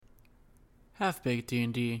Half-Baked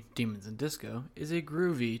D&D Demons and Disco is a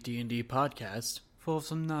groovy D&D podcast full of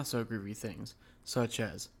some not-so-groovy things, such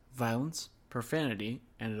as violence, profanity,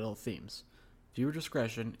 and adult themes. Viewer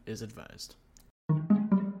discretion is advised.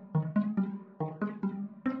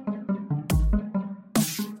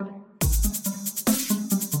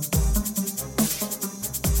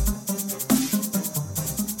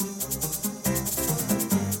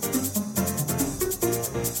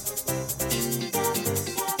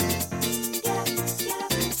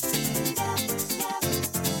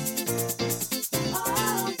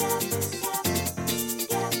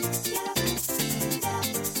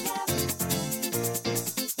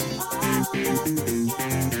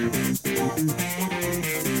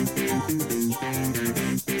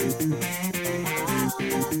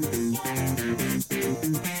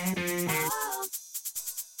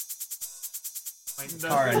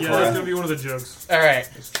 Alright, that's gonna be one of the jokes. Alright,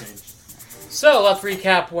 It's changed. so let's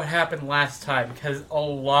recap what happened last time, because a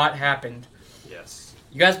lot happened. Yes.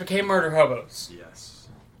 You guys became murder hobos. Yes.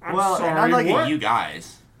 And unlike what? you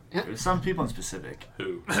guys, there's some people in specific.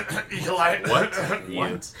 Who? Eli. What? You.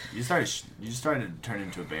 What? You started to turn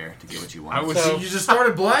into a bear to get what you want. I was. So- you just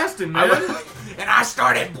started blasting, man. And I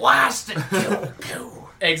started blasting. Kill.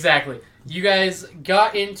 Exactly. You guys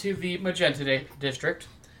got into the Magenta District,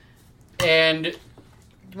 and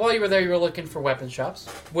while you were there, you were looking for weapon shops,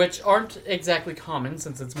 which aren't exactly common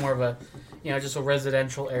since it's more of a, just a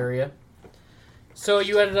residential area. So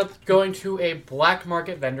you ended up going to a black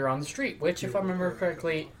market vendor on the street, which, if I remember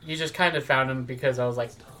correctly, you just kind of found him because I was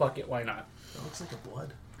like, fuck it, why not? That looks like a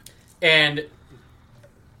blood. And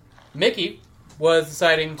Mickey was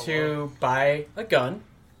deciding to buy a gun,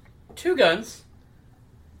 2 guns.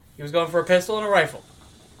 He was going for a pistol and a rifle.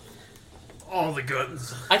 All the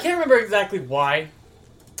guns. I can't remember exactly why,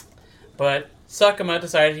 but Sakuma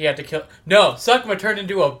decided he had to kill... No, Sakuma turned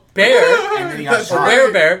into a bear. And then he got A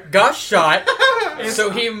shot. bear got shot.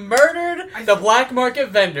 So he murdered the black market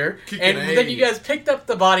vendor, and then you guys picked up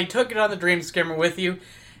the body, took it on the dream skimmer with you,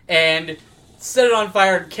 and set it on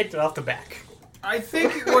fire and kicked it off the back. I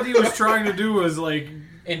think what he was trying to do was like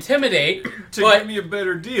Intimidate, to but get me a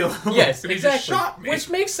better deal. yes, And he exactly. just shot me. Which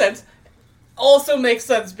makes sense. Also makes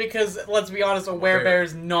sense because, let's be honest, a bear. werebear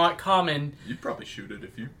is not common. You'd probably shoot it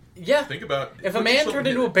if you Yeah. think about it. If a man turned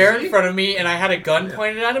into a bear in front of me and I had a gun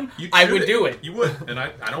pointed at him, I would do it. You would, and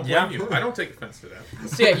I don't blame you. I don't take offense to that.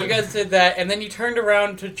 So yeah, you guys did that, and then you turned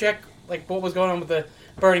around to check like what was going on with the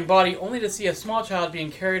burning body, only to see a small child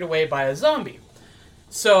being carried away by a zombie.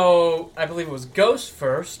 So I believe it was Ghost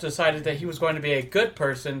first decided that he was going to be a good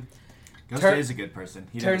person. Ghost Turn- is a good person.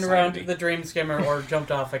 He Turned never around decided to the dream skimmer or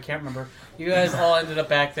jumped off. I can't remember. You guys all ended up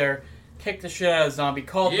back there, kicked the shit out of the zombie,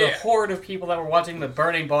 called the Yeah. horde of people that were watching the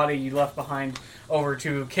burning body you left behind over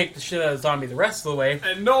to kick the shit out of the zombie the rest of the way.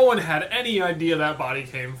 And no one had any idea that body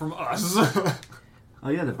came from us. Oh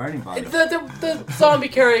yeah, the burning body. The zombie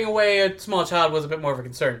carrying away a small child was a bit more of a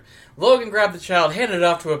concern. Logan grabbed the child, handed it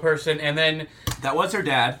off to a person, and then... That was her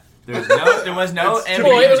dad. There was no It's evidence.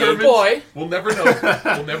 Boy, it was a boy. We'll never know.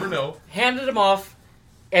 We'll never know. Handed him off,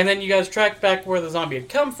 and then you guys tracked back where the zombie had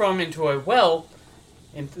come from into a well,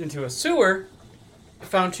 into a sewer,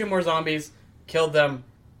 found 2 more zombies, killed them,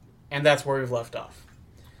 and that's where we've left off.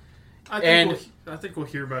 I think we'll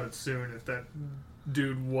hear about it soon if that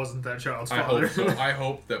dude wasn't that child's I father. hope so. I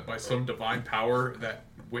hope that by some divine power that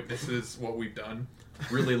witnesses what we've done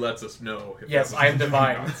really lets us know. If Yes, that I am was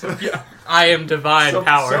divine. So, yeah. I am divine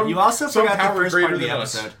power. You also Some forgot the power first part greater of the than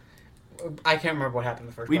us. episode. I can't remember what happened in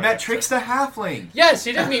the first We part met of the Trix episode. the Halfling. Yes,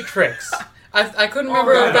 you did meet Trix. I couldn't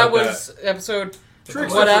remember right if that about was episode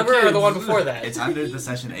Tricks whatever are for or the one kids. before that. It's under the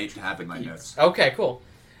session 8 tab in my notes. Okay, cool.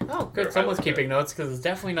 Oh, good. They're Someone's highlighted. keeping notes because it's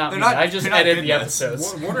definitely not They're me. not- I just they're not edited good the notes.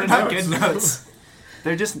 episodes. What They're are not notes? good notes.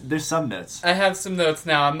 There's some notes. I have some notes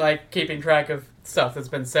now. I'm like keeping track of stuff that's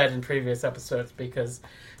been said in previous episodes because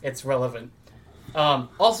it's relevant.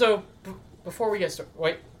 Also, before we get started,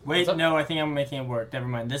 wait. Wait, what's up? no, I think I'm making it work. Never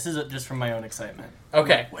mind. This is just for my own excitement.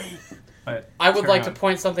 Okay. Wait. But I would turn like on. to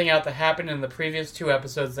point something out that happened in the previous 2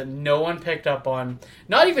 episodes that no one picked up on.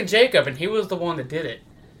 Not even Jacob, and he was the one that did it.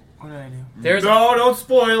 What did I do? There's No, don't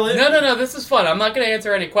spoil it. No, this is fun. I'm not going to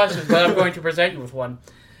answer any questions, but I'm going to present you with one.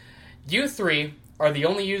 You 3 are the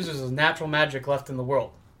only users of natural magic left in the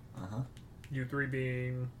world. You 3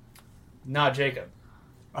 being... Not Jacob,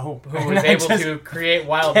 Oh, who was able to create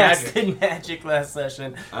wild magic. casted magic last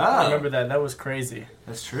session. I Oh, remember that. That was crazy.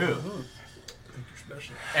 that's true.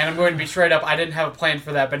 And I'm going to be straight up, I didn't have a plan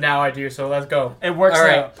for that, but now I do, so let's go. It works All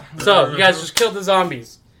right. out. So, you guys just killed the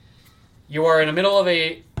zombies. You are in the middle of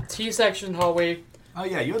a T-section hallway Oh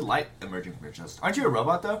yeah, you would like emerging from your chest. Aren't you a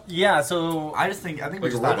robot though? Yeah, so I think we Like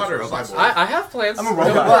just a thought robot it or a was robots. cyborg? I have plans. I'm a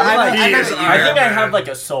robot. Well, I He is I think I Iron have Man. like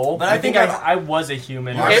a soul, But I I think think I was a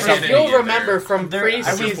human. You're If, saying if you'll that you remember there. from There- I It's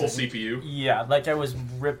a full preseason, CPU. Yeah, like I was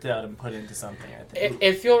ripped out and put into something. I think.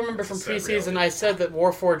 if you'll remember from It's a sad preseason, reality. I said that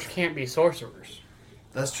Warforged can't be sorcerers.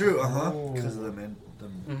 That's true. Oh. Because of the man.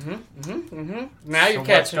 Now you're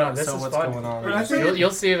catching on. This so is what's fun. going on? But I think- You'll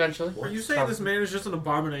see eventually. Are you saying this man is just an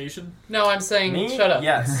abomination? No, I'm saying Me? shut up.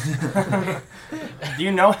 Yes. Do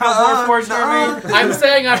you know how Warforged are made? I'm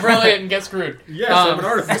saying I'm brilliant and get screwed. Yes, I'm an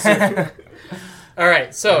artificer. All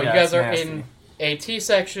right, so Yeah, you guys it's are nasty. in a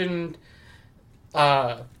T-section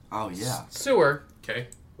Oh yeah. sewer Okay.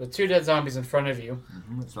 with 2 dead zombies in front of you.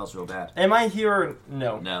 It smells real bad. Am I here? Or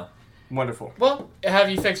no. No. Wonderful. Well, have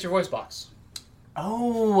you fixed your voice box?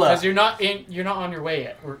 Oh. Because you're not on your way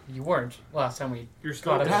yet, or you weren't last time we. You're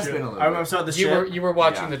still It It has shit. been a little I'm bit. sorry, the You ship. were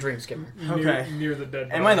watching Yeah. the Dream Skimmer. Okay. Near the dead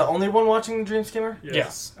Am I the body. only one watching the Dream Skimmer?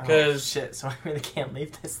 Yes. Oh, Because shit, so I really can't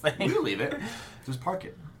leave this You thing. can leave it. Just park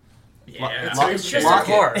it. Yeah. it's just a Lock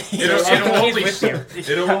it. car. It'll Keys only with you.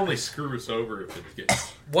 it'll only screw us over if it gets.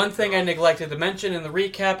 One thing I neglected to mention in the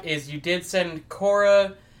recap is you did send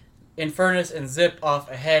Cora, Infernus, and Zip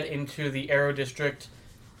off ahead into the Aero District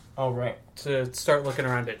Oh, right. to start looking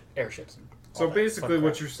around at airships. And So all that basically, fun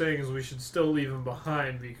what crap. you're saying is we should still leave him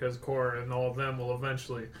behind because Cora and all of them will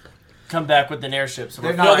eventually. Come back with an airship. So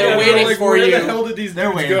They're we're not- No, they're Yeah, waiting like, for where you. the hell did these They're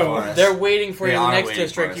dudes waiting go? for us. They're waiting for you They in the are next waiting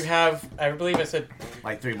district. for You us. have, I believe I said,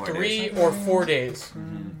 Like 3 more 3 days. or 4 days.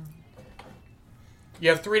 You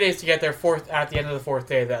have 3 days to get there. At the end of the 4th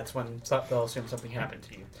day, that's when they'll assume something happened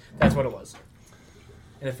to you. That's what it was.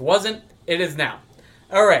 And if it wasn't, it is now.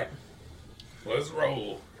 All right. Let's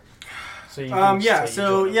roll. So you can Yeah. say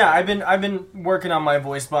So you yeah, I've been working on my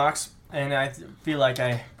voice box, and I feel like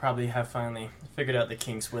I probably have finally figured out the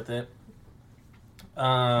kinks with it.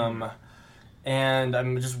 And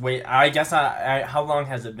I'm just wait. I guess I how long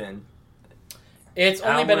has it been? It's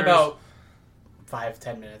only been Hours. about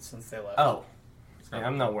 5-10 minutes since they left. Oh, yeah,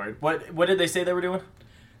 I'm not worried. What did they say they were doing?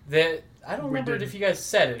 I don't We remember didn't. if you guys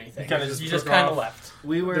said anything. Kinda You just just took kind of off. left.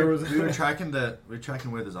 We There were was- we were tracking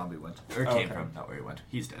where the zombie went or Oh, came okay. from, not where he went.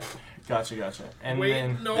 He's dead. Gotcha. And Wait,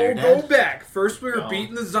 then no, they're go dead? back. First, we were No.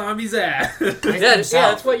 beating the zombies' ass. Yeah,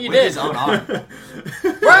 that's what you With did. his own arm.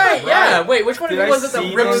 Right, yeah. Wait, which one of Did you I was it that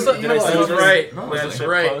see ripped them? something? Did I see That's them? right. No, That's Ship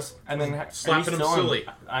right. close, and then Slapping them silly.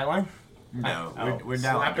 Eyeline? No, Oh. we're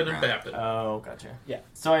down Slapping and underground. bapping. Oh, gotcha. Yeah.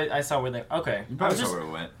 So I saw where they. Okay. You I probably was saw just where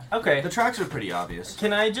we went. okay. The tracks are pretty obvious.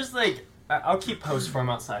 Can I just I'll keep post from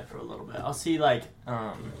outside for a little bit. I'll see I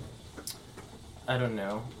don't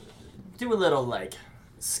know, do a little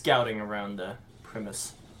scouting around the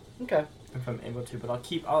premise Okay. if I'm able to, but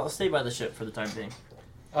I'll stay by the ship for the time being.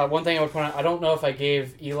 One thing I would point out, I don't know if I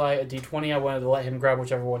gave Eli a D20. I wanted to let him grab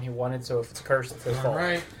whichever one he wanted, so if it's cursed, it's his fault.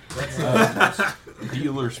 Alright.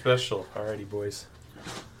 Dealer special. Alrighty, boys.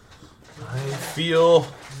 I feel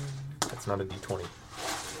that's not a D20.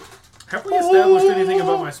 Have we established anything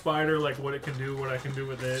about my spider? Like what it can do, what I can do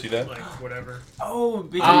with it? See that? Like whatever. Oh,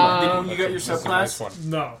 because you got your That's a nice subclass. one.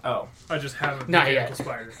 No, Oh, I just haven't. Not began yet. the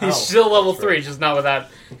spider. He's Oh. still level 3, just not without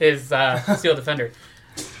his Steel Defender.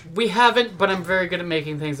 We haven't, but I'm very good at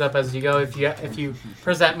making things up as you go. If you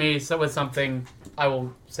present me with something, I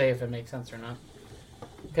will say if it makes sense or not.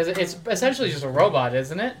 Because it's essentially just a robot,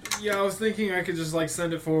 isn't it? Yeah, I was thinking I could just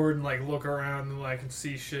send it forward and look around and I can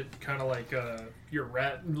see shit kind of like your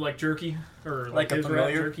rat jerky or Like a his rat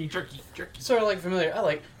familiar? jerky. Sort of familiar.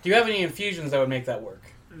 Do you have any infusions that would make that work?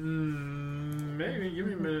 Maybe give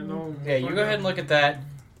me a minute. No. Yeah, you go ahead and look at that.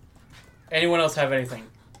 Anyone else have anything?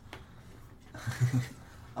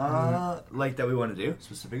 Like that we want to do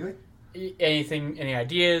specifically? Anything? Any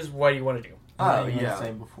ideas? What do you want to do? Oh you were yeah.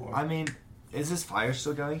 saying before. I mean, is this fire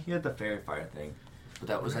still going? He had the fairy fire thing,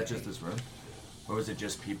 but was that just this room, or was it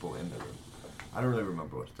just people in the room? I don't really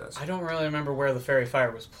remember what it does. I don't really remember where the fairy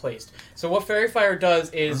fire was placed. So what fairy fire does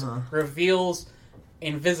is reveals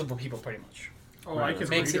invisible people pretty much. Oh, I Right. can It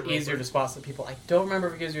makes read it real easier to quick. spot the people. I don't remember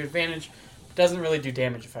if it gives you advantage. Doesn't really do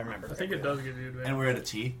damage if I remember. I think it does give you advantage. And we're at a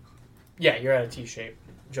T, Yeah, you're at a T-shape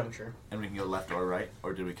juncture. and we can go left or right,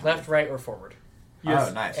 or did we come Left, right, or forward. Yes.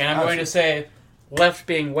 Oh, nice. And I'm Oh, going to so- say left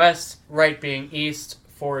being west, right being east,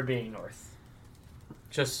 forward being north.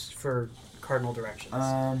 Just for cardinal directions.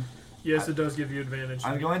 Yes, it does give you advantage.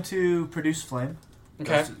 I'm going to produce flame.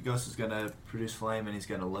 Okay. Ghost is going to produce flame, and he's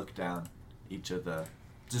going to look down each of the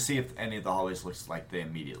to see if any of the hallways looks like they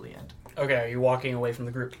immediately end. Okay, are you walking away from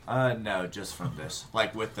the group? No, just from this,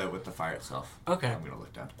 with the fire itself. Okay. I'm going to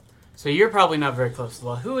look down. So you're probably not very close to the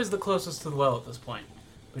well. Who is the closest to the well at this point?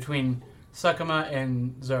 Between Sakama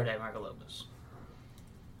and Zarde Margalobus?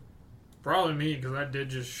 Probably me, because I did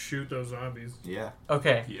just shoot those zombies. Yeah.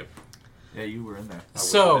 Okay. Yep. Yeah, you were in there.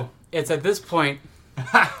 So, it's at this point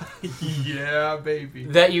Yeah, baby.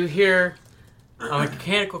 that you hear a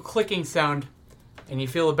mechanical clicking sound, and you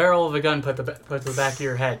feel the barrel of a gun put to the back of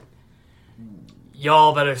your head.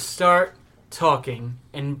 Y'all better start talking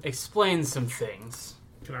and explain some things.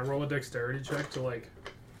 Can I roll a dexterity check to, like,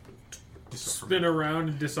 Disarm. spin around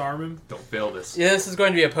and disarm him? Don't fail this. Yeah, this is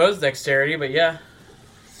going to be opposed dexterity, but yeah.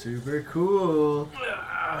 Super cool.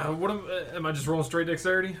 What am I just rolling straight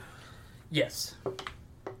dexterity? Yes.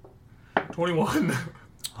 21.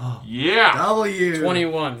 Yeah. W.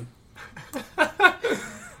 21.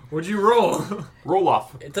 What'd you roll? Roll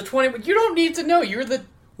off. It's a 20, but you don't need to know. You're the...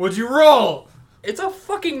 What'd you roll? It's a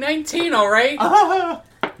fucking 19, alright?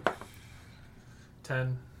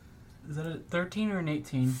 10. Is that a 13 or an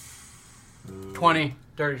 18? 20.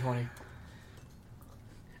 Dirty 20.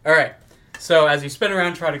 Alright. So, as you spin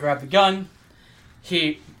around, try to grab the gun,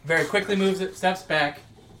 he very quickly moves it, steps back,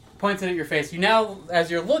 points it at your face. You now, as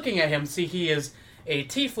you're looking at him, see he is a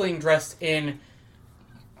tiefling dressed in,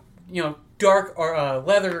 dark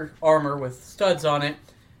leather armor with studs on it,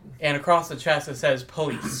 and across the chest it says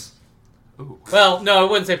police. Ooh. Well, no, it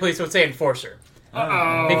wouldn't say police, it would say enforcer.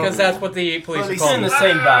 Uh-oh. Because that's what the police are He's in called. the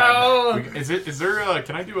same bag. Is there?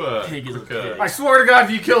 Can I do a Pig is a quick pig. I swear to God,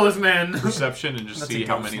 if you kill this man. perception and just That's see a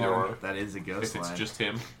how ghost many there line. are? That is a ghost If it's line. just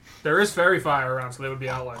him. There is fairy fire around, so they would be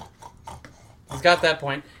outlined. He's got that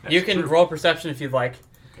point. That's You can true. roll perception if you'd like.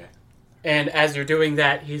 Okay. And as you're doing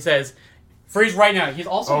that, he says, freeze right now. He's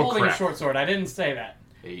also Oh, holding crap. a short sword. I didn't say that.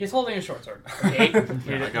 8. He's holding a short sword. 8.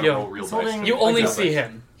 Yeah, I gotta you, roll real he's dice. holding- you only Like see dice.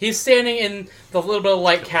 him. He's standing in the little bit of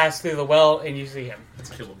light cast through the well, and you see him. Let's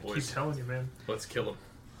kill him, Keep boys. telling you, man. Let's kill him.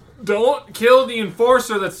 Don't kill the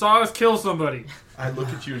enforcer that saw us kill somebody. I look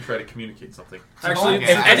at you and try to communicate something. Actually,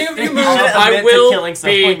 Okay. If any of you move, shouldn't I admit to will killing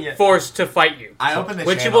someone be yet. forced to fight you. I open the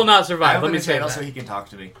Which you channel. will not survive. I open Let me the say channel that. so he can talk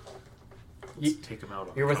to me. You- Let's take him out.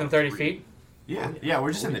 On You're the within count 30 of 3. feet? Yeah,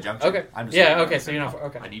 we're just in the junction. Okay. I'm just Yeah, okay, so you're not...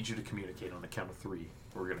 Okay. I need you to communicate on the count of 3.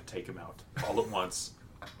 We're gonna take him out all at once.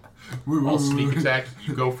 I'll sneak attack.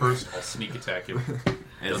 You go first. I'll sneak attack him.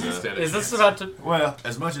 Doesn't stand a Is this chance. about to... Well,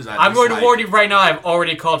 as much as I'm going to warn you right now, I've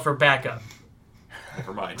already called for backup.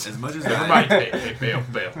 Never mind. As much as Never I, mind. Hey, bail.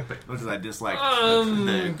 as much as I dislike Um,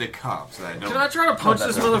 the cops, I don't. Can I try to punch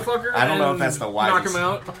this motherfucker? I don't know if and that's the knock wisest. him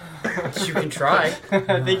out. You can try.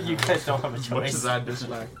 I think you guys don't have a As much choice. as I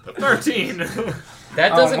dislike. 13. That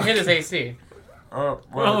doesn't my hit his AC.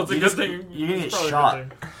 Well, it's a good thing. You can It's get probably a shot.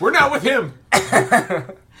 good thing. We're not with him.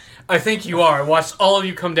 I think you are. I watched all of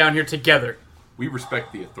you come down here together. We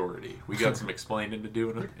respect the authority. We got some explaining to do.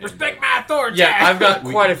 And, Respect my authority. Yeah, I've got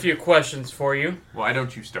We- quite a few questions for you. Why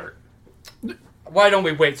don't you start? Why don't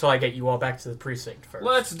we wait till I get you all back to the precinct first?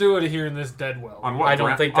 Let's do it here in this dead well. On what? I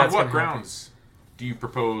don't think that's on what gonna happen. grounds do you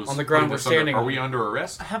propose? On the ground putting we're us under- standing Are on. we under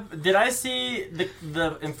arrest? Did I see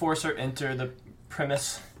the enforcer enter the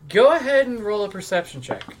premise? Go ahead and roll a perception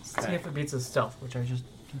check. See Okay. if it beats his stealth, which I just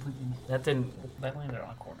completely... That landed on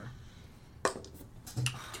a corner.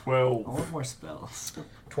 12. I want more spells.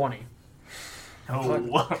 20.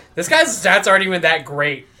 Oh. This guy's stats aren't even that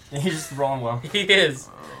great. He's just rolling well. He is.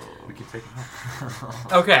 We can take him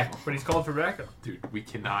out. Okay. But he's called for backup. Dude, we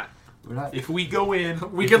cannot. We're not. If we go in,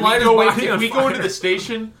 We if can light his go body in, on If we go into fire. the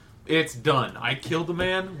station, it's done. I killed a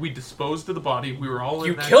man. We disposed of the body. We were all in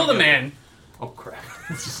You that killed a together. man. Oh crap!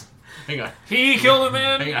 Hang on. He killed a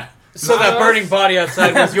man. Hang on. So that burning body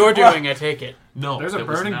outside was your doing, I take it. No, There's a that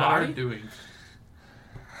was burning not our body? doing.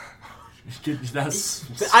 That's.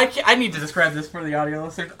 I need to describe this for the audio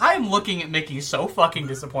listeners. I am looking at Mickey so fucking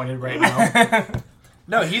disappointed right now.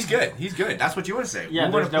 No, he's good. He's good. That's what you want to say. Yeah,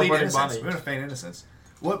 we want there's to no plead burning innocence. body. We want to feign innocence.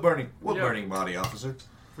 What burning? What Yeah. burning body, officer?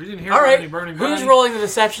 We didn't hear All about right, any burning who's body. rolling the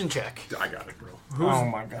deception check? I got it, bro. Oh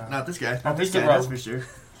my god. Not this guy. At Not this least guy. it That's was. for sure.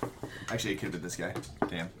 Actually, it could have been this guy.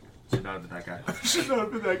 Damn. Should not have been that guy. Should not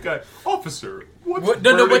have been that guy. Officer, what's What-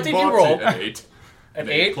 no, what burning did you body? roll? An 8. An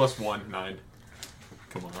 8? Plus 1, 9.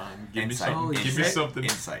 Come on, give me Insight. something. Give me shit. something.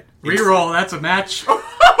 Insight. Reroll, that's a match.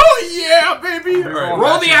 Oh yeah, baby! All right,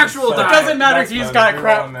 Roll the actual It die. doesn't matter if That's he's fine. got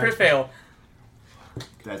Reroll on crit that. fail.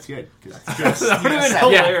 That's good. 'cause That would've been Yeah,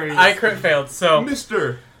 hilarious. I crit failed, so...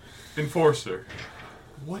 Mr. Enforcer,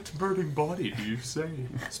 what burning body do you say?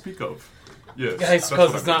 Speak of. Yes. I that's suppose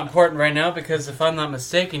what it's I not meant. important right now, because if I'm not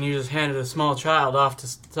mistaken, you just handed a small child off to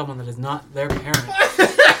someone that is not their parent.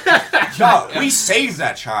 Child, we saved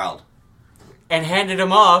that child. And handed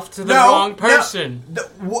him off to the No, wrong no. person.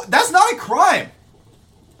 That's not a crime.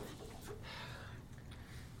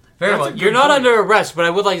 Very That's well. a good You're not point. under arrest, but I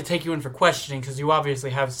would like to take you in for questioning, because you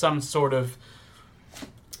obviously have some sort of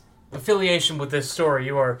affiliation with this story.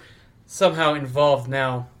 You are somehow involved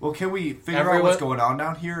now. Well, can we figure out what's going on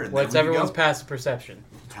down here? And What's then we everyone's can go? passive perception?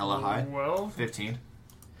 Hella high. Well, 15.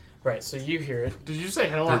 Right, so you hear it. did you say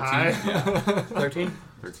hella 13, high? yeah. 13?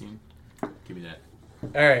 13. Give me that.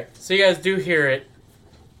 Alright, so you guys do hear it.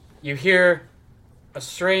 You hear a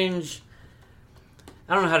strange...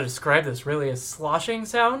 I don't know how to describe this, really. A sloshing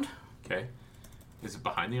sound. Okay. Is it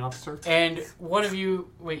behind the officer? And one of you...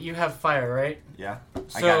 Wait, you have fire, right? Yeah.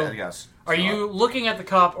 So, I got it, I guess. Are you looking at the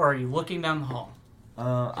cop or are you looking down the hall?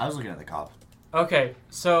 I was looking at the cop. Okay,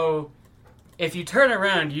 so if you turn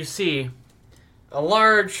around, you see a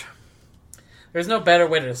large... There's no better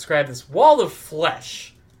way to describe this. Wall of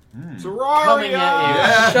flesh Terraria! coming at you.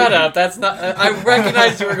 Yeah. Shut up. That's not... I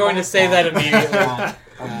recognized you were going to say that immediately.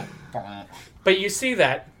 But you see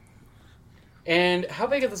that. And how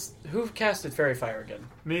big is this... Who casted Fairy Fire again?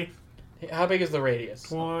 Me, How big is the radius?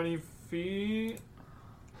 20 feet.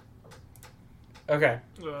 Okay.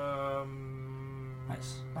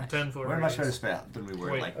 Nice. 10 foot. We're much better radius. spent than we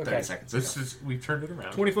were Wait, like okay. 30 seconds ago. This is we've turned it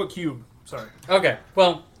around. 20 foot cube. Sorry. Okay.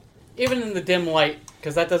 Well, even in the dim light,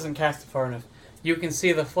 because that doesn't cast it far enough, you can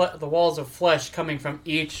see the walls of flesh coming from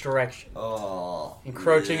each direction, Oh.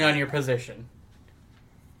 encroaching on your position.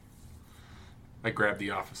 I grab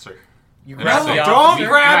the officer. You And I grab say, the don't officer.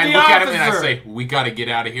 grab and I the look at him and I officer! say, "We got to get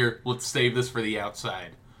out of here. Let's save this for the outside."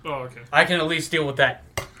 Oh, okay. I can at least deal with that.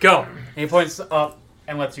 Go. And he points up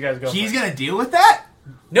and lets you guys go. He's first. gonna deal with that?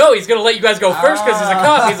 No, he's gonna let you guys go first because he's a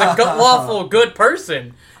cop. He's a lawful good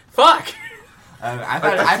person. Fuck. I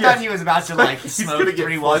thought he was about to like smoke gonna get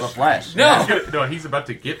 3 walls of flesh. No. No, he's about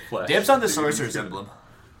to get flesh. Dibs on the sorcerer's emblem.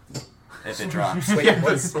 If it drops. Wait, Yeah,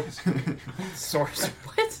 what? the Source.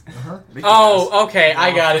 What? Mickey Mouse. Oh, okay.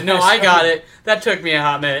 I got it. No, I got it. That took me a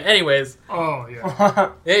hot minute. Anyways, Oh,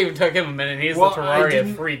 yeah. it even took him a minute. He's Well, the I Terraria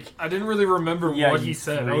didn't- freak. I didn't really remember Yeah, what you he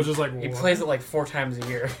said. I freak. was just like, He what? plays it like 4 times a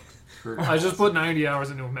year. I just put 90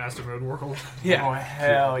 hours into a master mode world. Oh,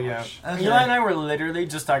 hell yeah. Okay. Eli and I were literally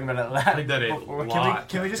just talking about it last I did it before. a Can we, lot.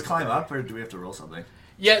 can we just climb up, or do we have to roll something?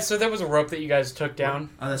 Yeah, so there was a rope that you guys took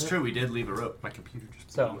down. Oh, that's true. We did leave a rope. My computer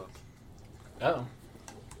just So. blew up. Oh.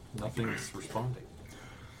 Nothing's responding.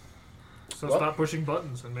 So What? stop pushing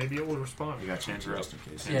buttons and maybe it will respond. You got change just in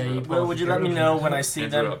case. Yeah, you Well, would you let me know when I see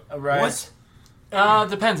Hands them are up. arise?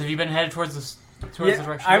 Depends. Have you been headed towards the the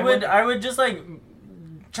direction? I you would. went? I would just like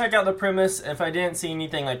check out the premise. If I didn't see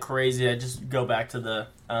anything like crazy, I'd just go back to the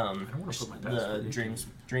don't wanna put my dice the where they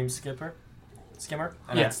dream skimmer,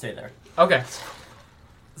 and Yeah. I'd stay there. Okay.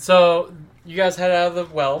 So you guys head out of the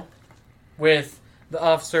well, with the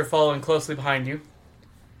officer following closely behind you.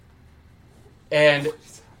 And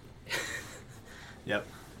Yep.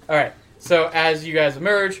 all right. So as you guys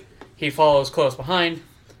emerge, he follows close behind,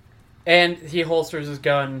 and he holsters his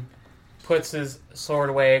gun, puts his sword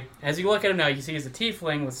away. As you look at him now, you see he's a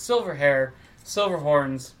tiefling with silver hair, silver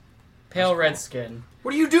horns, pale red skin.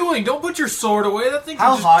 What are you doing? Don't put your sword away. That thing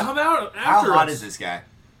How can just hot- come out How after hot us. is this guy?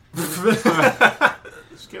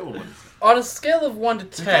 Scale of 1. On a scale of 1 to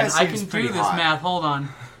 10, guy I seems can pretty do this hot. math. Hold on.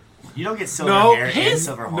 You don't get silver No, hair and his-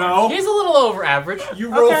 silver horns. No. He's a little over average.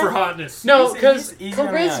 You roll Okay. for hotness. No, He's- because he's on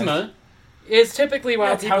the charisma is typically why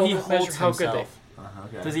That's people how he measure holds how good they. himself.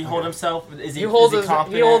 Okay. Does he hold himself? Is He holds is he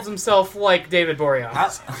confident? he holds himself like David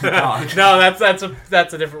Boreanaz. How- No,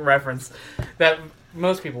 that's a different reference that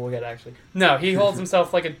most people will get actually. No, he holds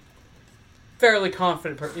himself like a fairly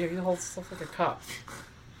confident person. He holds himself like a cop.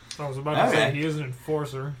 I was about to Okay. say he is an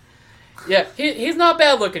enforcer. Yeah, he's not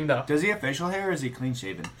bad looking though. Does he have facial hair, or is he clean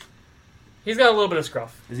shaven? He's got a little bit of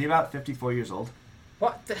scruff. Is he about 54 years old?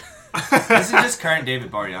 What? This is just current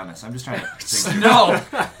David Boreanaz. I'm just trying to think. No.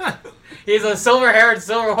 He's a silver-haired,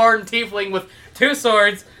 silver-horned tiefling with 2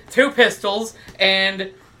 swords, 2 pistols,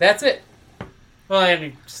 and that's it. Well, and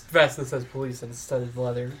he just dressed this as police and studded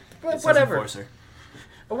leather. But It says whatever. enforcer.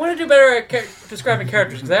 I want to do better at describing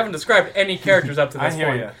characters because I haven't described any characters up to I this hear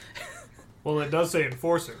point. you. Well, it does say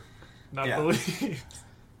enforcer, not Yeah. police.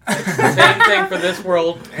 Same thing for this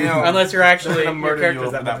world, Ew. unless you're actually I'm your gonna murder you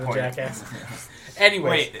character's at that that much of a point. jackass.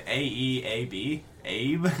 Anyways, Wait, A-E-A-B?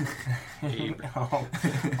 Abe?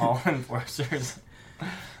 all enforcers.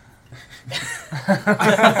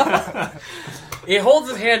 he holds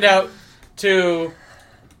his hand out to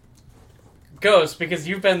Ghost because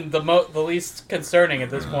you've been the least concerning at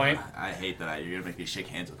this point. I hate that you're gonna make me shake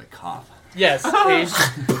hands with a cop. Yes,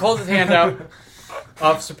 he holds his hand out.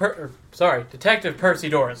 Detective Percy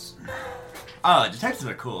Doris. Oh, detectives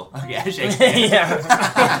are cool. Okay, I shake hands.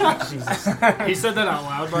 yeah. Jesus. He said that out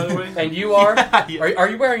loud, by the way. And you are? Are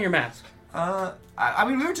you wearing your mask? I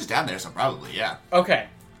mean, we were just down there, so probably, yeah. Okay.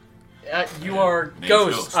 You are Name's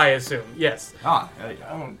Ghost, Ghost. I assume. Yes. Ah, there you go.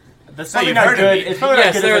 Oh, That's No, probably you've not heard of good. me. It's probably not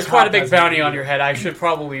Yes, good there as is quite a cop big as bounty you. on your head. I should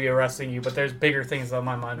probably be arresting you, but there's bigger things on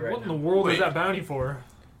my mind right What in the now. world Wait. is that bounty for?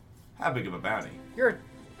 How big of a bounty? You're.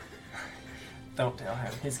 Don't tell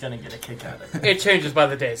him. He's gonna get a kick out of it. It changes by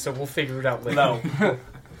the day, so we'll figure it out later. No.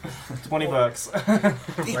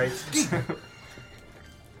 $20. Right.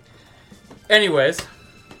 Anyways,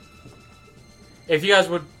 if you guys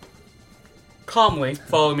would calmly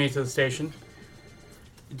follow me to the station.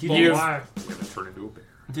 Do you, You- think, Why? I'm gonna turn into a bear.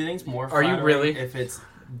 do you think it's more Are you flattering really? if it's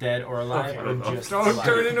dead or alive Okay. or just Don't alive?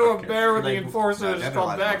 turn into a bear with the Like, enforcer no, that's never called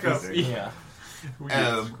mind. backup. Yeah. We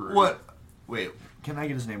get screwed. What? Wait, can I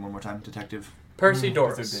get his name one more time, Detective? Percy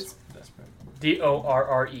Because Doris. they're desperate.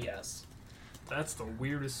 Dorres. That's the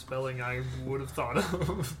weirdest spelling I would have thought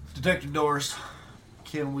of. Detective Doris,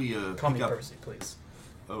 can we Call me pick up? Percy, please.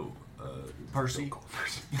 Oh, Percy.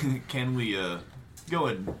 Can we go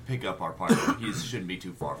and pick up our partner? He shouldn't be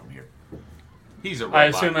too far from here. He's a I robot.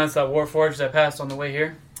 assume that's that Warforged that passed on the way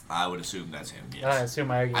here. I would assume that's him. I Yes.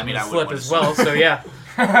 assume I I mean, I would slip want as to well, so yeah.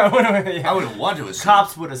 I wouldn't want to assume.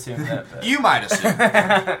 Cops would assume that. But. You might assume.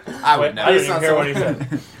 I would Wait, never. I didn't even hear what he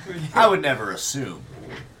said. I would never assume.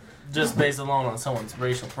 Just based alone on someone's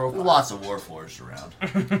racial profile. Lots of Warforged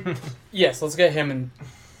around. Yes, let's get him and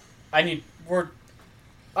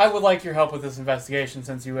I would like your help with this investigation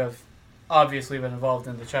since you have obviously been involved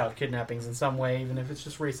in the child kidnappings in some way, even if it's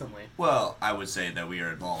just recently. Well, I would say that we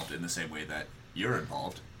are involved in the same way that you're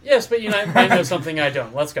involved. Yes, but you might know something I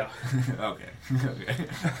don't. Let's go. Okay. Okay.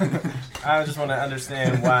 I just want to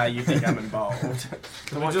understand why you think I'm involved.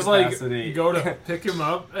 To We what just capacity? like go to pick him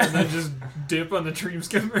up and then just dip on the dream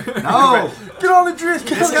skimmer. No! Get on the drift.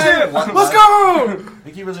 Get This on the guy- ship. what- Let's go. I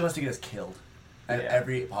think he really wants to get us killed. At Yeah.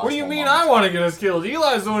 every possible What do you mean moment. I want to get us killed?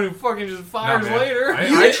 Eli's the one who fucking just fires man. later.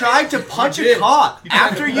 You tried to punch a did. cop You tried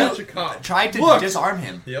after to you punch a cop. tried to Look. disarm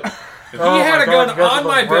him. Yep. He Oh had my a God, gun you guys are on the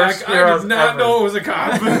my worst back. I heroes did not ever. know it was a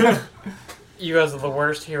cop. You guys are the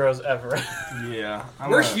worst heroes ever. Yeah.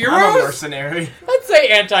 We're I'm a heroes? mercenary. Let's say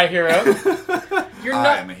anti-hero. You're I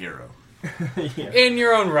not am a hero. Yeah. in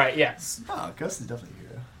your own right. Yes. Oh, Gus is definitely a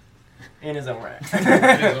hero. In his own right.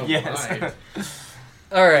 Yes. Yes.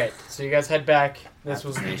 All right. So you guys head back. This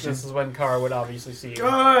is when Kara would obviously see you.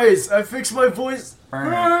 Guys, I fixed my voice.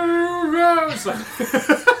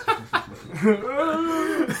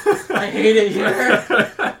 I hate it here.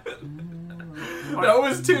 That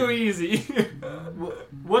was too easy.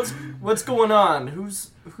 What's going on?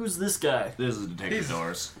 Who's this guy? This is Detective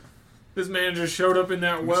Doris. This man just showed up in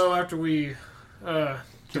that well after we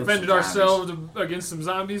defended some ourselves against some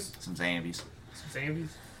zombies. Some zombies. Some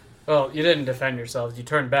zombies? Well, you didn't defend yourselves. You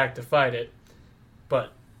turned back to fight it.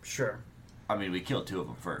 But sure. I mean, we killed two of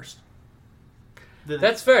them first.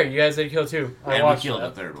 That's fair. You guys did kill two. I And we watched killed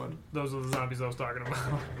that. the third one. Those are the zombies I was talking about.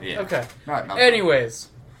 Yeah. Okay. Not Anyways,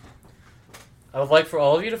 I would like for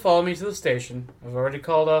all of you to follow me to the station. I've already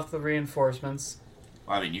called off the reinforcements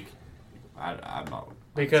I mean, you. I'm not.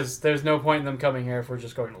 because there's no point in them coming here if we're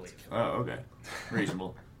just going to leave. Oh, okay.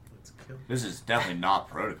 Reasonable. This is definitely not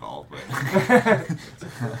protocol, but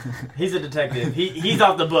He's a detective. He's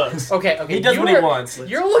off the books. Okay. He does what he wants.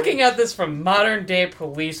 You're looking at this from modern day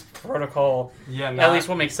police protocol. Yeah, At least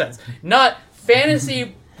what makes sense. Not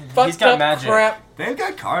fantasy fucked got up magic. crap. they've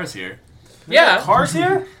got cars here. Yeah. Cars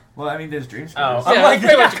here? Well, I mean, there's dream Oh. skimmers. Yeah, I'm like,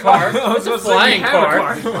 pretty much a car. It's a So flying we have a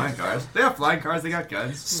car. Flying cars. They have flying cars. They got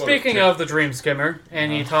guns. Speaking of the Dream Skimmer,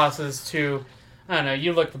 and he tosses to, I don't know,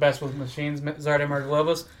 you look the best with machines, Zarde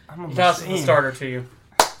Marglobos. I'm a He tosses the machine. starter to you.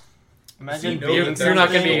 Imagine You- building you're not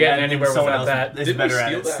gonna be something getting and anywhere someone without else that. is Didn't better we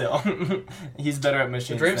at it steal still. He's better at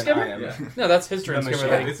machines Dream than Skimmer? I am. Yeah. No, that's his Dream The Skimmer. machine.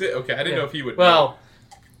 That he, Is it okay? I didn't know if he would. well,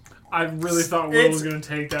 I really thought Will It's- was going to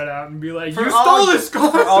take that out and be like, For you all- stole this car!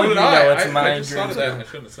 for all So you did know, I. it's my I just dream thought of that and I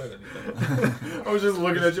skimmer. shouldn't have said anything. I was just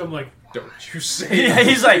looking at you, I'm like, Don't you say Yeah, it,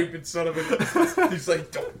 he's like- stupid son of a. He's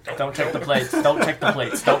like, Don't check the plates. Don't check the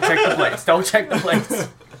plates. Don't check the plates. Don't check the plates.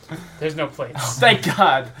 there's no plates. Thank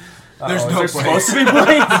God. There's Uh-oh, no is there plates. supposed to be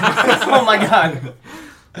plates? Oh my God.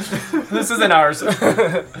 This isn't ours.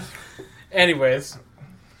 Anyways,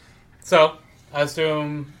 so, I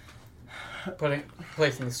assume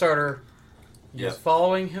placing the starter, you Yep. just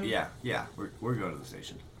following him? Yeah. We're going to the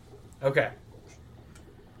station. Okay.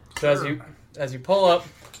 So as you pull up,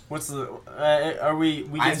 What's the? Are we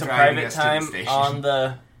I'm get some driving private us to the time station. on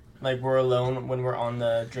the? Like we're alone when we're on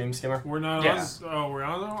the Dream Skimmer. we're not Yes. on. Oh, we're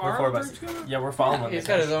on We're our four own of us. Dream Skimmer? Yeah, we're following. he's it.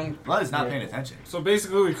 got his own. Blood is not paying attention. So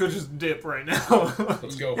basically, we could just dip right now.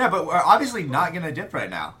 Let's go. Yeah, but we're obviously not gonna dip right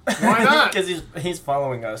now. Why not? Because he's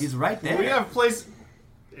following us. He's right there. We have place.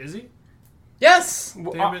 Is he? Yes!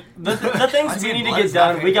 Well, Damn it. The things I we mean, need to blood's get not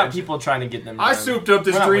done, paying we got attention. people trying to get them done. I souped up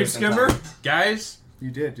this We're not Dream wasting Skimmer. time. Guys,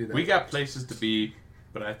 You did do that. We got places to be,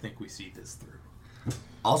 but I think we see this through.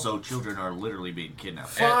 Also, children are literally being kidnapped.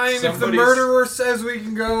 Fine, if the somebody's- murderer says we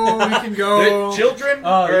can go, we can go. The children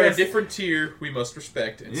Oh, are yes. a different tier we must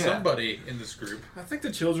respect, and Yeah. somebody in this group I think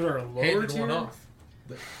the children are a lower handed tier. one off.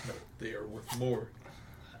 They are worth more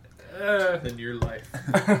Uh, than your life.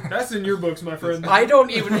 that's in your books, my friend. I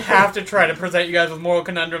don't even have to try to present you guys with moral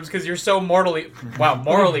conundrums because you're so morally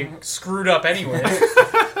screwed up anyways.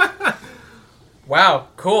 Wow,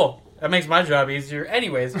 cool. That makes my job easier.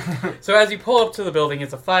 Anyways, so as you pull up to the building,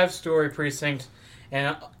 it's a 5-story precinct,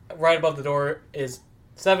 and right above the door is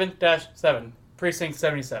 7-7, precinct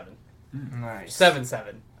 77. Nice.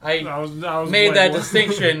 7-7. I I was made like, that what?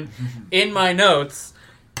 distinction in my notes.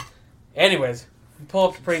 Anyways, you pull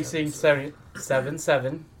up to precinct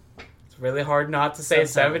 77. It's really hard not to say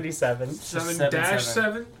 77.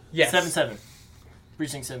 7-7. Yes. 7-7.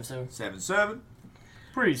 Precinct 7-7. 7-7.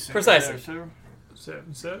 Precinct Precisely. 7-7.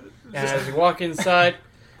 7-7. And as you walk inside,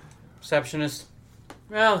 receptionist,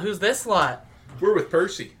 well, who's this lot? We're with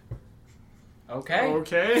Percy. Okay.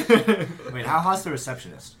 Okay. Wait, how hot's the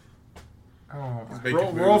receptionist? Oh. He's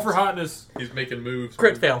making roll moves. for hotness. He's making moves.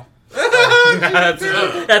 Crit fail. That's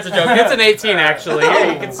a joke. It's an 18, actually.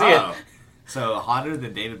 Here, you can see it. Oh. So hotter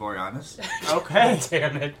than David Boreanaz? Okay.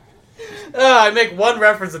 Damn it. I make one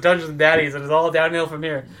reference to Dungeons and Daddies, and it's all downhill from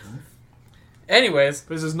here. Anyways,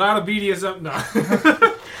 This is not a BDSM. No.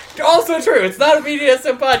 also true. It's not a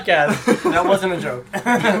BDSM podcast. That wasn't a joke.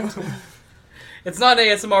 It's not an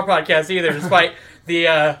ASMR podcast either, despite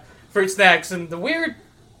the fruit snacks and the weird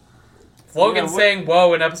Logan Yeah, what- saying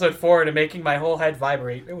 "whoa" in episode 4 and making my whole head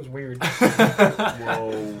vibrate. It was weird.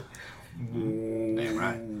 Whoa. Damn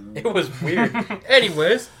right. It was weird.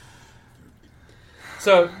 Anyways,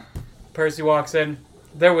 so Percy walks in.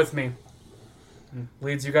 They're with me. And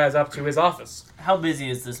leads you guys up to his office. How busy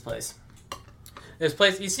is this place? This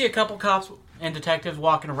place, you see a couple cops and detectives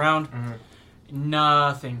walking around.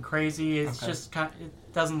 Nothing crazy. It's Okay. just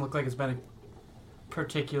it doesn't look like it's been a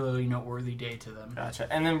particularly noteworthy day to them. Gotcha.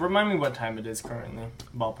 And then remind me what time it is currently.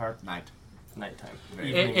 Ballpark. Night. Nighttime.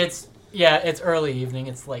 Very It's early evening.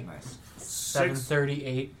 It's like nice.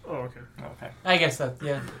 7:38. Oh, okay. Okay. I guess that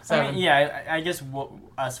I seven. mean, yeah, I guess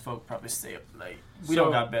us folk probably stay up late. We So-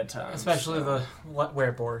 don't got bedtime. Especially so.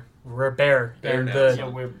 the bear and now,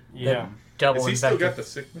 the Yeah, yeah. double Has he still infected. got the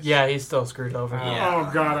sickness? Yeah, he's still screwed over. Yeah.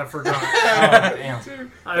 Oh, God, I forgot. Oh,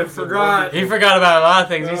 damn. I forgot. He forgot about a lot of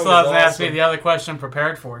things. He That still was hasn't asked me awesome. the other question I'm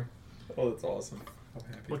prepared for. Oh, that's awesome. I'm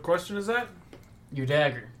happy. What question is that? Your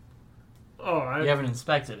dagger. Oh, I You haven't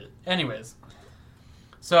inspected it. Anyways,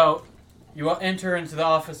 so you enter into the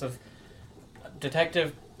office of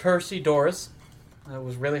Detective Percy Doris. It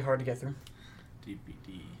was really hard to get through.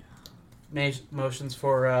 DPD. Motions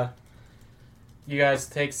for you guys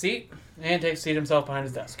to take seat, and take seat himself behind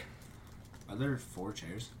his desk. Are there 4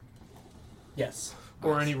 chairs? Yes.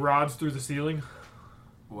 Or any rods through the ceiling.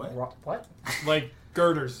 What? What? Like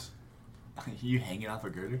girders. You hanging off a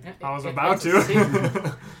girder? I was about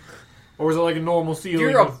to. Or was it like a normal ceiling?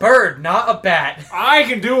 You're a bird, not a bat. I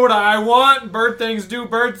can do what I want. Bird things do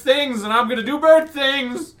bird things, and I'm gonna do bird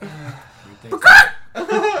things.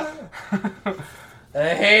 I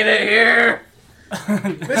hate it here.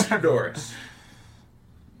 Mr. Doris,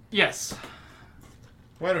 Yes.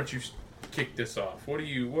 why don't you kick this off? What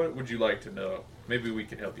would you like to know? Maybe we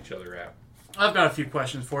can help each other out. I've got a few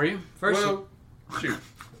questions for you. First, Well, shoot.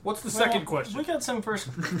 What's the Well, second question? We got some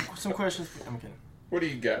questions. I'm kidding. What do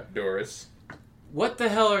you got, Doris? what the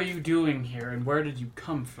hell are you doing here, and where did you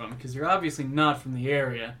come from? Because you're obviously not from the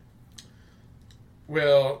area.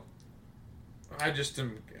 Well, I just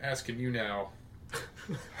am asking you now.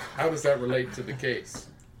 How does that relate to the case?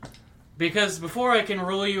 Because before I can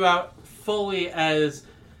rule you out fully as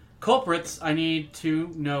culprits, I need to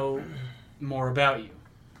know more about you.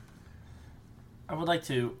 I would like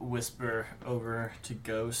to whisper over to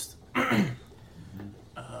Ghost.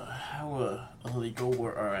 How illegal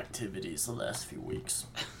were our activities the last few weeks?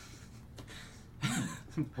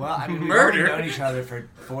 Well, I mean, we've Murder? only known each other for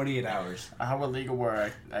 48 hours. How illegal were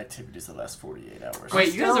our activities the last 48 hours?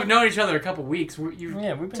 Wait, you guys have known each other a couple weeks. Yeah,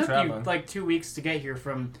 we've been took traveling. you like 2 weeks to get here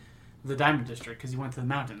from the Diamond District because you went to the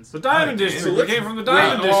mountains. The Diamond Okay, District. so We came from the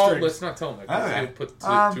Diamond District. Let's not tell him that. 'Cause Okay. he'll put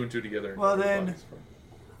two and two together. and well know then- everybody's-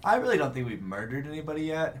 I really don't think we've murdered anybody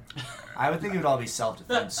yet. I would think it would all be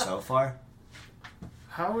self-defense so far.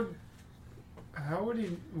 How would he?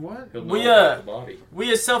 What? He'll know We, about the body. We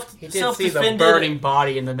had He did see the self-defended. burning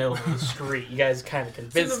body in the middle of the street. You guys kind of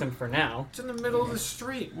convinced him for now. It's in the middle of the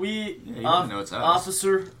street. We, Yeah, you wouldn't know it's us.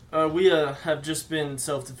 officer, we have just been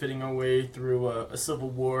self-defending our way through a civil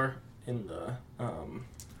war in the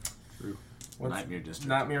Nightmare District.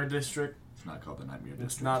 Nightmare District. It's not called the Nightmare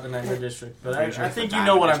District. It's not the Nightmare District, but Pretty sure I it's think the you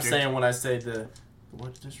know what Diamond I'm saying when I say the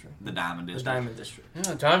what district? The Diamond The District. Diamond District.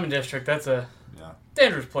 Yeah, Diamond District. That's a Yeah.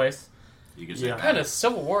 dangerous place. You can say Yeah. What that. kind of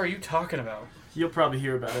Civil War are you talking about? You'll probably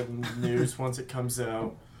hear about it in the news once it comes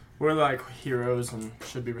out. We're like heroes and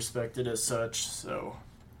should be respected as such. So,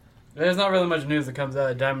 There's not really much news that comes out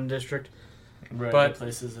of Diamond District. right, But- the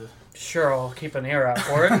place is a. Sure, I'll keep an ear out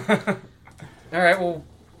for it. All right. Well,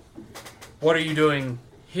 what are you doing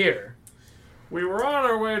here? We were on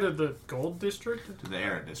our way to the Gold District, To the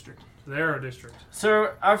Era District. the Arrow District.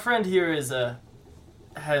 So our friend here has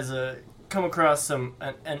come across an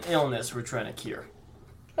illness we're trying to cure.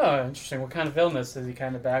 Oh, interesting. What kind of illness? As he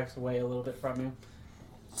kind of backs away a little bit from you.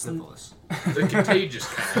 Syphilis. The contagious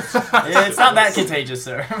kind. It's not that contagious,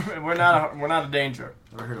 sir. We're not a danger.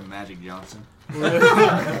 Ever heard of Magic Johnson?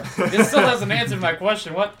 This still hasn't answered my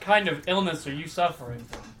question. What kind of illness are you suffering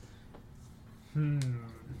from?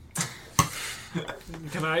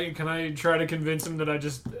 Can I try to convince him that I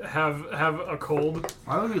just have a cold?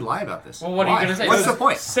 Why would we lie about this? Well, what are you Why? gonna say? What's Just the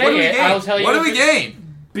point? say what do we it, gain? I'll tell you What do if we it's- gain?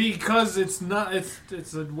 Because it's not.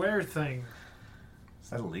 It's a weird thing.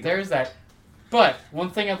 Is that illegal? There's that. But one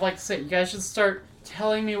thing I'd like to say, you guys should start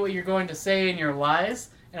telling me what you're going to say in your lies,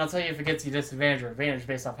 and I'll tell you if it gets you disadvantage or advantage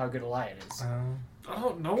based off how good a lie it is. I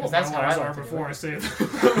don't know 'Cause what that's my how I lies like are to do before it. I say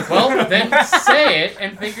it. Well, then say it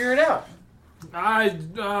and figure it out.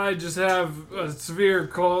 I just have a severe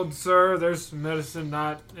cold, sir. There's medicine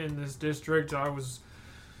not in this district. I was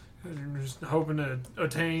just hoping to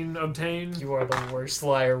obtain. You are the worst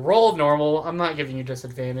liar. Roll normal. I'm not giving you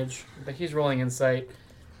disadvantage, but he's rolling insight.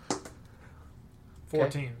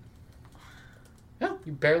 14. No,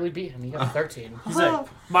 you barely beat him. You got 13. He's like,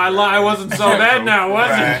 My lie wasn't so bad now, was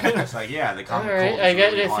Right. it? It's like, yeah, the All common right, cold I is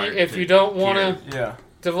get really if hard you to don't want to yeah.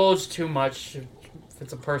 divulge too much, if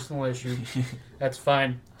it's a personal issue, that's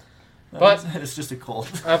fine. But it's just a cold.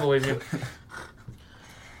 I believe you.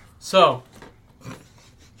 So,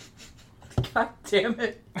 God damn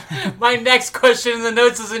it! My next question in the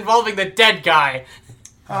notes is involving the dead guy.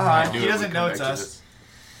 He Knew it doesn't would know come it's back to us. this.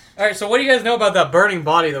 All right, so what do you guys know about that burning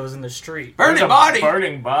body that was in the street? Burning There's a body.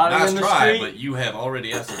 Burning body Nice in the try, street. but you have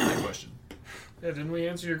already answered that question. Yeah, didn't we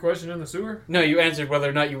answer your question in the sewer? No, you answered whether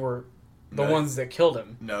or not you were the No. ones that killed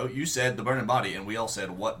him. No, you said the burning body, and we all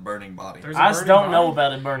said what burning body. There's a I just burning don't know body?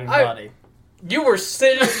 about a burning I- body. You were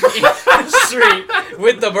sitting in the street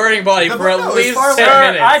with the burning body The for at no, it's least far 10 away.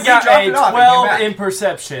 minutes. I got dropped a it off and came 12 back. in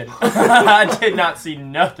perception. I did not see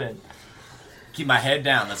nothing. Keep my head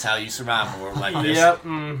down. That's how you survive a world like this. Yep,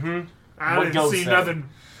 mm-hmm. I What didn't ghost see said? nothing.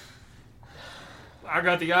 I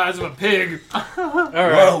got the eyes of a pig. All Whoa,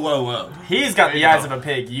 right. whoa, whoa. He's got the you eyes go. of a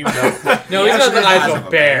pig. You don't. No, He he's got actually the has eyes of a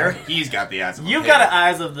bear. He's got the eyes of a You've pig. got the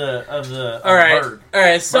eyes of the All right, bird. all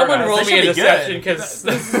right. Someone Bird eyes. roll That me a should be deception good. because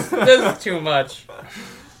this is too much.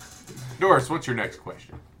 Doris, what's your next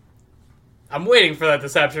question? I'm waiting for that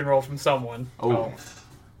deception roll from someone. Oh.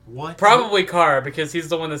 What? Probably Kara because he's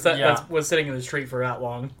the one that Yeah. was sitting in the street for that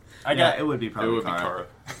long. I Yeah, got. it would be It probably would be Kara. Kara.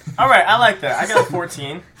 All right, I like that. I got a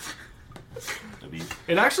 14. W.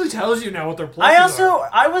 It actually tells you now what their pluses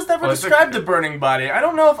I was never Well, it's described a burning body. I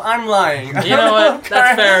don't know if I'm lying. You know what? Okay.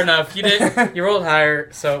 That's fair enough. You rolled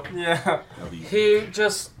higher, so Yeah. W. he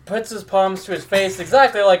just puts his palms to his face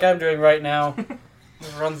exactly like I'm doing right now.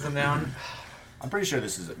 Runs them down. I'm pretty sure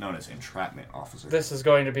this is known as entrapment, officer. This is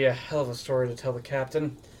going to be a hell of a story to tell the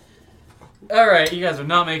captain. Alright, you guys are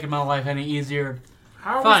not making my life any easier.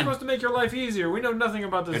 How are Fine. we supposed to make your life easier? We know nothing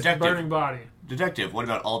about this Detective. burning body. Detective, what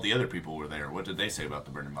about all the other people who were there? What did they say about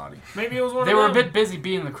the burning body? Maybe it was one They of were a them. bit busy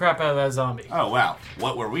beating the crap out of that zombie. Oh, wow.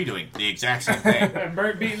 What were we doing? The exact same thing. And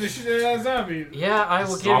Bert beating the shit out of that zombie. Yeah, I will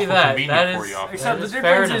This is give you awful that. convenient That for is, you, officer. Except that the is fair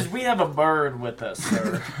difference is enough. we have a bird with us,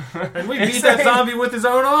 sir. And we beat that zombie with his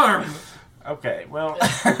own arm. Okay, well,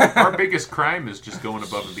 Our biggest crime is just going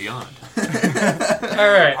above and beyond.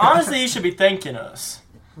 Alright. honestly, you should be thanking us.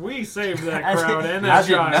 We saved that I crowd did- and I that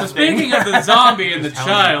did child. nothing. Speaking of the zombie and the Tell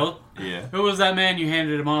child, Yeah. who was that man you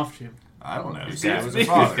handed him off to? I don't know. He His said dad. it was His his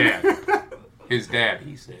father. dad. His dad,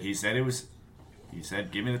 he said. He said it was... He said,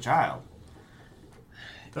 give me the child.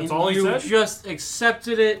 That's And all he you said? just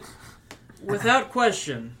accepted it without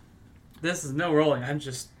question. This is no rolling. I'm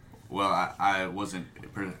just... Well, I wasn't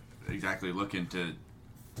exactly looking to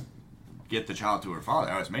get the child to her father.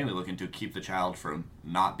 I was mainly looking to keep the child from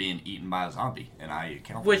not being eaten by a zombie, and I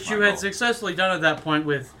accomplished Which my you had goal. successfully done at that point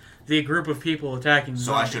with the group of people attacking the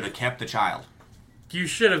So I zombie. should have kept the child. You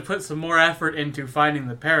should have put some more effort into finding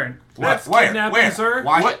the parent. That's Where? kidnapping, Where? sir.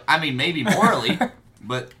 Why? What? I mean, maybe morally,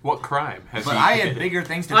 but What crime has he I had committed? bigger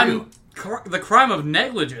things to do. The crime of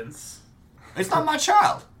negligence. It's not my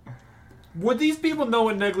child. Would these people know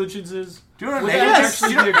what negligence is? Do you know what Would negligence that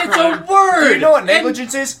is? actually be a It's crime? a word! Do you know what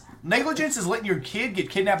negligence is? Negligence is letting your kid get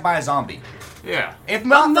kidnapped by a zombie. Yeah. If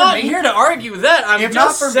not I'm for not me, here to argue that. I'm If not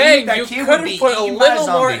just for me, saying that you kid could would be have put a eaten by a little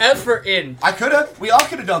more zombie. effort in. I could have. We all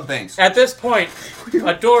could have done things. At this point,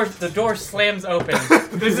 the door slams open,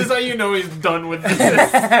 This is how you know he's done with this.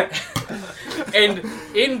 and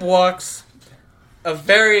in walks a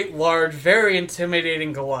very large, very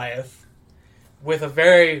intimidating Goliath with a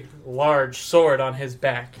very large sword on his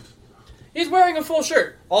back. He's wearing a full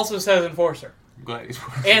shirt. Also says enforcer. I'm glad he's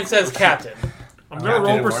And says captain. I'm gonna roll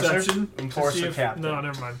Captain Enforcer? perception. to Enforcer see if- captain. No,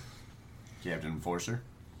 never mind. Captain Enforcer.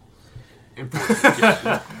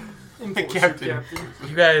 The captain.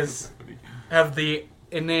 You guys have the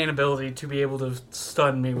inane ability to be able to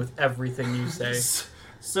stun me with everything you say.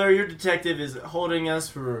 So your detective is holding us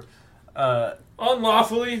for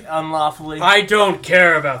Unlawfully. unlawfully. I don't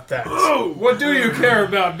care about that. Oh, what do you care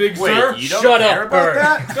about, big sir? you don't Shut care up, about Bird.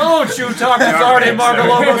 that? Don't you talk to Zarde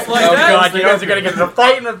Margolobos like Oh that. god, you guys are gonna get in a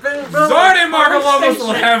fight in a bit. Zarde Margolobos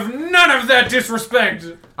will have none of that disrespect.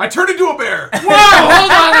 I turned into a bear. Whoa,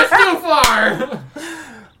 hold on, that's too far.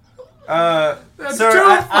 That's Sir, too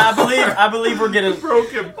I believe we're getting. Broke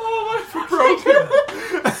him. Oh my Broke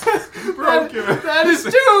him. Broke him. That is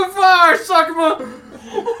too far, Sakuma.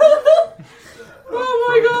 Oh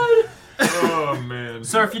my god. Oh man.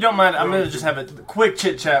 Sir, if you don't mind, I'm gonna just have a quick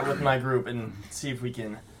chit chat with my group and see if we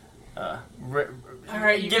can.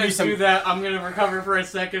 Alright, you give guys you some. do that. I'm gonna recover for a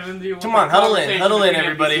second and do Come on, huddle in,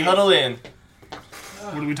 everybody, NPCs. huddle in.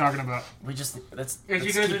 What are we talking about? We just let's If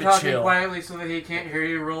you keep guys are it talking chill. quietly so that he can't hear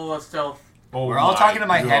you, roll a stealth. Oh We're all my talking in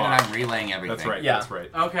my head, God. and I'm relaying everything. That's right. Yeah. That's right.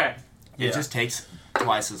 Okay. Yeah. It just takes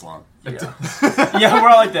twice as long. Yeah, we're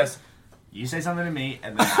all like this. You say something to me,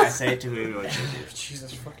 and then I say it to whoever it should do.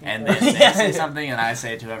 Jesus fucking And Christ. then they say something, and I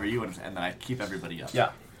say it to whoever you want, and then I keep everybody up.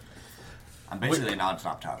 Yeah. I'm basically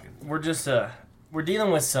non-stop talking. We're just we're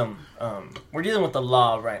dealing with we're dealing with the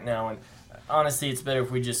law right now, and honestly, it's better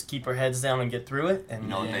if we just keep our heads down and get through it. And You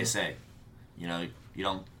know what they say. You know, you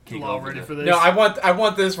don't kick Law over ready the... for this? No, I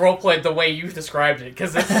want this role played the way you described it,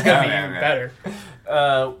 because this is gonna be Okay, even okay.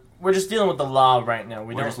 better. We're just dealing with the law right now.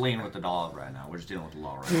 We're just leaning with the law right now. We're just dealing with the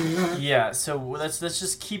law right now. Yeah, so let's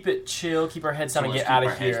just keep it chill, keep our heads down, So and let's get keep out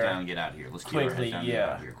our of heads here. down and get out of here. Let's keep our Quickly, heads down and get yeah.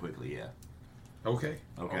 out of here quickly, yeah. Okay.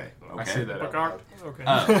 Okay. Okay. I say that out Okay.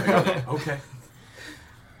 loud. Okay. Okay. Okay.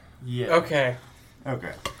 Yeah. Okay.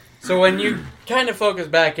 Okay. So when you kind of focus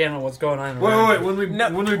back in on what's going on around Wait.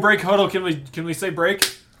 you- When we break huddle, can we say break?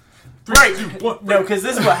 Right. No, because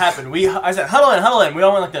this is what happened. I said huddle in. We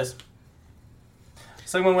all went like this.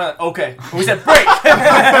 Someone went okay. We said break.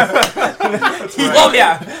 Oh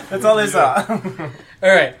yeah, that's all they saw. All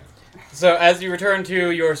right. So as you return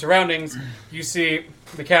to your surroundings, you see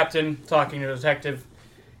the captain talking to the detective.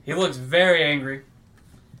 He looks very angry.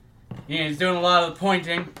 He's doing a lot of the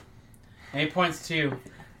pointing, and he points to you.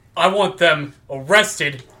 I want them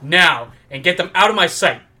arrested now and get them out of my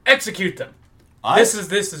sight. Execute them. This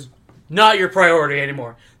is not your priority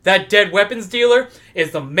anymore. That dead weapons dealer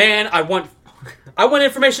is the man I want. I want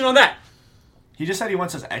information on that. He just said he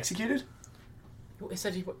wants us executed? He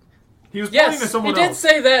said he. He was pointing to Yes, he someone did else.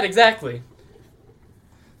 say that exactly.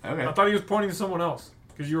 Okay. I thought he was pointing to someone else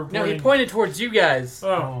because you were No, pointing. he pointed towards you guys.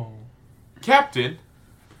 Oh. Captain.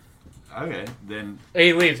 Okay, then...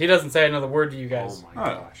 He leaves. He doesn't say another word to you guys. Oh my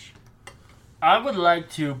gosh. I would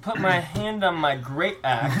like to put my hand on my great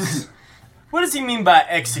axe. What does he mean by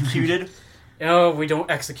executed? No, we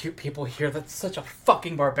don't execute people here. That's such a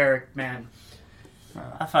fucking barbaric man.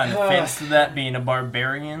 I find offense to that being a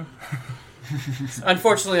barbarian.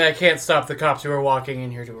 Unfortunately, I can't stop the cops who are walking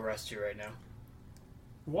in here to arrest you right now.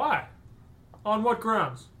 Why? On what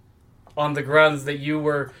grounds? On the grounds that you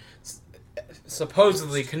were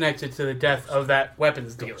supposedly connected to the death of that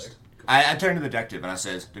weapons dealer. I turn to the detective and I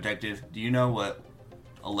says, Detective, do you know what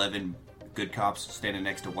 11 good cops standing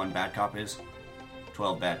next to one bad cop is?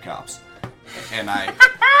 12 bad cops. And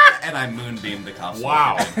I moonbeam the cops.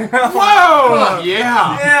 Wow. Whoa!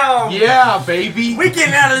 Yeah. Yeah, baby. We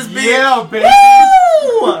getting out of this bitch. Yeah, baby.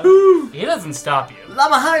 Woo! He doesn't stop you.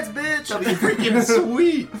 Llama Heights, bitch. Freaking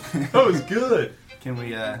sweet. That was good. Can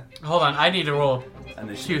we, Hold on, I need to roll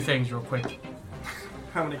initiate? two things real quick.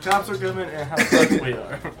 How many cops are coming and how close we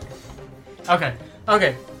are.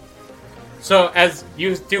 Okay. So as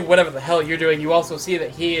you do whatever the hell you're doing, you also see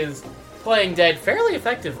that he is playing dead fairly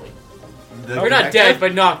effectively. The You're not detective? dead,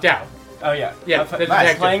 but knocked out. Oh yeah. Yeah, the the Nice.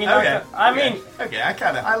 detective. playing it. Okay. I okay. mean, Okay, I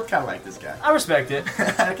kind of like this guy. I respect it.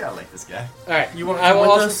 I kind of like this guy. Alright, You wanna I come will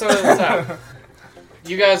with also us? throw this out.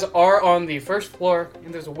 You guys are on the first floor,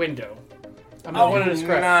 and there's a window. I'm not Oh, going to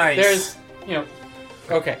describe. nice. There's,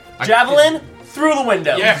 Okay. Javelin through the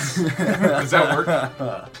window. Yes. Does that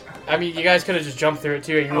work? I mean, you guys could have just jumped through it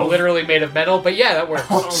too. You're literally made of metal, but yeah, that works.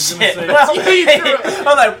 Oh, shit. Well, I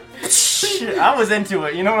was like, shit, I was into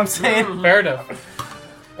it. You know what I'm saying? Fair enough.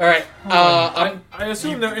 All right. I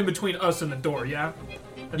assume they're in between us and the door, yeah?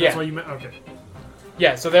 And Yeah. That's why you meant. Okay.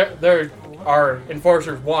 Yeah, so there are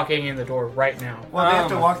enforcers walking in the door right now. Well, they have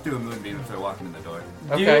to walk through a moonbeam if they're walking in the door.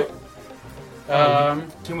 Okay.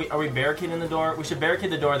 Are we barricading the door? We should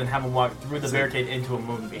barricade the door, then have them walk through the barricade into a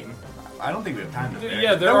moonbeam. I don't think we have time to barricade.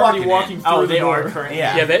 Yeah, they're already walking through Oh, the they door. are currently.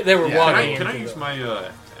 Yeah, they were walking. Can I into use the- my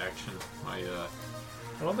action? My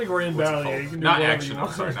I don't think we're in what's it battle yet. called? You can do Not whatever action. you I'm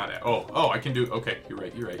want. sorry, not. I can do. Okay, you're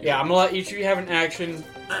right. Yeah, I'm gonna let each of you have an action,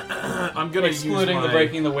 I'm gonna excluding use the my,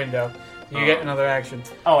 breaking the window. You get another action.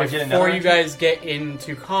 Oh, I get another Before you action? guys get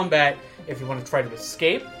into combat, if you want to try to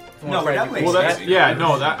escape, if you want No, to try that to makes Well, that's sense. yeah.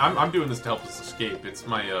 No, that I'm doing this to help us escape. It's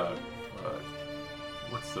my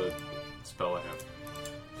what's the spell I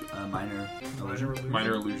have? Minor.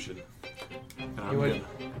 Minor illusion. And I'm You would-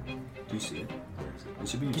 gonna- Do you see it? It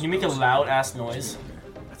should be. Can you make a loud ass noise?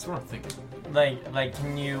 That's what I'm thinking. Like,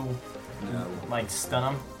 can you No. like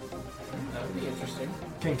stun them, That would be interesting.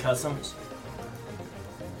 concuss them?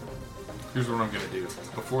 Here's what I'm gonna do.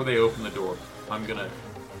 Before they open the door, I'm gonna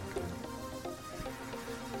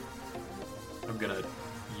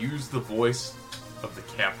use the voice of the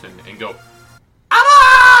captain and go,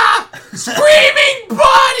 "Ah! Screaming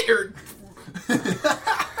body!" Or,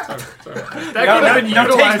 sorry. That could have been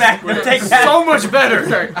utilized take back. so much better.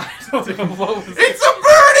 Sorry, I don't know what was It's a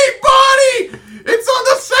burning body! It's on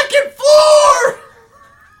the second floor!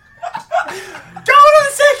 Go to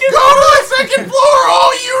the second. Go to the second floor!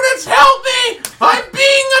 All units help me! I'm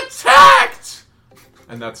being attacked!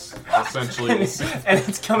 And that's essentially... And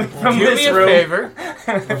it's coming from Do this me a room. favor.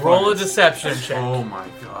 Roll a deception check. Oh my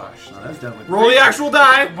gosh. No, that's definitely. Roll the actual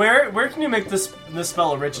die. Where can you make this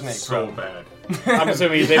spell originate So from? bad. I'm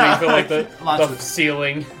assuming he's aiming for like the Lots of-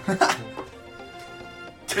 ceiling.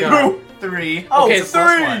 2, 3. Oh, Okay, it's so-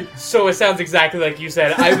 3. So it sounds exactly like you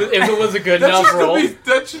said. If it was a good enough roll,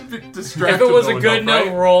 That should be distracting. if it was a good enough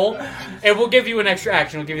roll, and we'll give you an extra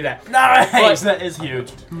action. We'll give you that. Nice. But- That is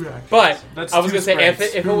huge. But That's I was two gonna say if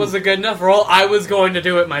spreads. it was a good enough roll, I was going to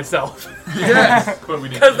do it myself Yes! But we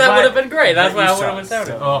because that But- would have been great. That's but why I you would have suck, went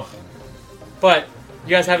down. so- Oh, But you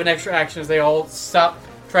guys have an extra action as they all stop,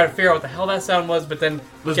 try to figure out what the hell that sound was, but then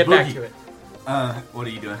Let's get back boogie. to it. What are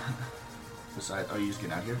you doing? Besides, are you just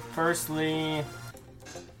getting out here? Firstly,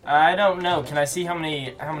 I don't know. Can I see how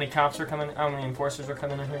many cops are coming? How many enforcers are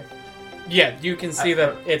coming in here? Yeah, you can see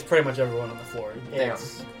that it's pretty much everyone on the floor. Damn.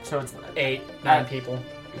 It's So it's 8, 9 people.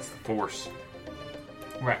 it's the force.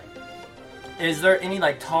 right. Is there any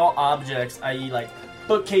like tall objects, i.e., like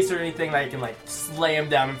bookcase or anything that you can like slam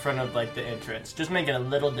down in front of like the entrance? Just make it a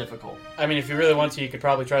little difficult. I mean, if you really want to, you could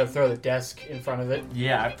probably try to throw the desk in front of it.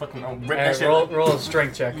 Yeah, I fucking rip that shit. Roll a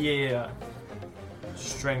strength check. Yeah.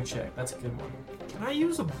 Strength check. That's a good one. Can I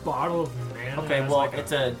use a bottle of mana? Okay, as well, like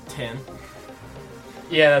it's a 10.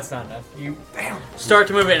 Yeah, that's not enough. You start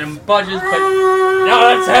to move it and budges, but no,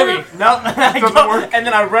 that's heavy. No, I go, and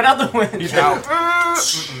then I run out the window. He's out.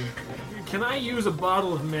 Can I use a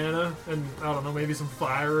bottle of mana and I don't know, maybe some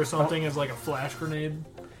fire or something as like a flash grenade?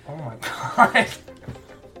 Oh my god.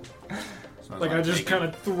 So Like I just kind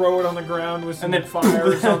of throw it on the ground with some And then fire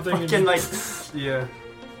or something. And fucking like, just- yeah.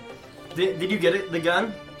 Did you get it? The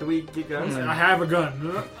gun? Did we get guns? I have a gun.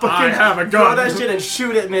 I Fucking have a Throw gun. that shit and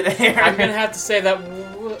shoot it midair. I'm gonna have to say that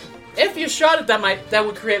if you shot it, that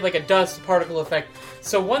would create like a dust particle effect.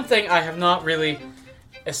 So one thing I have not really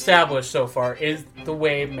established so far is the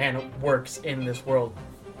way mana works in this world.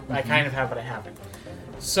 I kind of have, but I haven't.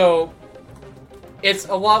 So it's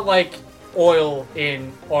a lot like oil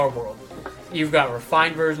in our world. You've got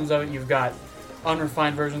refined versions of it. You've got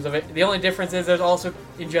unrefined versions of it. The only difference is there's also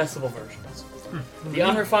ingestible versions. The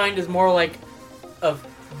unrefined is more like a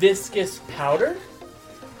viscous powder.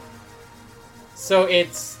 So it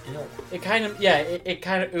kind of it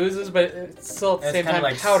kind of oozes, but it's still at the It's same kind time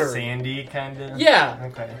of like powdery. sandy, kind of. Yeah,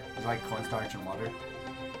 Okay. It's like cornstarch and water.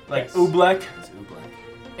 Like Yes. oobleck. It's oobleck.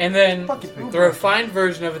 and then Fuck is oobleck? the refined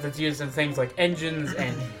version of it that's used in things like engines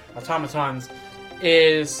and automatons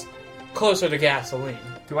is closer to gasoline.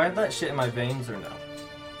 Do I have that shit in my veins or no?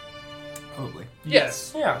 Probably.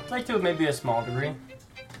 Yes. Yeah, I'd like to maybe a small degree.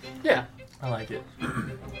 Yeah. I like it.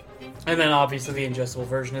 And then obviously the ingestible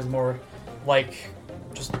version is more like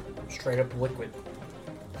just straight up liquid.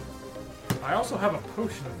 I also have a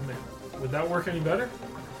potion of mana. Would that work any better?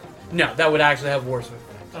 No, that would actually have worse of an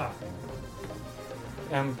effect. Ah.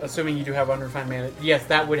 I'm assuming you do have unrefined mana. Yes,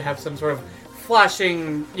 that would have some sort of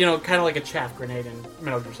flashing, kind of like a chaff grenade in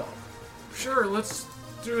Metal Gear Solid. Sure, let's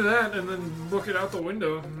do that and then look it out the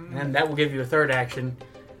window. And that will give you a third action,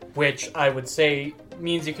 which I would say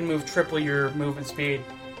means you can move triple your movement speed,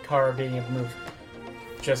 Kara being able to move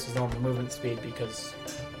just as normal movement speed because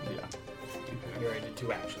you already did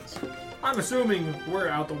 2 actions. I'm assuming we're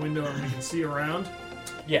out the window and we can see around.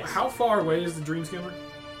 Yes. How far away is the Dream Skimmer?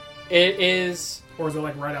 It is Or is it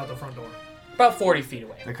like right out the front door? about 40 feet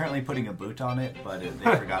away. They're currently putting a boot on it, but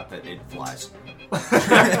they forgot that it flies.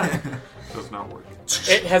 Does not work.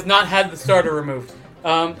 It has not had the starter removed.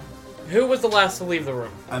 Who was the last to leave the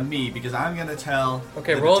room? Me, because I'm gonna tell.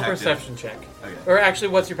 Okay, the roll detective. a perception check. Okay. Or actually,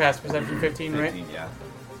 what's your past perception? 15, right? 15, yeah.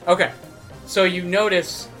 Okay. So you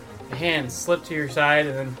notice a hand slip to your side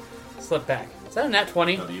and then slip back. Is that a nat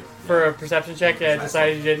 20 W. for a perception check that I Nice.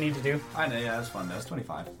 decided you didn't need to do? I know, yeah, that's fun. That was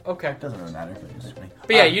 25. Okay. Doesn't really matter. But it's funny.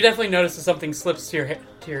 But yeah, you definitely notice that something slips to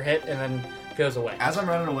your hit and then goes away. As I'm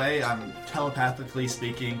running away, I'm telepathically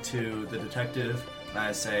speaking to the detective, and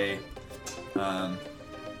I say,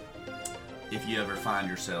 if you ever find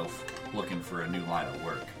yourself looking for a new line of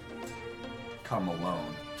work, come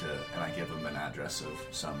alone and I give him an address of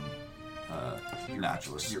some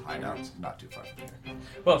naturalist hideout not too far from here.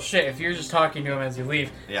 Well, shit, if you're just talking to him as you leave.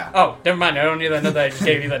 Yeah. Oh, never mind. I don't need that note that I just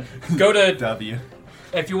gave you then. Go to, W.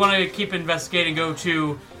 if you want to keep investigating, go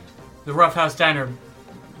to the Rough House Diner,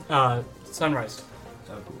 Sunrise.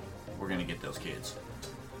 So cool. We're gonna get those kids.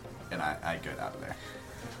 And I get out of there.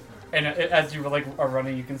 And as you are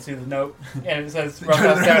running, you can see the note, and it says Rough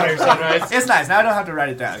House Diner, Sunrise. It's nice. Now I don't have to write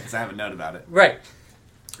it down because I have a note about it. Right.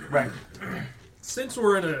 Right. Since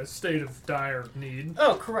we're in a state of dire need,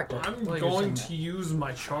 Oh, correct. I'm Well, you're going saying to use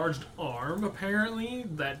my charged arm, apparently.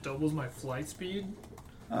 That doubles my flight speed,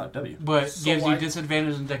 W. that. But So gives you I-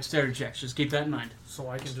 disadvantage in dexterity checks. Just keep that in mind. so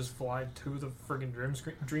I can just fly to the friggin'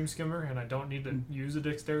 Dream Skimmer, and I don't need to use a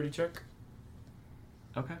dexterity check.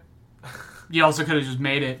 Okay. You also could have just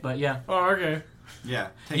made it, but yeah. Oh, okay. Yeah.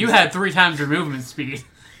 You had 3 times your movement speed.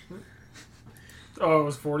 Oh, it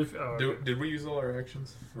was 40. Oh, okay. Did we use all our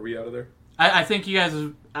actions? Are we out of there? I think you guys...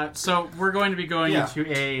 so we're going to be going Yeah.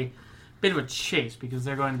 into a bit of a chase because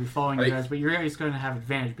they're going to be following you guys, but you're guys going to have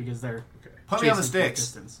advantage because they're Okay. Put me on the chasing from a sticks.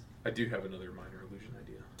 distance. I do have another minor illusion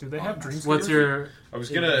idea. Do they have Dream Skimmers? What's your... I was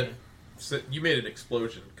gonna. So you made an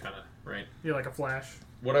explosion, kind of, right? Yeah, like a flash.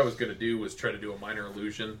 What I was gonna do was try to do a minor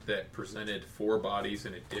illusion that presented 4 bodies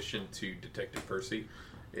in addition to Detective Percy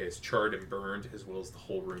is charred and burned, as well as the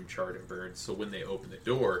whole room charred and burned. So when they opened the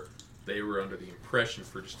door, they were under the impression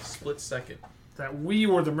for just a split second That we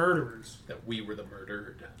were the murderers. that we were the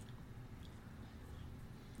murdered.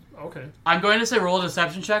 Okay. I'm going to say roll a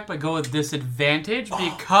deception check, but go with disadvantage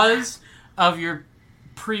because of your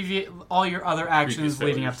all your other actions Previous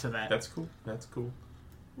leading up failures. to that. That's cool. That's cool.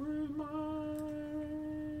 Where's my...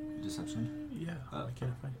 Deception? Yeah. Oh. I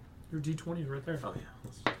can't find it. Your D20 is right there. Oh yeah.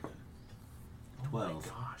 Let's do that. Oh 12.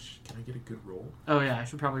 my gosh. Can I get a good roll? Oh yeah, I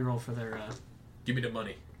should probably roll for their... Give me the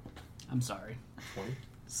money. I'm sorry. 20.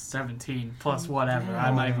 17 plus whatever.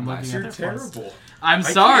 I'm not even looking You're at their plus. terrible. I'm I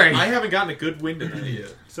sorry. can't- I haven't gotten a good wind of that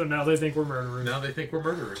yet. So now they think we're murderers. Now they think we're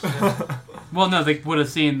murderers. Well, no, they would have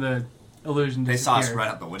seen the illusion They saw us disappear. right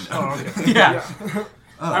out the window. Oh, okay. Yeah.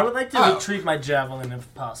 I would like to retrieve my javelin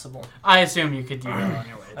if possible. I assume you could do that on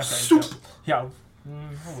your way. Okay. So, yeah.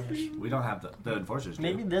 I wish. We don't have the enforcers. do.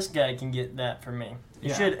 Maybe this guy can get that for me. You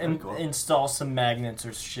Yeah, should that'd be cool. install some magnets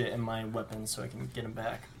or shit in my weapons so I can get them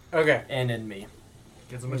back. Okay. And in me.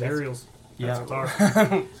 Get some materials. Yeah.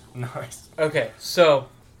 That's Nice. Okay, so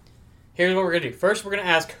here's what we're going to do. First, we're going to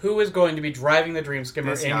ask who is going to be driving the Dream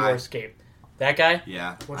Skimmer This in guy. your escape. That guy?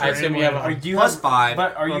 Yeah. What's I your assume animal you have a- handling? Do you Plus have, 5.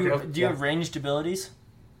 But are you? Okay. Do you have ranged abilities?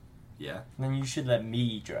 Yeah. Then you should let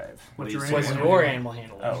me drive. What do you your say? What's animal your handling?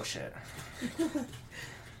 animal handling? Oh shit.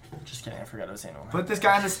 Just kidding. I forgot I was animal. Put this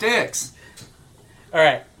guy on the sticks. All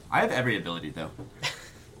right. I have every ability, though.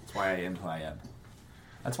 That's why I am who I am.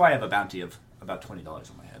 That's why I have a bounty of about $20 on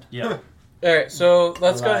my head. Yeah. All right, so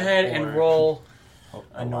let's go Alive ahead or- and roll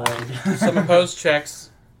Annoyed. some opposed checks.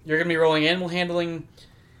 You're going to be rolling animal handling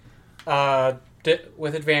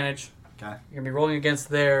with advantage. Okay. You're going to be rolling against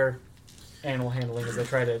their animal handling as they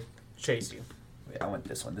try to chase you. Wait, I want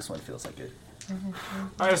this one. This one feels like it.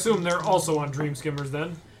 I assume they're also on Dream Skimmers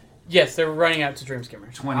then. Yes, they're running out to Dream Skimmer.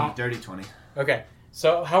 20. Dirty 20. Okay,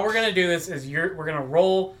 so how we're going to do this is we're going to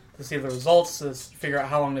roll to see the results, to figure out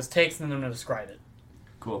how long this takes, and then I'm going to describe it.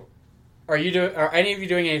 Cool. Are any of you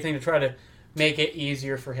doing anything to try to make it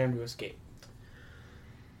easier for him to escape?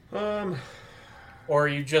 Or are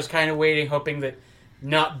you just kind of waiting, hoping that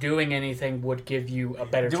not doing anything would give you a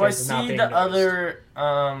better Do I chance of not see being the noticed.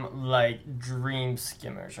 other, like, dream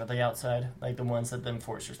skimmers? Are they outside? Like the ones that the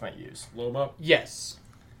enforcers might use? Blow them up. Yes.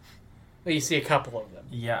 Well, you see a couple of them.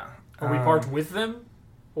 Yeah. Are we parked with them?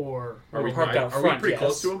 Or Are we parked out Are front, we pretty yes.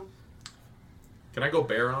 close to them? Can I go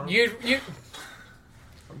bear on them? You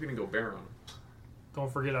I'm gonna go bear on them.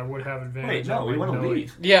 don't forget I would have advantage. Wait, no, we want to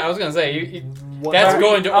leave. Yeah, I was gonna say What- that's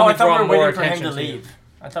going to Oh, only I thought draw we were more waiting for him attention to to you. leave.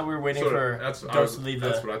 I thought we were waiting So for that's Ghost to leave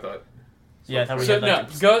That's the... what I thought. Yeah, I thought we So had no,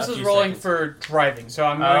 like Ghost a is few rolling seconds. for driving. So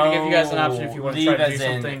I'm going to give you guys an option if you want to leave try to do as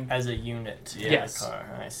in- something. as a unit. Yeah, Yes. car.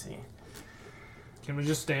 I see. Can we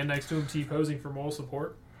just stand next to him T-posing for moral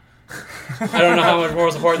support? I don't know how much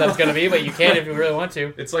moral support that's going to be, but you can if you really want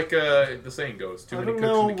to. It's like the saying goes: too I many don't cooks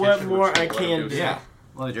know in the what kitchen. more we're just I gonna let 'em can do. Yeah.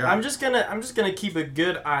 Well, you're I'm just gonna keep a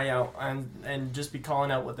good eye out and just be calling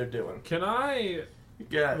out what they're doing. Can I...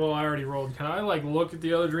 Yeah. Well, I already rolled. Can I, like, look at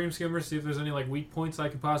the other dream skimmers, see if there's any, like, weak points I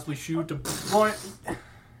could possibly shoot to... Point.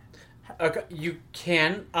 Okay, you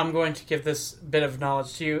can. I'm going to give this bit of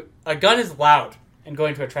knowledge to you. A gun is loud and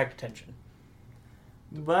going to attract attention.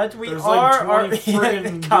 But we There's, are like, 20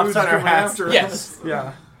 friggin' cops dudes on our coming hats. after us. Yes.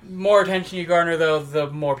 Yeah. More attention you garner, though, the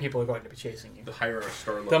more people are going to be chasing you. The higher our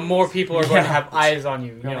star level. The more people are going to Yeah. have eyes on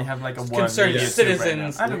you. We You only know, have like a one. concerned maybe a two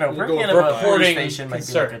citizens. right now. I don't know. We'll Breaking go into with a five. police Reporting station might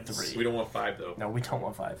be like a concerns. 3. We don't want 5 though. No, we don't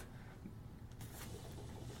want 5.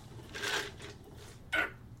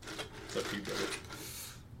 It's up to you, brother.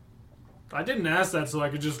 I didn't ask that so I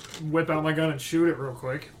could just whip out my gun and shoot it real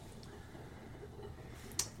quick.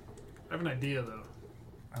 I have an idea, though.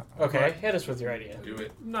 Okay, hit us with your idea. Do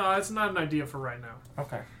it. No, it's not an idea for right now.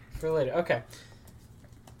 Okay. For later. Okay.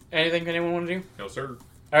 Anything anyone want to do? No, sir.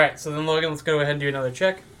 Alright, so then Logan, let's go ahead and do another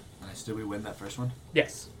check. Nice. Did we win that first one?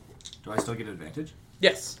 Yes. Do I still get advantage?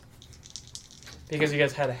 Yes. Because you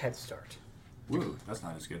guys had a head start. Woo, that's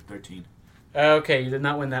not as good. 13. Okay, you did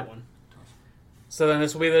not win that one. So then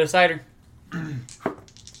this will be the decider.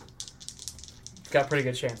 Got pretty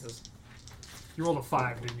good chances. You rolled a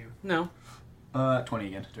 5, didn't you? No, 20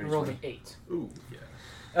 again. I 30, rolled 20. an 8. Ooh,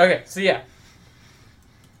 yeah. Okay, so yeah.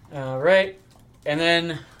 Alright, and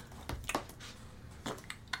then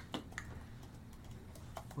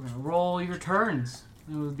we're going to roll your turns.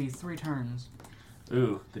 It would be 3 turns.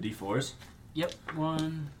 Ooh, the D4s. Yep,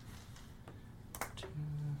 1, 2,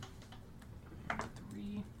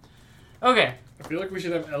 3. Okay, I feel like we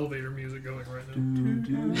should have elevator music going right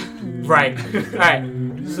now. right.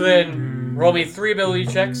 Alright, so then roll me 3 ability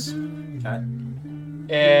checks. Okay.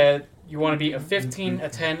 And you want to be a 15, a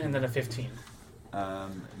 10, and then a 15.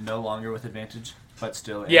 No longer with advantage, but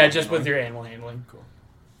still. Yeah, animal just with handling. your animal handling. Cool.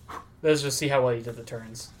 Let's just see how well you did the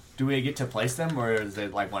turns. Do we get to place them, or is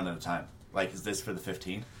it like one at a time? Like, is this for the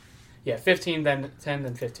 15? Yeah, 15, then 10,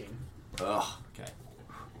 then 15. Ugh. Okay.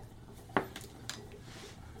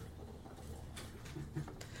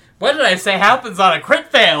 What did I say happens on a crit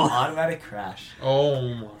fail? Automatic crash. Oh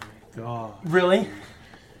my god. Really?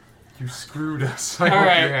 You screwed us. I All hope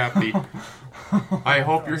right. you're happy. I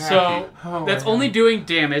hope you're happy. So, Oh, that's only doing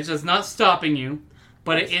damage. That's not stopping you.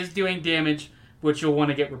 But it is doing damage, which you'll want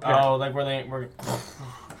to get repaired. Oh, like we're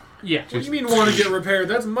Yeah. What do you mean want to get repaired?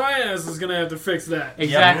 That's my ass is gonna have to fix that.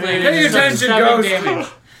 Exactly. Yeah. It Pay is attention, 7 Ghost. damage.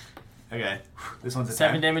 Okay. This one's a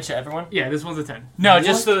 7 10. damage to everyone. Yeah, this one's a 10. No,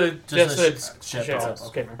 just the Just the ship ship itself,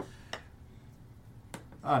 okay. skimmer.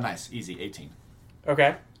 Oh, nice. Easy. 18.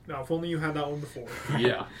 Okay. Now, if only you had that one before.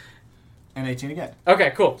 Yeah. And 18 again.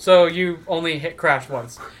 Okay, cool. So you only hit crash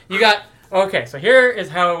once. You got... Okay, so here is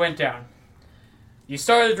how it went down. You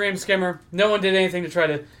started the Dream Skimmer. No one did anything to try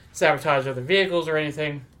to sabotage other vehicles or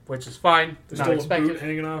anything, which is fine. There's Not still a expected. boot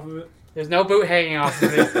hanging off of it. There's no boot hanging off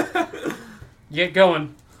of it. You get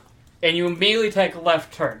going, and you immediately take a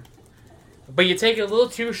left turn. But you take it a little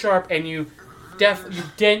too sharp, and you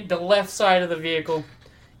dent the left side of the vehicle,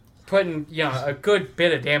 putting a good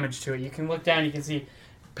bit of damage to it. You can look down, you can see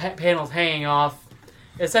panels hanging off.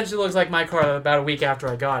 It essentially looks like my car about a week after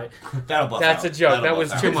I got it. That'll buff That's out. a joke. That'll That was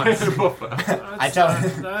buff 2 out. months. I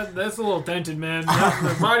tell- That's a little dented, man.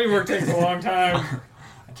 The body work takes a long time.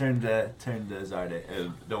 I turned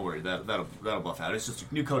Zarde. Don't worry, that'll buff out. It's just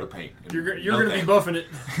a new coat of paint. You're No gonna be thing. buffing it.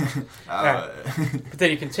 But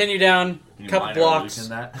then you continue down Can a you couple minor blocks. illusion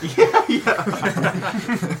that?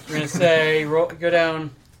 You're gonna say go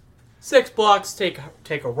down 6 blocks, take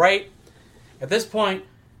a right. At this point,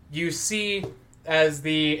 you see as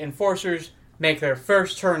the enforcers make their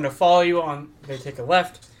first turn to follow you on. They take a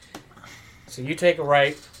left, so you take a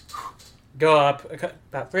right, go up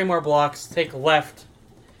about 3 more blocks, take a left,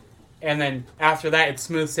 and then after that it's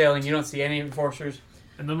smooth sailing. You don't see any enforcers.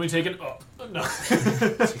 And then we take it up. No.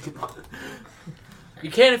 You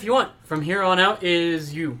can if you want. From here on out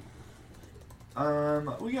is you.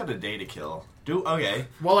 We got a day to kill. Okay.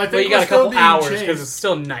 Well, I But think you got we're a couple still being hours chased. because it's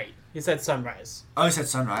still night. He said sunrise. Oh, he said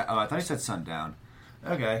sunrise. Oh, I thought he said sundown.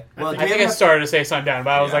 Okay. Well, I think I started to say sundown,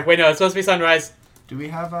 but I was Yeah. like, wait, no, it's supposed to be sunrise. do we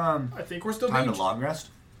have I think we're still time being to long rest?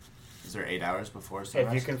 Is there 8 hours before If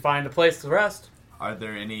sunrise? you can find a place to rest, Are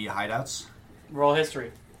there any hideouts? roll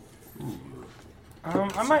history.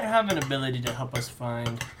 I might have an ability to help us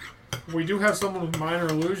find. We do have someone with minor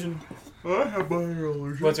illusion. I have minor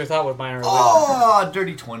illusion. What's your thought with minor illusion? Oh,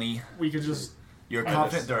 dirty 20. We could just You're Oh,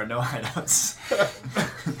 confident there are no hideouts?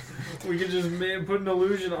 put an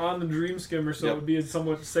illusion on the dream skimmer so Yep. it would be a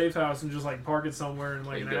somewhat safe house and just like park it somewhere in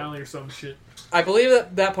like There an you go. alley or some shit. I believe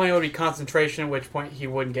that that point would be concentration, at which point he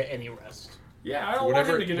wouldn't get any rest. Yeah, I don't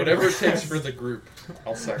Whatever, want him to get whatever any it takes rest. for the group,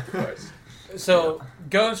 I'll sacrifice. So,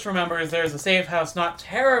 Ghost remembers there's a safe house not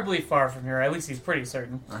terribly far from here, at least he's pretty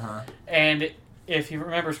certain. Uh-huh. And if he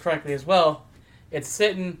remembers correctly as well, it's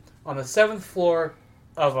sitting on the 7th floor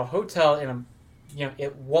of a hotel in a,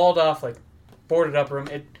 it walled off, like, boarded up room.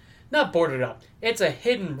 Not boarded up. It's a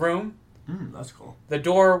hidden room. That's cool. The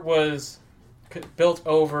door was built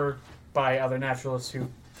over by other naturalists who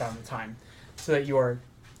found the time, so that you are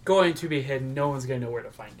going to be hidden. No one's going to know where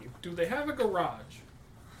to find you. Do they have a garage?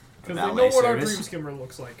 Because they Valet know what our service? dream skimmer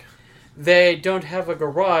looks like. They don't have a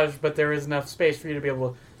garage, but there is enough space for you to be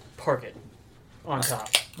able to park it on top.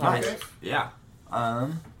 Nice. Okay. Yeah.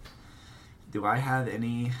 Do I have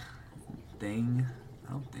anything?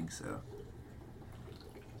 I don't think so.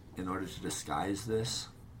 In order to disguise this?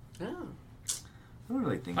 Oh. I don't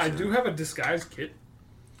really think I so. do have a disguise kit.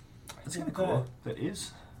 That's kind of cool. That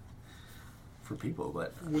is for people,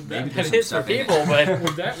 but Would maybe that, there's That some is for stuff in it. people, but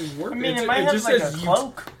would that work? I mean, It's- it might have just like a says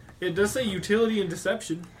cloak. It does say utility and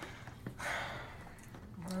deception.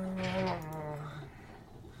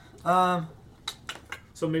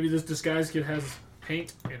 So maybe this disguise kit has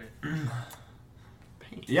paint in it.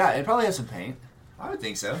 Yeah, it probably has some paint. I would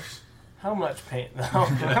think so. How much paint though?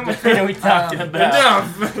 How much paint are we talking about?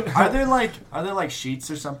 Enough! Are there like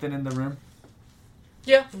sheets or something in the room?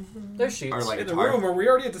 yeah, there's sheets. Or like In a the tarp? room, are we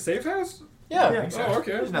already at the safe house? yeah. I think so. Oh,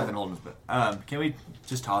 okay. There's nothing holding us back. Can we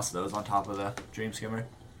just toss those on top of the dream skimmer?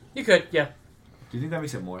 You could, yeah. Do you think that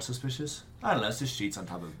makes it more suspicious? I don't know. It's just sheets on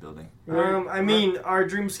top of the building. I mean, our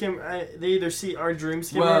dream skimmer. They either see our dream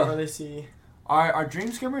skimmer Well- or they see. Are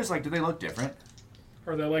dream skimmers like? Do they look different?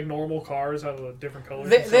 Are they like normal cars, have a different colors?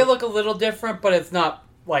 They, and they stuff? look a little different, but it's not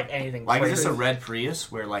like anything Like, crazy. is this a red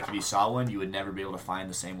Prius where, like, if you saw one, you would never be able to find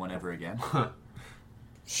the same one ever again?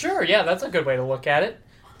 Sure, yeah, that's a good way to look at it.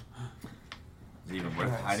 Is it even worth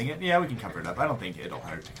Nice. hiding it? Yeah, we can cover it up. I don't think it'll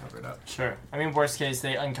hurt to cover it up. Sure. I mean, worst case,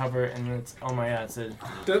 they uncover it and it's oh my god, it's a.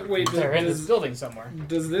 Wait, They're in this does, building somewhere.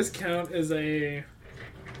 does this count as a...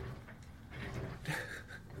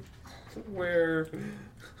 where...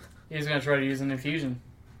 He's gonna try to use an infusion.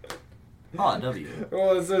 Oh, W.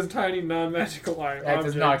 Well, it says tiny non-magical object. That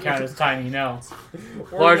does not count as tiny, no.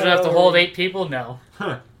 Or Large enough to no. hold 8 people, no.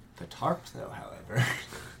 The tarp, though, however,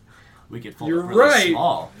 we could fold You're it really right.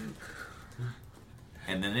 small.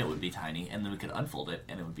 And then it would be tiny, and then we could unfold it,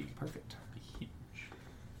 and it would be perfect.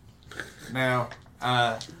 Now,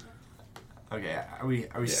 okay, are we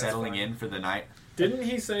it's settling fine. in for the night? Didn't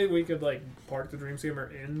he say we could, like, park the dream skimmer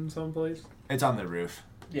in someplace? It's on the roof,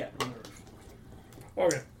 Yeah.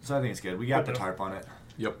 Okay. so I think it's good. We got the Okay. tarp on it.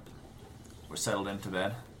 Yep. We're settled into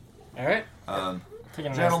bed. Alright. Take a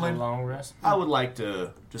nice Gentlemen. little long rest. I would like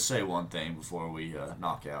to just say one thing before we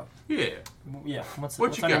knock out. Yeah. Yeah. What's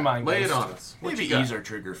What you on your got? mind, Lay it Ghost? on us. What Maybe you got? ease our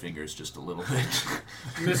trigger fingers just a little bit.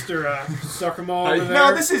 Mr. Suckermall over there.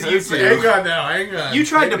 No, this is you Hang two. on now, hang on. You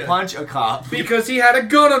tried Hang to on. punch a cop. Because he had a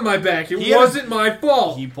gun on my back. It He had a- wasn't my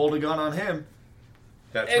fault. He pulled a gun on him.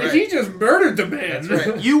 That's and right. he just murdered the man. That's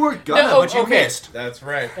right. You were gonna, No, but you okay. missed. That's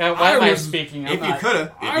right. Why am I was- speaking? I'm If you not- could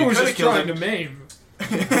have, I was just trying to maim.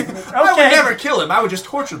 I would never kill him. I would just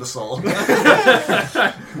torture the soul. I'm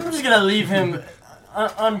just gonna leave him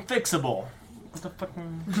unfixable. What the fuck?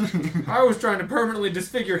 I was trying to permanently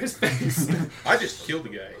disfigure his face. I just killed the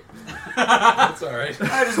guy. That's all right.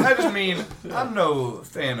 I just mean, I'm no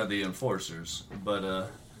fan of the enforcers, but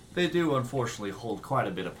they do unfortunately hold quite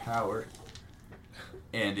a bit of power,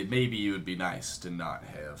 and maybe it would be nice to not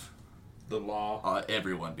have The law.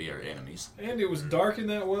 everyone be our enemies. And it was dark in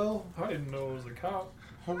that well. I didn't know it was a cop.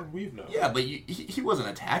 How would we know? Yeah, but he wasn't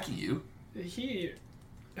attacking you. He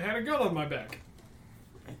had a gun on my back.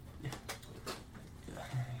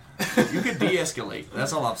 You could de-escalate.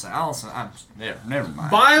 That's all I'm saying. Never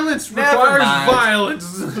mind. Violence Never requires mind.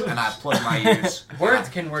 violence. And I plug my ears. Words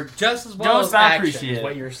can work just as well Ghost, as I action, appreciate is it.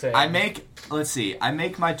 what you're saying. I make let's see. I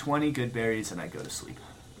make my 20 good berries and I go to sleep.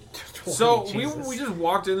 So Jesus. we just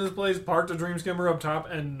walked in this place, parked the dream skimmer up top,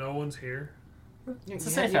 and no one's here. It's a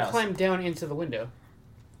You safe you house. climbed down into the window.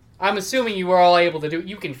 I'm assuming you were all able to do.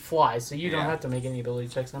 You can fly, so you don't Yeah. have to make any ability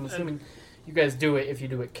checks. I'm assuming you guys do it if you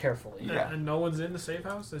do it carefully. Yeah. And no one's in the safe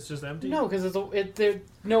house. It's just empty. No, because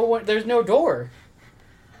there's no door.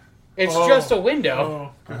 It's Oh. just a window.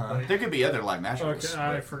 Oh, good point. There could be other light magicals. Okay,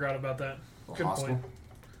 I forgot about that. Good Possible. point.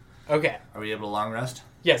 Okay. Are we able to long rest?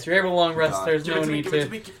 Yes, you're able to long rest. God. There's Give no it to me, need give it to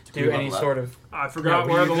to me, give it to do me. any Level up. sort of. I forgot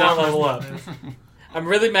No, where you the did not long level rest up. button is. I'm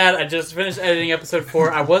really mad. I just finished editing episode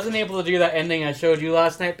 4. I wasn't able to do that ending I showed you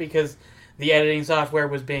last night because the editing software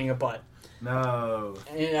was being a butt. No.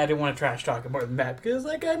 And I didn't want to trash talk it more than that because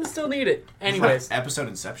I kind of still need it. Anyways, Episode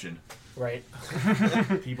Inception. right.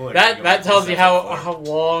 People are That tells you how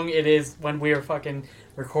long it is when we are fucking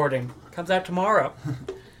recording. Comes out tomorrow.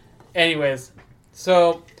 Anyways,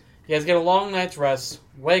 so you guys get a long night's rest.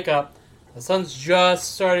 Wake up. The sun's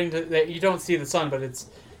just starting to. You don't see the sun, but it's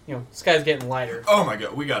sky's getting lighter. Oh my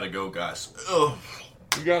god, we gotta go, guys. Ugh.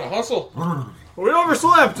 You gotta hustle. We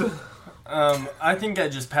overslept. I think I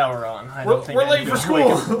just power on. We're late for school.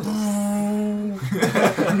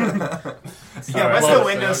 Yeah, what's the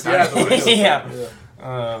window start? Yeah.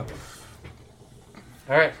 All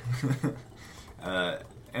right.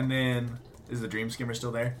 And then is the dream skimmer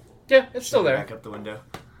still there? Yeah, it's still Shove it there. Back up the window.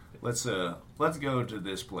 Let's go to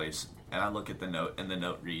this place. And I look at the note, and the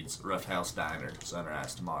note reads Rough House Diner,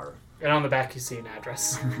 Sunrise tomorrow. And on the back, you see an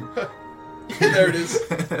address. There it is.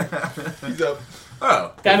 He's up.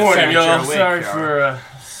 Oh, That's Morning, fair. y'all. You're awake, Sorry Carl.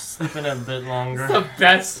 for sleeping a bit longer. The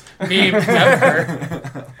best meme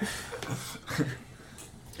ever.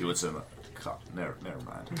 You want some? Never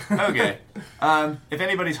mind. Okay. If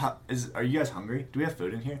anybody's are you guys hungry? Do we have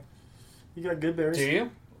food in here? You got good berries? Do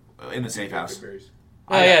you? In the safe house. Berries.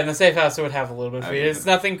 Oh yeah, in the safe house it would have a little bit of food. Okay. It's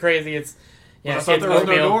nothing crazy. It's I it's thought there was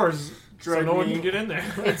no oatmeal. doors, so Dried no one meat. can get in there.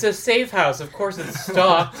 It's a safe house. Of course, it's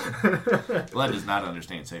stocked. Blood does not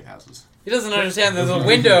understand safe houses. He doesn't understand there's a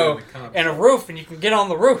window and a roof, and you can get on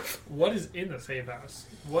the roof. What is in the safe house?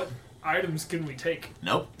 What items can we take?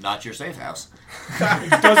 Nope, not your safe house.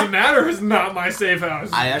 It doesn't matter. It's not my safe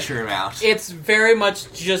house. I usher him out. It's very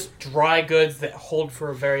much just dry goods that hold for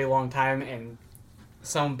a very long time and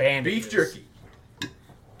some bandages. Beef jerky.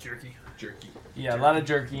 Jerky. Jerky. Yeah, a lot of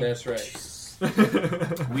jerky. That's right.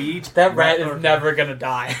 Weed. That rat is never gonna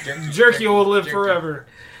die. Jerky will live Jerky. forever.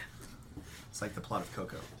 It's like the plot of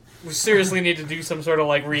Coco. We seriously need to do some sort of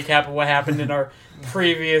recap of what happened in our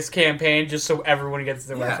previous campaign, just so everyone gets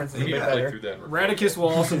the Yeah, references a We bit need to play better. through that. Radicus will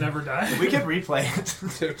also never die. We can replay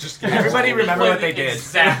it. Just kidding. Everybody remember what they did.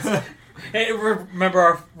 Exact. And remember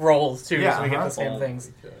our roles too, Yeah, so we get uh-huh. the same Oh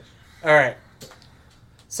things. my gosh. All right.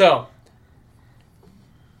 So,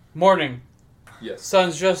 morning. Yes.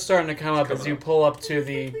 Sun's just starting to come up Coming as you up. pull up to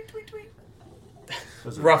the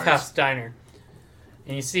Those are Rough birds. House Diner,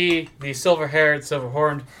 and you see the silver-haired,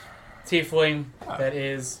 silver-horned tiefling that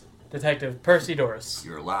is Detective Percy Doris.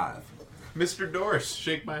 You're alive. Mr. Doris,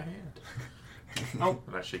 shake my hand. Oh.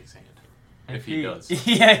 Not shake his hand. If he does.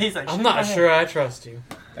 Yeah, he's like. I'm not sure I trust you.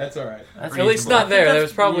 That's alright. That's At least reasonable. not there. I think There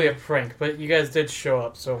was that's- probably yeah. a prank, but you guys did show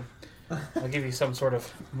up, so I'll give you some sort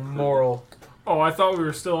of moral. Oh, I thought we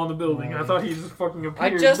were still on the building. I thought he just fucking I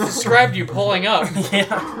appeared. just described you pulling up.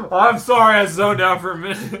 Yeah. I'm sorry, I zoned out for a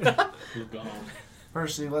minute. We're gone.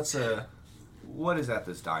 Percy, let's what is at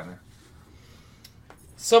this diner?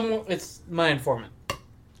 It's my informant.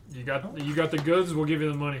 You got the goods. We'll give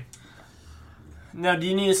you the money. Now, do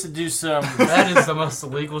you need us to do some? That is the most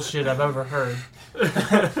illegal shit I've ever heard.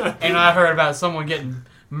 And I heard about someone getting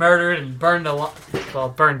murdered and burned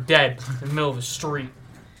burned dead in the middle of a street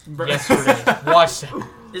yesterday. Watch that.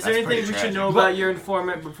 Is there That's anything pretty we should tragic. know about your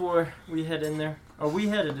informant before we head in there? Are we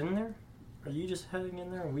headed in there? Are you just heading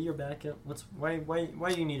in there? Are we your backup? Why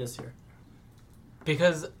do you need us here?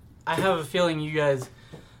 Because I have a feeling you guys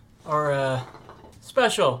are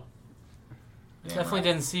special. Damn Definitely right.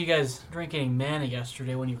 didn't see you guys drink any mana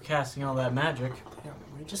yesterday when you were casting all that magic. Yeah,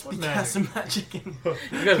 we just What be magic? casting magic.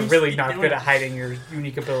 You guys are really not good at hiding your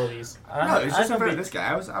unique abilities. No, it's just in don't front of be- this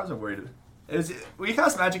guy. I wasn't worried. We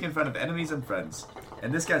cast magic in front of enemies and friends,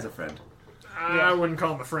 and this guy's a friend. I wouldn't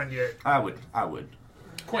call him a friend yet. I would.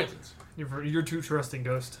 Acquaintance. You're too trusting,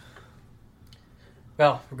 Ghost.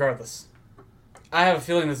 Well, regardless, I have a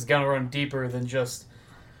feeling this is gonna run deeper than just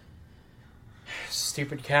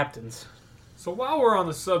stupid captains. So while we're on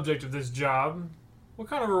the subject of this job, what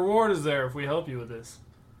kind of reward is there if we help you with this?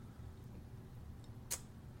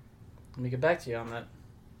 Let me get back to you on that.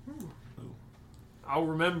 I'll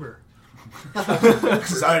remember.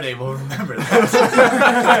 Sorry, Dave, we'll remember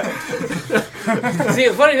that. See,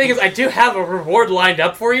 the funny thing is, I do have a reward lined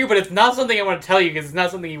up for you, but it's not something I want to tell you because it's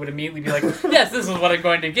not something you would immediately be like, yes, this is what I'm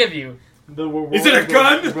going to give you. Is it a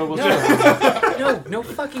gun? No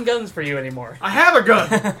fucking guns for you anymore. I have a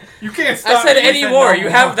gun. You can't stop I said me. any more. You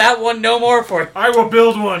have that one, no more for you. I will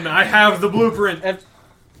build one. I have the blueprint.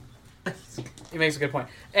 He makes a good point.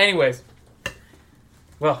 Anyways.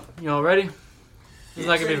 Well, you all ready? It's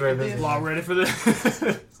not going to be very busy. Law ready for this?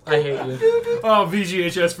 I hate you. Oh,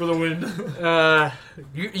 VGHS for the win.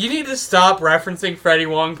 You need to stop referencing Freddie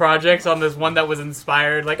Wong projects on this one that was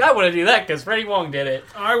inspired. Like, I want to do that because Freddie Wong did it.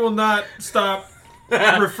 I will not stop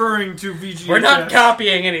referring to VGHS. We're not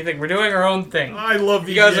copying anything. We're doing our own thing. I love VGHS.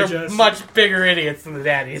 You guys are much bigger idiots than the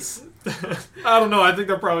daddies. I don't know. I think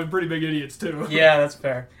they're probably pretty big idiots, too. Yeah, that's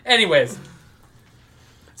fair. Anyways.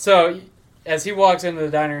 So, as he walks into the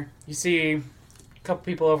diner, you see a couple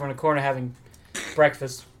people over in the corner having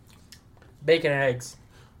breakfast. Bacon and eggs.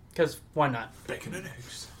 Because why not? Bacon and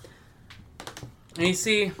eggs. And you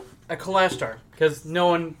see a Kalashtar. Because no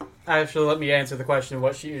one actually let me answer the question of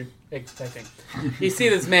what you're expecting. You see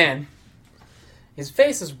this man. His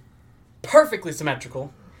face is perfectly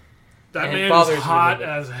symmetrical. That And it man bothers is me hot a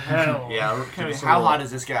as hell. Yeah, how hot is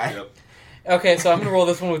this guy? Yep. Okay, so I'm going to roll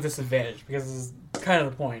this one with disadvantage. Because this is kind of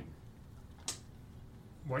the point.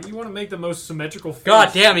 Why do you want to make the most symmetrical face?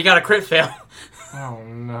 God damn, he got a crit fail. Oh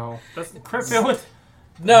no. That's Crit fail with.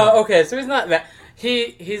 No, okay, so he's not that.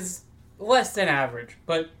 He's less than average,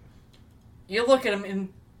 but you look at him and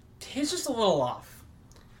he's just a little off.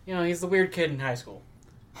 You know, he's the weird kid in high school.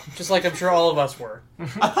 Just like I'm sure all of us were.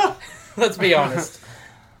 Let's be honest.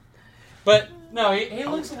 But, no, he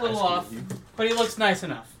looks a little off, but he looks nice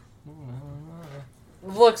enough.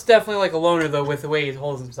 Looks definitely like a loner, though, with the way he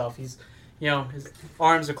holds himself. He's, you know, his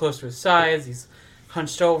arms are close to his sides, he's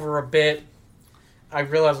hunched over a bit. I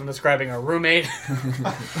realize I'm describing our roommate.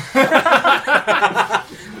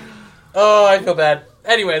 Oh, I feel bad.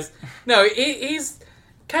 Anyways, no, he's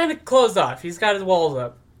kind of closed off. He's got his walls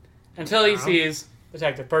up. Until he sees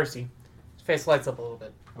Detective Percy. His face lights up a little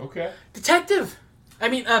bit. Okay. Detective!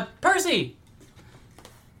 Percy!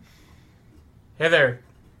 Hey there.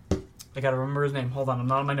 I gotta remember his name. Hold on, I'm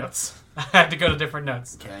not on my notes. I had to go to different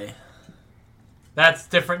notes. Okay. That's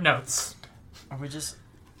different notes. We're just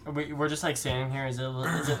like standing here. Is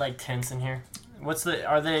it like tense in here? What's like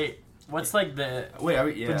the Wait, are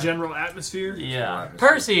we, yeah. the general atmosphere. yeah?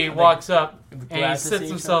 Percy walks up and he glad to see sits each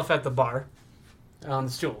himself at the bar on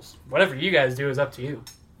the stools. Whatever you guys do is up to you.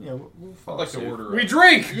 Yeah, we'll I'd follow like to suit. order. We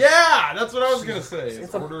drink! Yeah, that's what I was gonna say.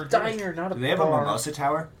 It's Order a a drink. diner, not a Do they have a bar. mimosa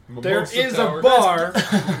tower? There Mimosa is Tower. a bar.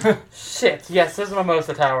 Shit, yes, there's a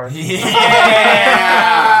mimosa tower. Yeah!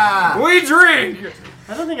 We drink!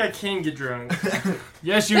 I don't think I can get drunk.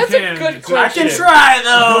 Yes, you That's a can. good It's question. I can try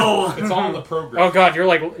though. It's all in the program. Oh god, you're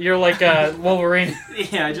like Wolverine.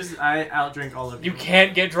 Yeah, I outdrink all of You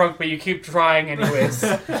can't get drunk, but you keep trying anyways.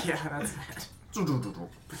 Yeah, that's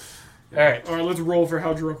Alright. Alright, let's roll for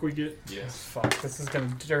how drunk we get. Yes. Fuck, this is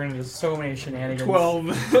gonna turn into so many shenanigans.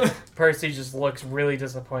 12. Percy just looks really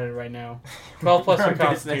disappointed right now. 12 plus your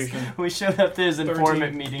constitution. We showed up to his 13.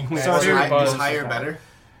 informant meeting. We So had is Dude, high, buzz. is higher better?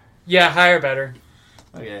 Yeah, higher better.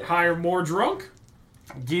 Okay. Higher, more drunk?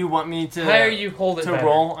 Do you want me to Higher you hold it to better.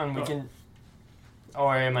 roll and we Oh. can?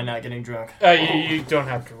 Or am I not getting drunk? You don't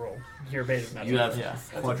have to roll. You're beta meta. You have Yeah.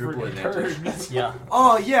 quadruple advantage. Yeah.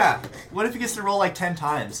 Oh, yeah. What if he gets to roll like 10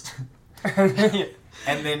 times? And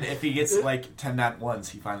then if he gets like 10 nat ones,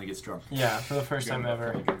 he finally gets drunk. Yeah, for the first time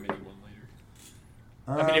ever. Mini one later.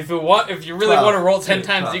 I mean, if you really 12. want to roll 10 Yeah,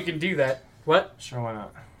 times, 12. you can do that. What? Sure, why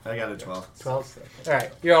not? I got a 12. 12. All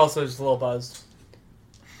right. You're also just a little buzzed.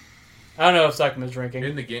 I don't know if Suckum is drinking.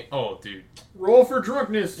 In the game. Oh, dude. Roll for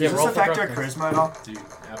drunkenness. Yeah, Does roll this for affect our drunkenness. charisma at all? Dude,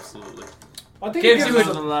 absolutely. I think Gives it you gives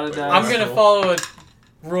a- us a lot of I'm dice. gonna follow a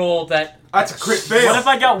rule that. That's a crit What fail. if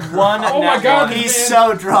I got one? Oh my nat God, one? He's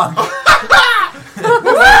so drunk.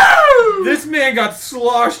 This man got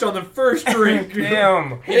sloshed on the first drink.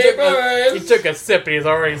 Damn. He took a sip and he's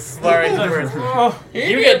already slurring. Oh,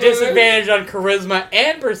 You get disadvantage on charisma and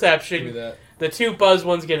Give me perception. that. The two buzz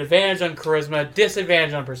ones get advantage on charisma,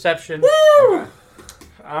 disadvantage on perception.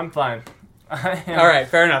 I'm fine. I am- All right,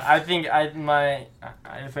 fair enough. I think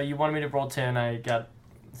if you wanted me to roll 10, I got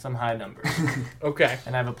some high numbers, Okay.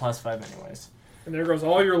 and I have a +5 anyways. And there goes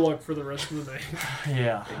all your luck for the rest of the night.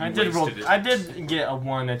 Yeah, And I you did roll. wasted it. I did get a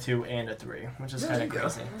 1, a 2, and a 3, which is There kind you of go.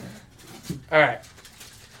 crazy. All right.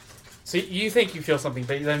 So you think you feel something,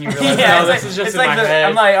 but then you realize, Yeah, no, it's this like- is just it's in like my the- head.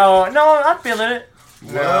 I'm like, oh no, I'm feeling it.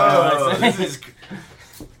 Whoa, this is...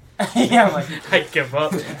 Yeah, I'm like, I give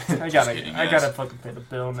up. I kidding, gotta guys. fucking pay the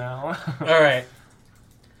bill now. All right.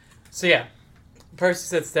 So yeah, Percy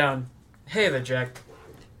sits down. Hey there, Jack.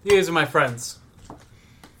 These are my friends,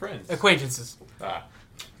 Friends. acquaintances, Ah,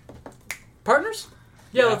 partners.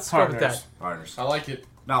 Yeah, let's start with that. Partners. I like it.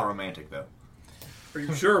 Not romantic though. Are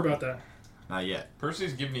you sure about that? Not yet.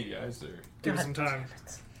 Percy's giving me the eyes there. Give it some time.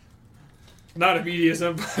 Not a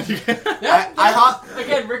BDSM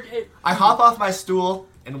podcast. I hop off my stool,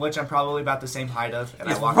 in which I'm probably about the same height of, and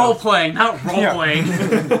It's I walk role up. playing, not role playing.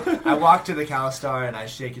 I walk to the Calistar and I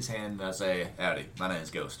shake his hand and I say, "Howdy, my name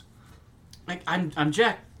is Ghost." I'm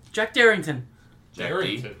Jack. Jack Darrington. Jack D.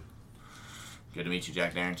 Darrington. Good to meet you,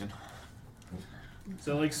 Jack Darrington. Is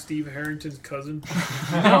that like Steve Harrington's cousin?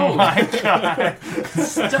 Oh my god.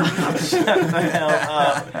 Stop. Shut the hell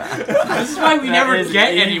up. This is why we never is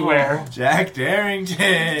get evil. anywhere. Jack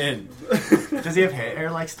Darrington. Does he have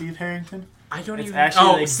hair like Steve Harrington I don't It's even.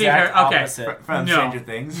 actually the Steve exact Har- okay. opposite. from No. Stranger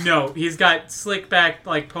Things? No, he's got slick back,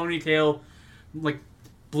 like ponytail, like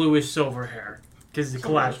bluish silver hair. Because he's a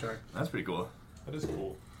collage star. That's pretty cool. That is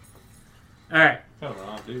cool. Alright, Kind of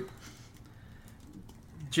odd, dude.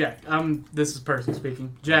 Jack. This is Percy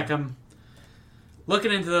speaking. Jack, I'm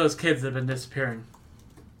looking into those kids that have been disappearing.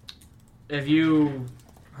 Have you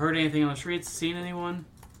heard anything on the streets? Seen anyone?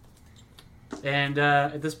 And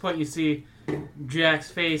at this point, you see Jack's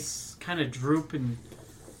face kind of droop, and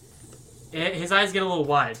his eyes get a little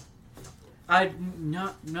wide.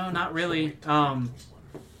 No, not really.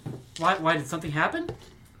 Why did something happen?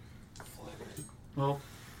 Well,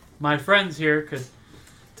 my friends here could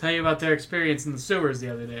tell you about their experience in the sewers the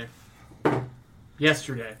other day.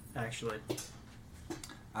 Yesterday, actually.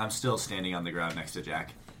 I'm still standing on the ground next to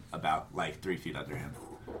Jack, about like 3 feet under him.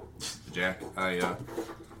 Jack,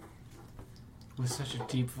 With such a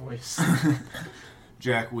deep voice.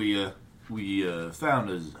 Jack, we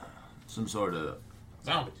found some sort of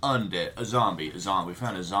Zombie. a zombie. We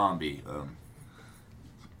found a zombie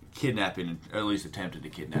kidnapping, or at least attempted to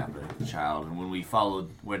kidnap a child. And when we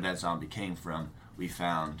followed where that zombie came from, we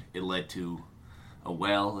found it led to a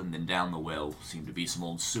well, and then down the well seemed to be some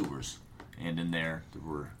old sewers. And in there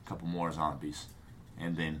were a couple more zombies.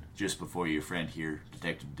 And then just before your friend here,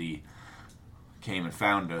 Detective D, came and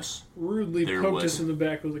found us, Rudely There poked was- us in the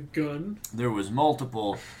back with a gun. there was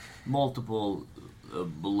multiple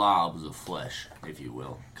blobs of flesh, if you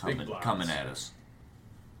will, Big blobs. coming at us.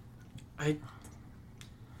 I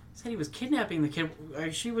said he was kidnapping the kid. Are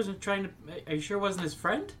you sure it wasn't his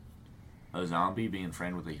friend? A zombie being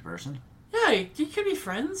friend with a person? Yeah, he could be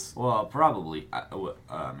friends. Well, probably.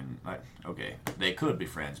 Okay, they could be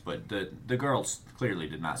friends, but the girls clearly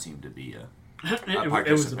did not seem to be. It was a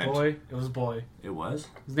participant. boy. It was a boy. It was?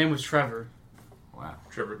 His name was Trevor. Wow.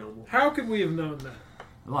 Trevor Noble. How could we have known that?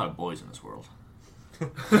 A lot of boys in this world.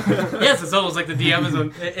 Yes, it's almost like the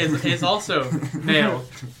DM is also male,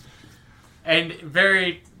 and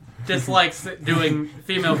very dislikes doing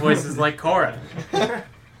female voices like Cora.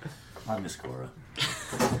 I miss Cora.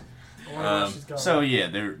 I wonder where she's going. So yeah,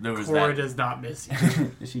 there was Cora that. does not miss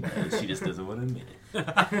you. She does. She just doesn't want to admit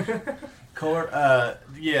it. Cora.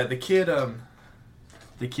 Yeah, the kid.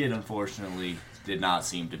 The kid unfortunately did not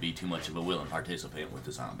seem to be too much of a willing participant with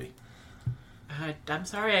the zombie. I'm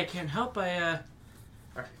sorry, I can't help. I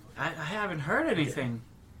haven't heard anything.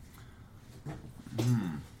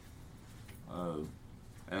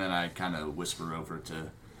 And then I kind of whisper over to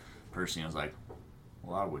Percy and I was like,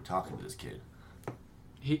 "Well, I would talking to this kid."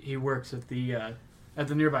 He works at the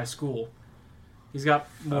nearby school. He's got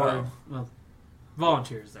more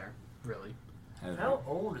volunteers there. Really, How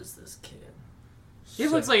old is this kid? he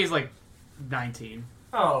looks like he's like 19.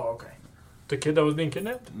 Oh, okay. The kid that was being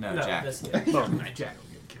kidnapped? No, No, Jack. this kid. Oh, Jack.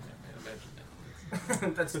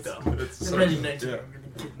 That's dumb. It's Imagine 19 yeah.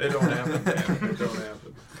 getting kidnapped. It don't happen, man. It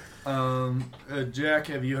don't happen. Jack,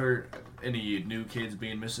 have you heard any new kids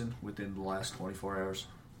being missing within the last 24 hours?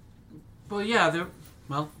 Well, yeah.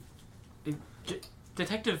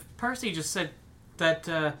 Detective Percy just said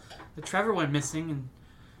that Trevor went missing, and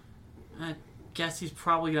I guess he's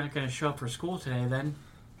probably not going to show up for school today. Then.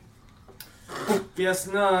 Guess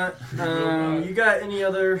not. You got any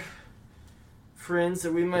other friends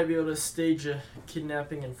that we might be able to stage a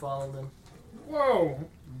kidnapping and follow them? Whoa.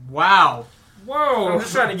 Wow. Whoa. I'm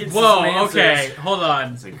just trying to get some Whoa. answers. Okay. Hold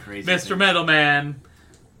on, It's a crazy Mr. thing. Middleman.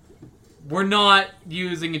 We're not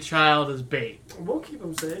using a child as bait. We'll keep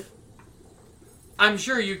them safe. I'm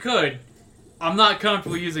sure you could. I'm not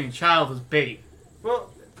comfortable using a child as bait.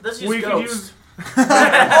 Well, let's use We could Ghost. use.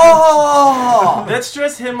 Oh! Let's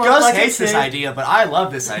dress him up Gus like hates a this kid. idea, but I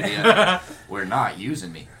love this idea. We're not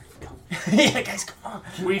using me. Yeah, guys, come on.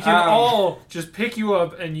 We can all just pick you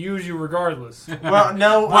up and use you regardless. Well,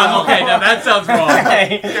 no. Well, okay, now that sounds wrong.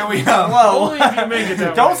 Hey, Here we go. whoa. Only if you make it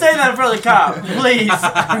that Don't way. say that in front of the cop, please.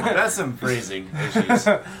 That's some phrasing issues.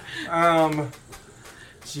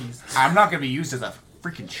 Jeez. I'm not gonna be used as a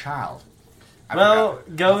freaking child. I Well,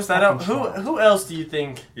 forgot. Ghost, I don't. Fucking Who else do you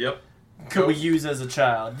think Yep. could we Ghost. use as a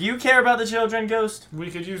child? Do you care about the children, Ghost? We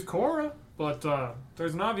could use Cora, but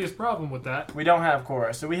there's an obvious problem with that. We don't have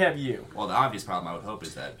Cora, so we have you. Well, the obvious problem I would hope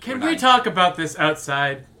is that Can we're we not- talk about this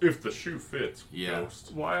outside? If the shoe fits, Yeah.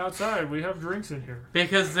 Ghost. Why outside? We have drinks in here.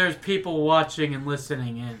 Because there's people watching and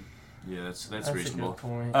listening in. Yeah, that's That's a reasonable. good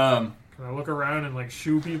point. Can I look around and like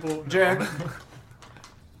shoo people? No. Jack.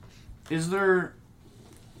 Is there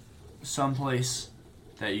someplace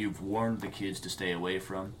that you've warned the kids to stay away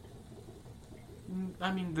from?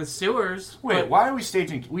 I mean, the sewers. Wait, but why are we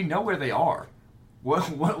staging? We know where they are.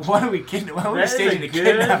 What are we kidding? What are we That is staging a a good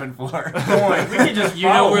kidnapping for? Point. We could just You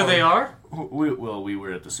know follow where them. they are? We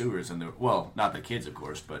were at the sewers and well, not the kids, of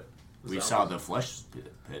course, but we saw the flesh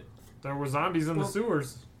pit. There were zombies in the Well-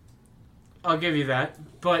 sewers. I'll give you that.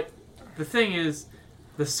 But the thing is,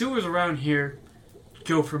 the sewers around here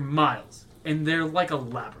go for miles, and they're like a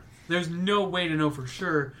labyrinth. There's no way to know for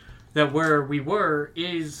sure that where we were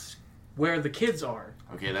is where the kids are.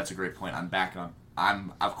 Okay, that's a great point. I'm back on.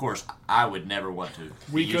 Of course, I would never want to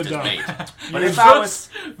We be used could, as bait. But You if I was,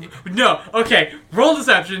 No, okay, roll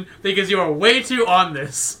deception because you are way too on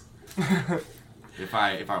this. if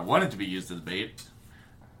I wanted to be used as bait,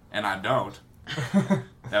 and I don't,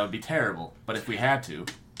 that would be terrible. But if we had to,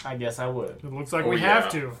 I guess I would. It looks like Oh, we yeah.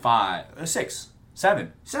 have to. 5, 6,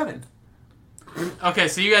 7. Okay,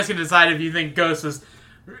 so you guys can decide if you think Ghost is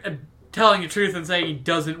telling the truth and saying he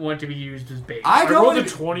doesn't want to be used as bait. I don't rolled a want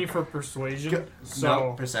to 20 for persuasion, No,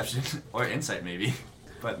 so perception or insight maybe,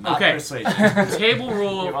 but not Okay. persuasion. Table You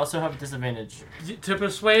rule also have a disadvantage. to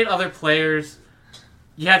persuade other players.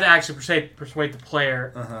 You have to actually persuade the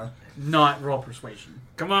player, not roll persuasion.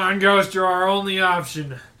 come on, Ghost, you're our only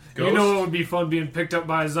option. You Ghost? know it would be fun being picked up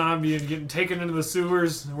by a zombie and getting taken into the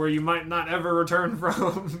sewers where you might not ever return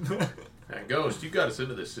from. And Ghost, you got us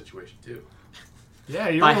into this situation too. Yeah,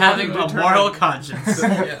 you're By the one having who a determined- moral conscience.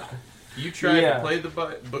 Yeah. You tried Yeah. to play the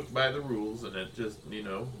book by the rules, and it just, blew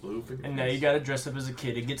up in your And now face. you gotta dress up as a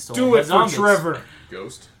kid and get stolen Do by it for zombies. Trevor.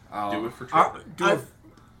 Ghost, Oh. do it for Trevor. Do it.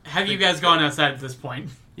 Have you guys gone outside at this point?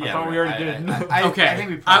 I thought we already did. Okay, I think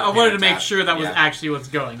we I probably wanted paid to make our sure that was tab. actually what's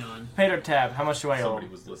going on. Paid tab. How much do I owe? Somebody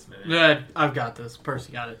was listening. I've got this.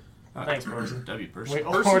 Percy got it. Thanks, Percy. W We person.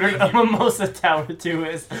 ordered a mimosa tower to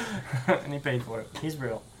his, and he paid for it. He's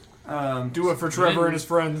real. Do it for Trevor and his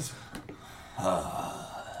friends.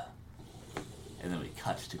 And then we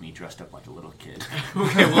cut to me dressed up like a little kid.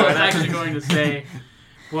 Okay, well, I was actually going to say,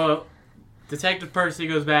 well, Detective Percy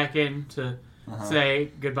goes back in to say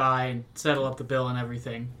goodbye and settle up the bill and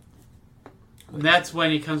everything. And that's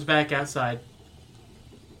when he comes back outside.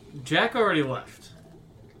 Jack already left.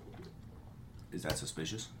 Is that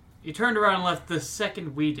suspicious? He turned around and left the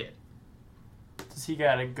second we did. Does he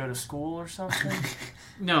gotta go to school or something?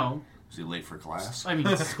 No, Is he late for class? I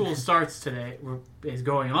mean, school starts today, or is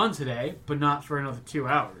going on today, but not for another 2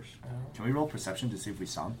 hours. Can we roll perception to see if we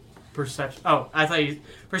saw him? Perception. Oh, I thought you.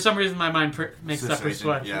 For some reason, my mind mixed up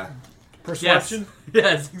persuasion. Yeah. Persuasion?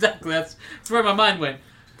 Yes, exactly. That's where my mind went.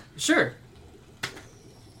 Sure.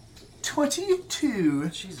 22.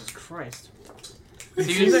 Jesus Christ. You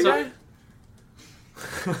So see you, that saw,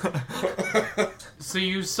 guy? so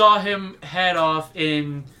you saw him head off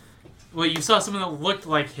in. Well, you saw someone that looked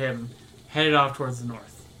like him headed off towards the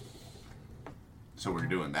north. So we're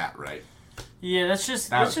doing that, right? Yeah, let's just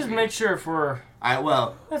That was make weird. sure for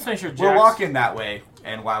let's make sure we're Jack's, walking that way,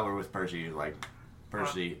 and while we're with Percy,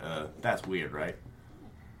 Percy, that's weird, right?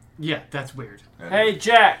 Yeah, that's weird. Hey,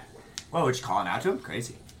 Jack. Whoa, we're just calling out to him?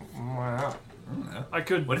 Crazy. Why not? I don't know. I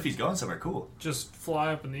could What if he's going somewhere cool? just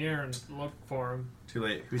fly up in the air and look for him. Too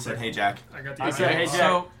late. Who said, hey, Jack? I got the I idea. said, hey, Jack.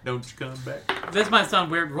 So Don't you come back. this might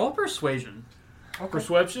sound weird. Roll persuasion.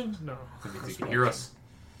 Persuasion? No. That means you can hear us.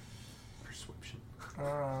 Persuasion.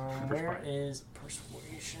 Where is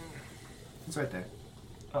persuasion? It's right there.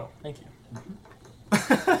 Oh, thank you.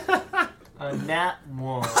 A nat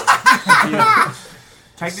 1.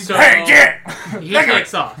 So he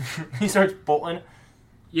takes off. He starts bolting.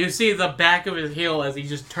 You see the back of his heel as he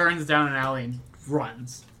just turns down an alley and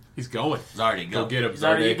runs. He's going. Zardy, Go get him,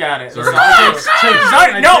 Zardy, you got it. Zardy.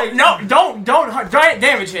 Zardy, no, don't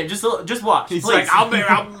damage him. Just watch. He's please. like,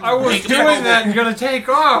 I was Make him doing mobile. that and gonna take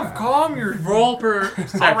off. Calm your Roll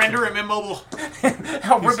perception. I'll render him immobile.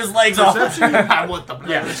 I'll rip his legs off. I want the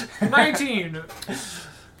Yeah. 19.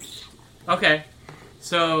 Okay.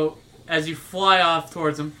 So as you fly off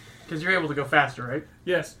towards him, because you're able to go faster, right?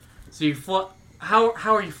 Yes. So you fly. How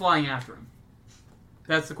are you flying after him?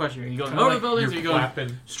 That's the question. Are you going over the buildings, or are you going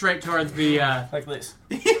flapping. straight towards the Like this.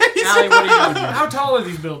 alley? What are you doing here? How tall are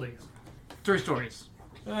these buildings? 3 stories.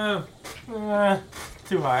 Too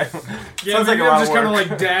high. Yeah, Sounds like maybe a lot I'm of just kind of work.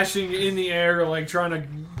 like dashing in the air, like trying to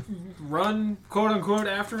run, quote unquote,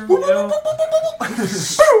 after him. You know?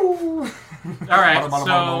 All right.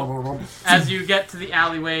 So as you get to the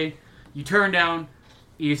alleyway, you turn down.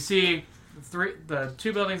 You see the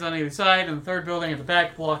 2 buildings on either side, and the 3rd building at the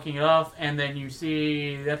back blocking it off, and then you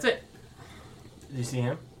see that's it. Did you see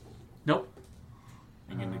him? Nope.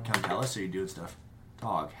 You gonna come tell us, or you doing stuff?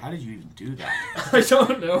 Dog, how did you even do that? I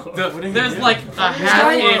don't know. There's like a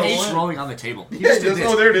half-inch. It's rolling on the table. He Yeah, just did this.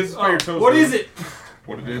 oh, there it is. Fire toast. What is it?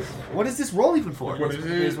 What it is? What is this roll even for? What it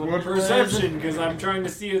is? What Perception, because I'm trying to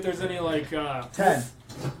see if there's any like 10.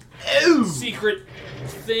 secret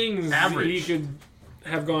things that Average. he could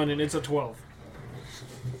have gone in. It's a 12.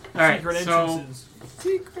 All right. Secret So entrances.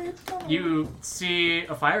 you see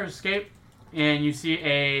a fire escape, and you see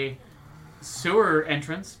a sewer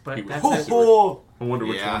entrance, but He was that's it. Oh, I wonder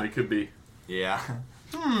which Yeah. one it could be. Yeah.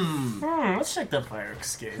 let's check the fire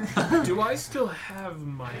escape. Do I still have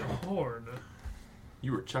my horn?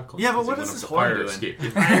 You were chuckling. Yeah, but 'cause what you is went this up the horn fire doing?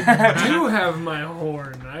 escape. I do have my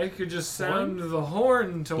horn. I could just sound the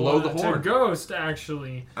horn to Blow the to horn. Ghost,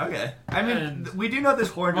 actually. Okay. I mean, And- we do know this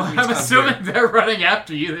horn Well, doesn't I'm mean sound assuming they're running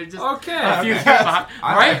after you. They're just Okay. a few Okay. feet behind,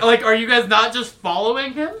 All right? right. Like, are you guys not just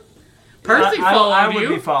following him? Percy I followed would you.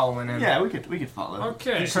 be following him. good. Yeah, we could follow.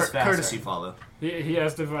 Okay. He's just faster. Courtesy follow. He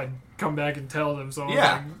asked if I'd come back and tell them, so I was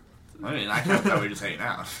Yeah. like, I mean, I kind of thought we were just hanging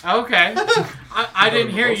out. Okay. I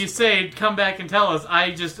didn't hear you say, come back and tell us. I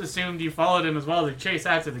just assumed you followed him as well to chase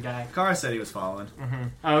after the guy. Carr said he was following.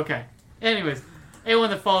 Okay. Anyways, anyone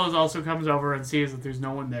that follows also comes over and sees that there's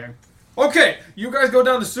no one there. okay, you guys go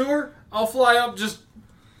down the sewer. I'll fly up, just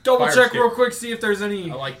double Fire check escape. real quick, see if there's any.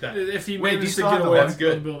 I like that. If he Wait, do you managed to still get have the away horn? That's from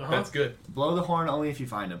the good. building. Huh? That's good. Blow the horn only if you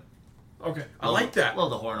find him. Okay. I like that. Blow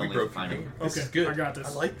the horn We only if you broke find him. This Okay, is good. I got this.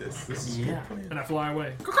 I like this. This is Yeah. And I fly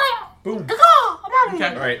away. boom. Okay.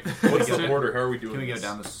 All right. What's So- the order? How are we doing? Can we go this?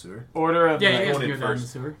 down the sewer? Order of Yeah, the- you guys going can in go down the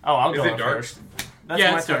first. sewer. Oh, I'll Is go it in dark? first. That's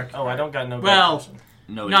Yeah, my it's turn. dark. Oh, I don't got no Well, dark vision.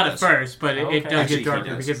 No, he Not at does. first, but it Okay. does Actually, get he darker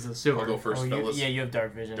does. because of the sewer. I'll go first, Oh, fellas. yeah, you have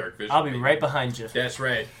dark vision. Dark vision, I'll be baby. right behind you. That's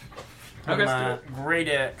right. With Okay. my great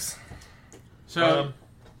X. So,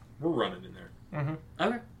 We're running in there.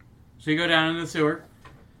 okay. So you go down in the sewer.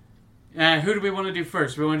 Who do we want to do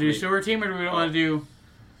first? Do we want to do Me. sewer team, or do we want to do...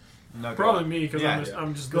 No, go Probably up. me, because Yeah,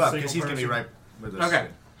 I'm just Go the up, single because he's going to be person. right with us. Okay.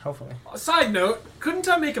 Hopefully. Side note, couldn't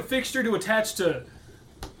I make a fixture to attach to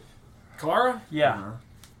Clara Yeah.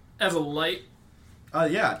 as a light? Yeah,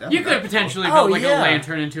 definitely. You could potentially Oh, build like yeah. a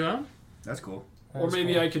lantern into him, That's cool. Or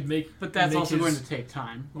maybe I could make... but that's make also his- going to take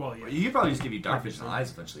time. Well, yeah. You could probably just give you dark vision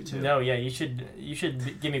eyes eventually, too. No, yeah, you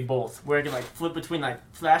should give me both. Where I can like flip between like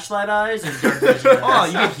flashlight eyes and dark vision Oh,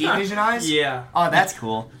 eyes. you get heat vision eyes? Yeah. Oh, that's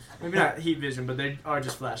cool. Maybe not heat vision, but they are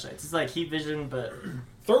just flashlights. It's like heat vision, but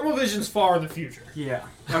Thermal vision's far in the future. yeah.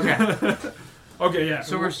 Okay. Okay, yeah.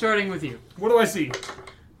 So we're starting with you. What do I see?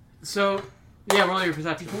 So, yeah, roll your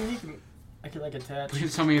perception. I can like attach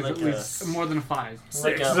Please tell me it's like at least more than a 5.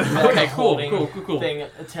 like Six. a, like Okay, a cool, holding cool. thing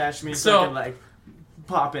attach me so, So- I can like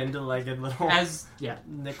pop into like a little Yeah.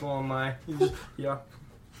 nickel on my yeah.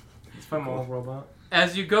 It's my mall robot.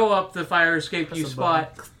 As you go up the fire escape, Press you a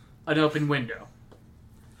spot an open window.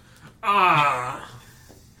 Ah,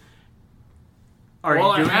 Are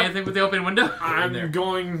Well, I you doing have- anything with the open window? there. I'm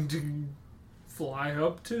going to fly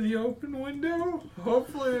up to the open window.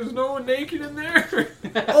 Hopefully there's no one naked in there.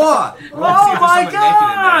 Oh! Oh my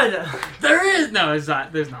god! There is no, it's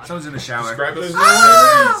not. There's not. Someone's in the shower. Describe There's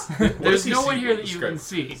us. no one in there. There's does he no one see? here that you Describe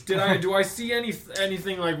can it. see. Do I see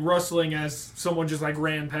anything like rustling as someone just like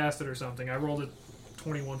ran past it or something? I rolled a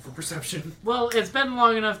 21 for perception. Well, it's been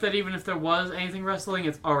long enough that even if there was anything rustling,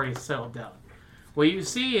 it's already settled down. What you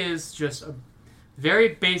see is just a very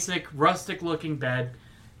basic, rustic-looking bed,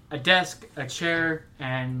 a desk, a chair,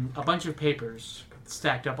 and a bunch of papers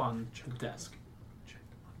stacked up on the desk.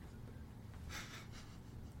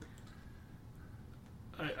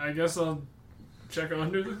 I guess I'll check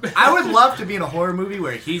under the bed. I would love to be in a horror movie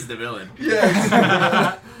where he's the villain.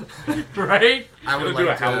 Right? I We'll would do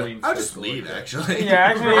like a Halloween I would just special leave, like that. actually. Yeah,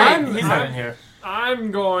 actually, I'm- he's not in here. I'm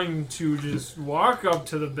going to just walk up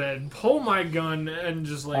to the bed, pull my gun, and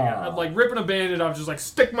just like ripping a bandit off, just like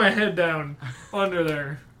stick my head down under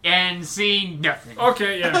there. And see nothing.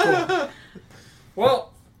 Okay, yeah, cool.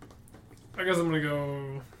 Well, I guess I'm gonna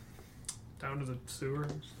go down to the sewer.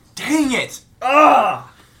 Dang it!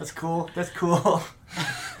 Ah, that's cool. That's cool.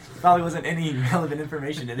 probably wasn't any relevant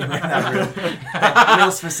information anywhere in that room that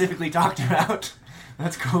Will specifically talked about.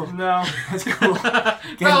 That's cool. No. That's cool.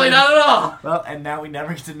 Probably not at all. Well, and now we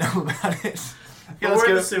never get to know about it. Okay, But we're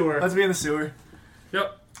in the sewer. Let's be in the sewer.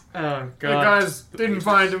 Yep. Oh The god. guys didn't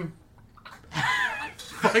find him.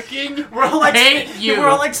 Fucking We're all like, hate you. We're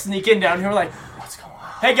all like sneaking down here. We're like, what's going on?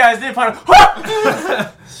 Hey guys, didn't find him.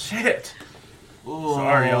 Shit.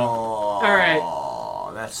 Sorry, y'all. All right.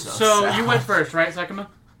 Oh, that's so So sad. you went first, right, Sakuma?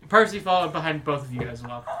 Percy followed behind both of you guys as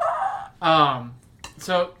well.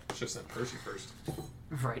 So Should have sent Percy first.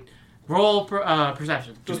 right. Roll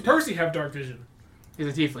perception. Does Percy have dark vision? He's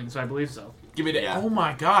a tiefling, so I believe so. Give me the. Yeah. Oh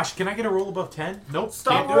my gosh! Can I get a roll above 10? Nope.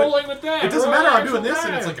 Stop can't do rolling with that. It doesn't Roll matter. I'm actual doing this,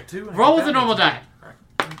 and die. it's like a 2. and I Roll get with a that. normal die.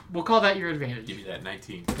 Alright. We'll call that your advantage. Give me that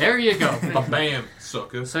 19. There you go. Bam,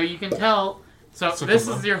 sucker. So you can tell. So Sakuma. this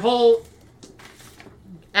is your whole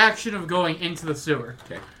action of going into the sewer.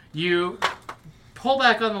 Okay. You pull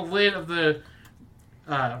back on the lid of the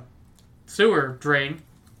sewer drain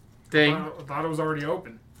thing. I thought it was already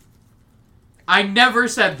open. I never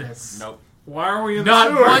said this. Nope. Why are we in Not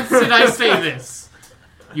the sewer? once did I say this.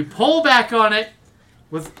 You pull back on it.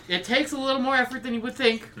 It takes a little more effort than you would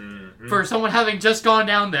think for someone having just gone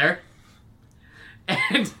down there.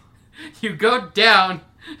 And you go down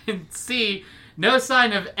and see no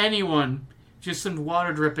sign of anyone. Just some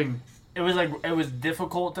water dripping. It was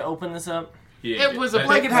difficult to open this up. Yeah, It was a that-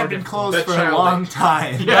 Like it more had been difficult. closed That for a child- long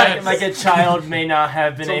time. Yes. Like a child may not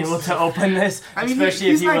have been able to open this, I mean, especially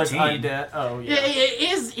he's if he was 19. undead. Oh Yeah,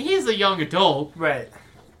 yeah. he's a young adult. Right.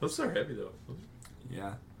 Those are heavy though.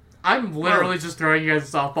 Yeah. I'm literally just throwing you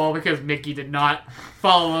guys a softball because Mickey did not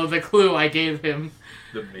follow the clue I gave him.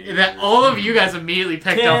 The main That all of you guys immediately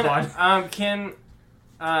picked up on.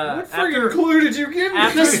 What friggin' clue did you give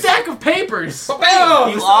me? The stack of papers!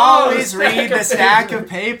 You always read the stack of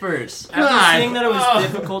papers. After God. seeing that it was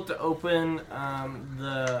difficult to open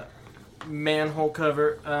the manhole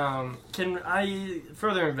cover, can I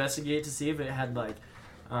further investigate to see if it had like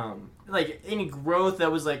any growth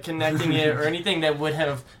that was like connecting it or anything that would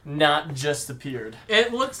have not just appeared?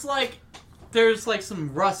 It looks like there's like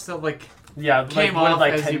some rust that like Yeah, Came would have, off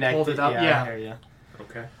as you pulled connected. it up, Yeah, yeah. I hear ya.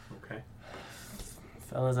 Okay.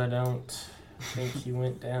 Fellas, I don't think he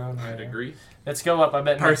went down. I'd there. agree. Let's go up. I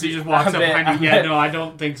bet Percy just walks I up bet- behind you. I Yeah, bet- no, I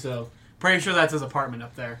don't think so. Pretty sure that's his apartment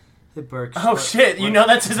up there. Hey, Burks. Oh shit! You know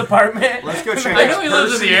that's his apartment. Let's go check I out know he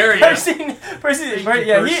lives in the area. Percy,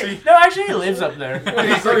 yeah, actually he lives up there.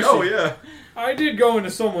 He's like, oh yeah. I did go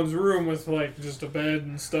into someone's room with like just a bed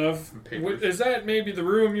and stuff. And papers. Is that maybe the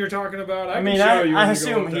room you're talking about? I can mean, show you when I you go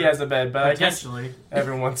assume up he there. has a bed, but I guess Potentially.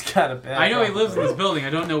 everyone's got a bed. I know he lives in probably. this building. I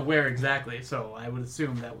don't know where exactly, so I would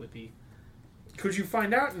assume that would be. Could you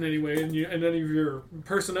find out in any way in any of your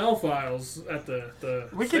personnel files at the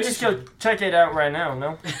We could just station? go check it out right now.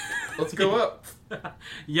 No. Let's go up.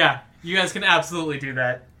 Yeah, you guys can absolutely do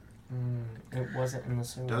that. It wasn't in the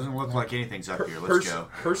sewer. Doesn't look like anything's up here. Let's go.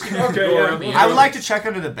 Percy can Okay, go yeah. around the I would alley. like to check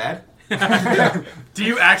under the bed. Do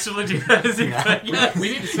you actually do that? Is it Yeah. yes. We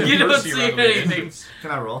need to send You don't Percy see around the way. anything.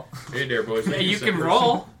 Can I roll? Hey there, boys. We Yeah, need to you send can Percy.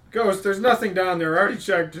 roll. Ghost, there's nothing down there. I already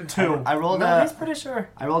checked. Two. I rolled No, a. he's pretty sure.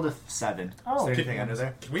 I rolled a 7. Oh. Is there anything under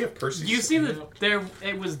there? Can we have Percy? You see that there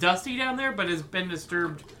it was dusty down there, but has been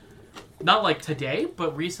disturbed. Not like today,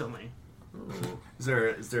 but recently. Is there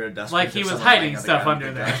a dust? Like pit he of was someone hiding laying on the stuff ground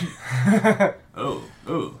under with a there. gun?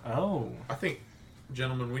 Oh. Oh. I think,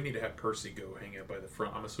 gentlemen, we need to have Percy go hang out by the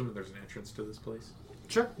front. I'm assuming there's an entrance to this place.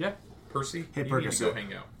 Sure. Yeah. Percy, Hey, you need to Percocet. go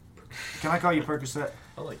hang out. Can I call you Percocet?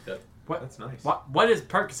 I like that. What? That's nice. What is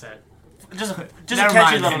Percocet? Just a Never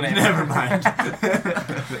catchy mind. little name. Never mind.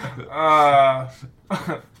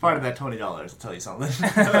 Part of that $20. I'll tell you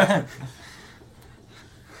something.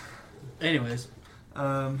 Anyways,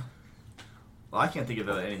 Well, I can't think of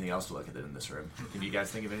anything else to look at in this room. Can you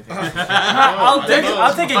guys think of anything else?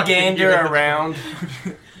 I'll take a gander around.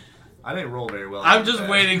 I didn't roll very well. I'm just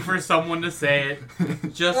waiting for someone to say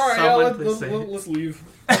it. Just All right, someone to let's, say it. let's leave.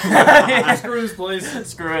 Screw this place.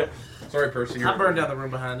 Screw it. Sorry, Percy. you're- I burned down the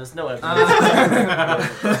room behind us. No evidence.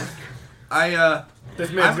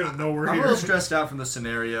 This man's gonna know we're I'm a here. little stressed out from the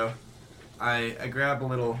scenario. I grab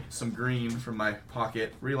some green from my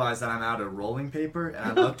pocket, realize that I'm out of rolling paper, and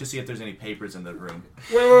I look to see if there's any papers in the room.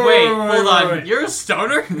 Wait, hold on. Wait. You're a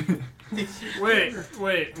stoner? Wait.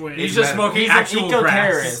 He's just smoking He's an actual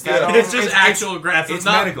grass. eco-terrorist. That's It's all. just actual grass. It's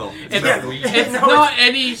not medical. It's, medical. it's not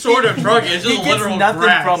any sort of drug. It's He just gets literal nothing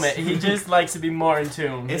grass. from it. He just likes to be more in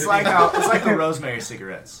tune. It's like the rosemary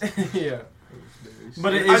cigarettes. Yeah.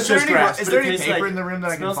 But it Is is there just any, grass. is but there it any tastes paper like, in the room that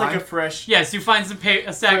I can smells find? like a fresh, Yes, you find a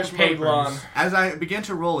stack of fresh mowed papers. lawn. As I begin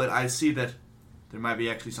to roll it, I see that there might be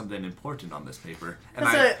actually something important on this paper.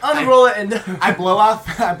 And unroll it and I blow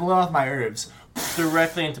off my herbs,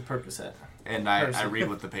 directly into Percocet. and I read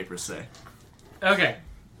what the papers say. Okay,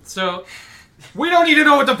 so We don't need to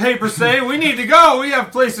know what the papers say. We need to go. We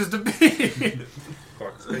have places to be.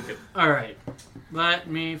 Clock's ticking. all right, let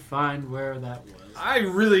me find where that was. I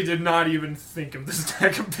really did not even think of the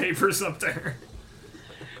stack of papers up there.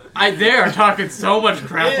 They are talking so much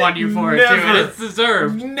crap on you for it too, and it's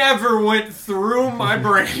deserved. Never went through my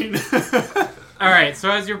brain. All right,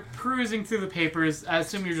 so as you're perusing through the papers, I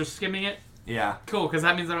assume you're just skimming it. Yeah. Cool, because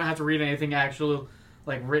that means I don't have to read anything actual,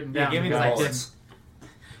 like written down. Give me the because I did. bullets.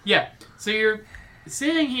 Yeah, so you're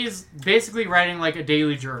seeing he's basically writing like a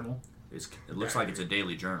daily journal, It looks like it's a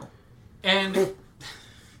daily journal. and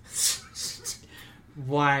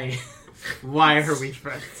why are we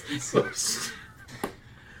friends?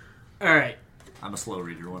 All right. I'm a slow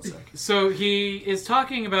reader. 1 sec. So he is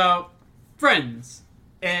talking about friends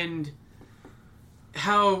and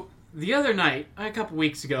how the other night, a couple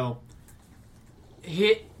weeks ago,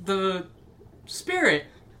 the spirit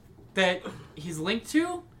that he's linked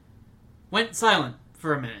to went silent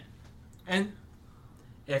for a minute. And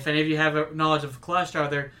if any of you have a knowledge of Kalashtar,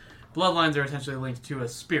 their bloodlines are essentially linked to a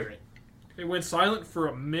spirit. It went silent for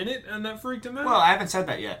a minute, and that freaked him out. Well, I haven't said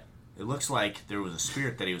that yet. It looks like there was a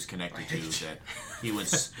spirit that he was connected to that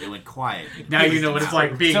it went quiet. Now you know what it's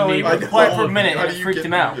like being So me. he went quiet for a minute and it freaked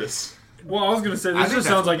him out. This? Well, I was gonna say I this think just that's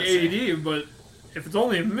sounds what like they AD, but if it's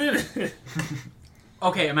only a minute,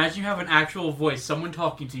 Okay, imagine you have an actual voice, someone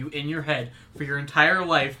talking to you in your head for your entire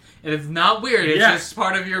life, and it's not weird, it's Yeah. just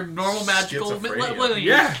part of your normal magical Schizophrenia. lineage.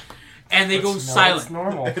 yeah. And they go It's silent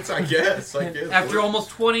normal. I guess. after almost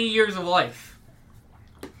 20 years of life.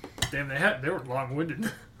 Damn, they were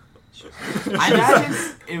long-winded. I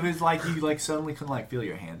imagine it was like you suddenly couldn't feel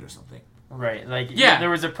your hand or something. Right, Yeah. there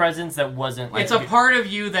was a presence that wasn't It's a part of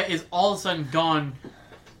you that is all of a sudden gone,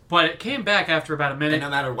 but it came back after about a And minute. no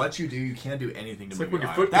matter what you do, you can't do anything to It's move like when your your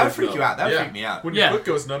arm. foot That would goes freak numb. you out. That would Yeah. freak me out. When Yeah. your foot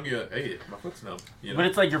goes numb, you go, hey, my foot's numb. You know? But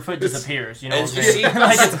it's like your foot disappears, you know? It, what I'm it, saying? seems,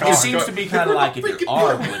 Like, it's it gone. seems to be kind of like if your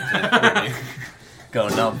arm would go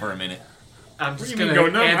numb for a minute. I'm just do you going mean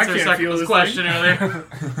to go numb? I answer can't feel Sucker's this question earlier.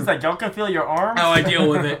 It's like, y'all can feel your arm? How I deal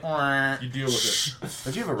with it. You deal with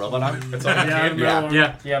Don't you have a robot arm? it. It's on the Yeah, candy. no,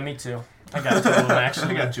 Yeah. Yeah, me too. I got two of them,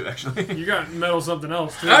 actually. I got you actually. You got metal something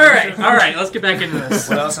else too. All right, let's get back into this.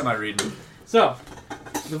 What else am I reading? So,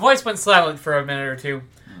 the voice went silent for a minute or two,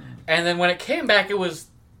 and then when it came back, it was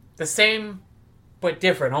the same but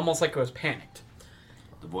different, almost like it was panicked.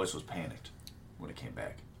 The voice was panicked when it came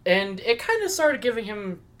back. And it kind of started giving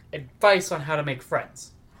him advice on how to make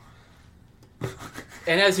friends.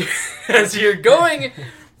 And as you're going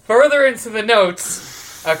further into the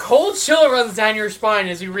notes, a cold chill runs down your spine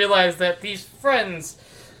as you realize that these friends...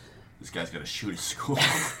 This guy's gonna shoot his school.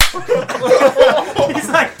 He's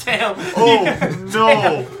like, damn. Oh,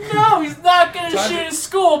 no. No, he's not going to shoot his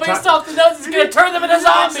school. Based off the notes, he's going to turn them into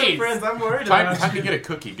zombies. Friends, I'm worried Time about to get a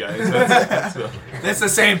cookie, guys. That's That's the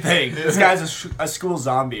same thing. This guy's a school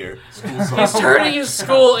zombie. He's turning his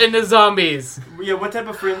school into zombies. Yeah, what type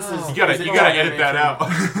of friends is you gotta is it edit that out.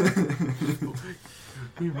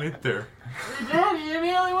 We went there. He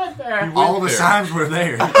immediately went there. All the there. signs were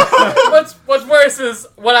there. What's worse is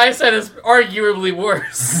what I said is arguably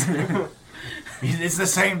worse. It's the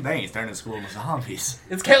same thing. He's turning school into zombies.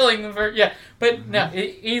 It's killing them for but no,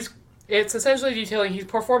 it's essentially detailing he's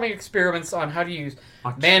performing experiments on how to use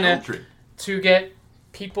mana Children. to get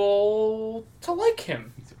people to like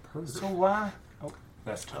him. So why?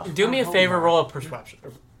 That's tough. Do me a favor, roll a perception.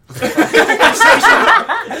 Do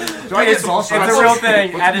I get some It's a real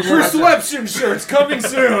thing. Added to the- Perception shirts coming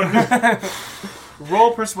soon.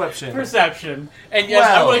 Roll perception. Perception. And yes,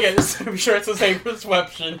 I want to get this. I'm sure it's the same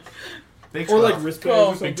perception. Big Or like 12. wristbands or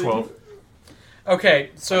something. Big 12. Okay,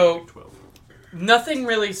 so 12. nothing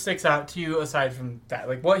really sticks out to you aside from that.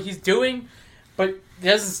 Like what he's doing, but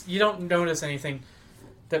you don't notice anything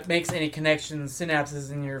that makes any connections,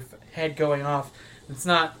 synapses in your head going off. It's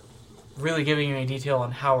not really giving you any detail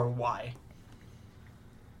on how or why.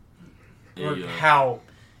 Or Hey, how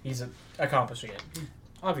he's accomplishing it.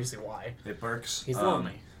 Obviously why. Hey, Perks. He's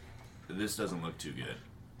lonely. This doesn't look too good.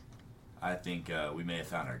 I think we may have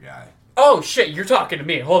found our guy. Oh shit, you're talking to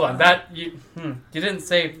me. Hold on. You didn't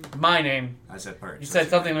say my name. I said Perks. You said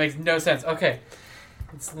something that makes no sense. Okay.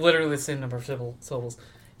 It's literally the same number of syllables.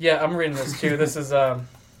 Yeah, I'm reading this too. This is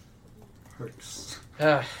Perks.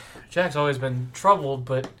 Jack's always been troubled,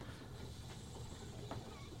 but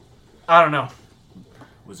I don't know.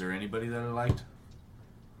 Was there anybody that he liked?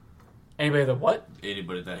 Anybody that what?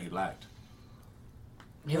 Anybody that he liked?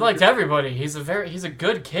 He liked everybody. He's a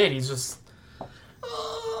good kid. He's just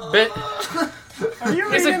But Are you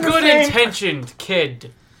he's a reading the good thing? intentioned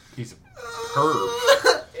kid. He's a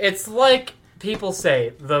perv. It's like people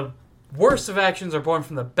say, the worst of actions are born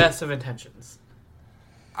from the best of intentions.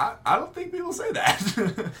 I don't think people say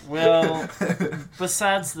that. Well,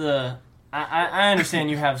 besides the... I understand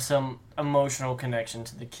you have some emotional connection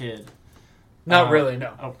to the kid. Not really,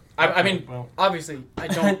 no. Oh, I mean, well. obviously, I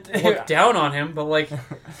don't look down on him, but like,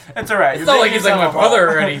 It's alright. it's not like he's like my brother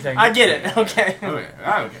or anything. I get it, okay. Okay.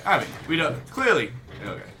 I mean, we don't clearly.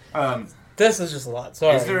 Okay. This is just a lot.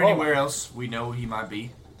 Sorry. Is there Oh. anywhere else we know he might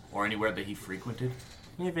be, or anywhere that he frequented?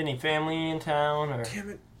 You have any family in town, or... Damn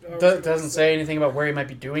it. Doesn't say anything about where he might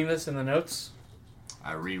be doing this in the notes.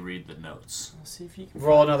 I reread the notes. Let's see if you can...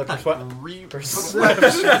 Roll another persuasion.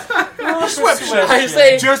 I I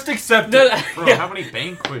say, Just accept no, it. Bro, yeah. how many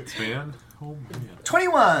banquets, man? Oh man.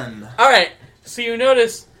 21. All right. So you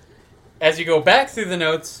notice as you go back through the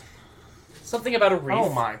notes something about a wreath. Oh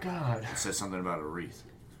my god. It says something about a wreath.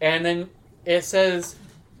 And then it says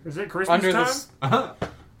Is it Christmas under time? the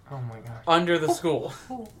Oh my god. under the school,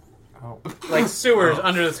 Oh. like sewers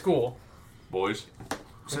under the school. Boys. It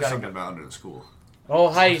says something about under the school. Oh,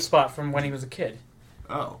 hiding spot from when he was a kid.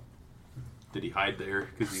 Oh. Did he hide there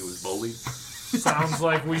because he was bullied? Sounds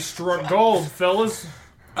like we struck gold, fellas.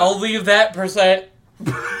 I'll leave that percent. Make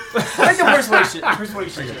a persuasion.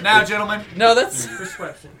 Persuasion. Now, gentlemen. No, that's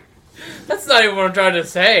Persuasion. not even what I'm trying to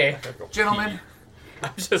say. Gentlemen.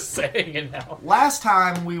 I'm just saying it now. Last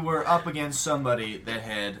time we were up against somebody that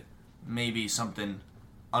had maybe something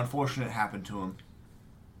unfortunate happen to him.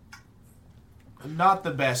 Not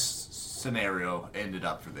the best scenario ended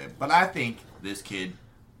up for them, but I think this kid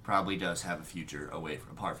probably does have a future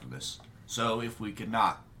apart from this. So if we could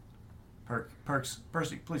not,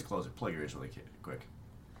 Percy, please close it. Plug your ears really quick.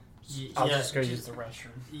 I'll just go use the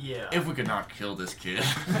restroom. Yeah. If we could not kill this kid,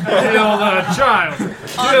 Kill the child.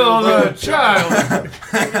 Kill the child.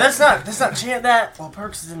 Let's not chant that while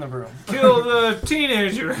Perks is in the room. Kill the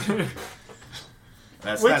teenager.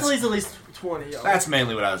 that's Wait till he's at least 20. Y'all. That's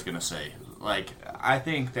mainly what I was gonna say. Like, I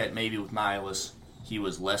think that maybe with Nihilus, he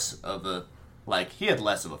was less of a he had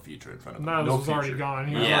less of a future in front of him. Nihilus was already gone.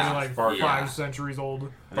 He was Yeah. already like Far 5 gone. centuries old.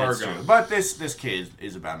 That's Far true. gone. But this kid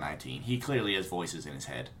is about 19. He clearly has voices in his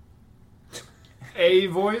head. A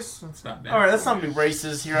voice. That's not bad. Alright, let's not be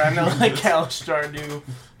racist here. I know like Kalishtar do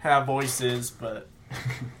have voices, but...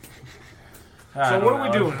 So what are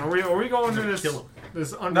we doing? Are we going to this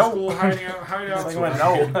this underschool hideout? Like, Hideout?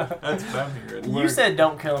 no. That's what I'm hearing. You said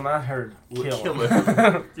don't kill him. I heard kill Kill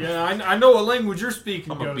him. Yeah, I know what language you're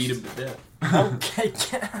speaking, I'm gonna Ghost. beat him to death. Okay.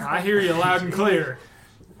 I hear you loud and clear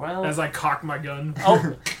Well, as I cock my gun.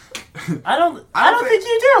 oh, I don't think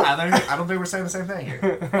you do. I don't think we're saying the same thing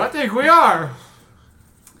here. I think we are.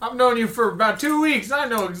 I've known you for about 2 weeks. I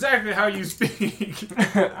know exactly how you speak.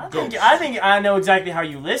 I think I know exactly how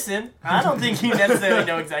you listen. I don't think you necessarily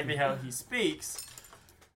know exactly how he speaks.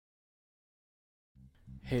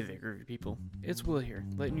 Hey there, groovy people. It's Will here,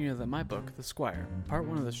 letting you know that my book, The Squire, Part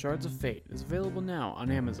 1 of the Shards of Fate, is available now on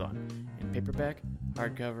Amazon, in paperback,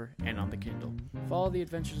 hardcover, and on the Kindle. Follow the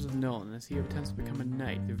adventures of Nolan as he attempts to become a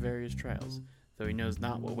knight through various trials, though he knows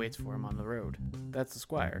not what waits for him on the road. That's The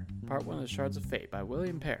Squire, Part 1 of the Shards of Fate by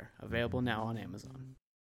William Pear, available now on Amazon.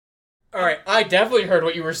 All right, I definitely heard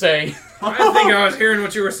what you were saying. I think I was hearing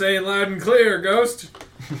what you were saying loud and clear, Ghost.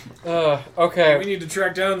 We Okay. need to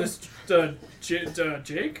track down this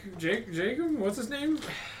Jake? Jacob? What's his name?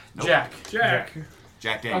 Jack. Jack.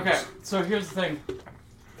 Jack Daniels. Okay, so here's the thing.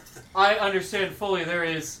 I understand fully there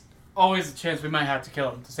is always a chance we might have to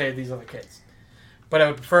kill him to save these other kids. But I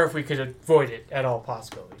would prefer if we could avoid it at all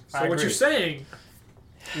possibilities. So I what agree. you're saying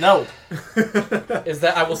No. Is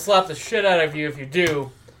that I will slap the shit out of you if you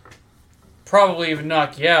do. Probably even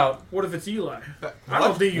knock you out. what if it's Eli? I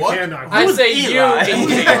don't think you What? can knock I him. say Eli?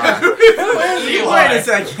 you. Wait a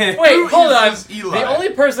second. Wait, hold on. Eli? The only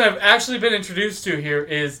person I've actually been introduced to here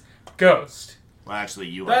is Ghost. Well, actually,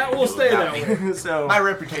 you That are. will You stay got that me. way. So My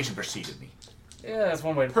reputation preceded me. Yeah, that's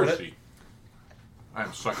one way to put it. Percy.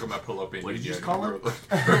 I'm sucking my pull up in. What did you just call him?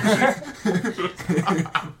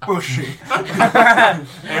 Bushy.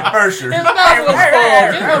 Hey, Mercer. His mouth was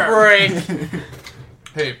full. Give him a break.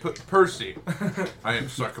 Hey, Percy. I am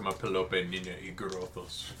Sakuma Pelope Nina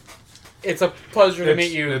Igorothos. It's a pleasure to It's-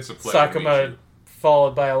 meet you, it's a pleasure to meet Sakuma, you.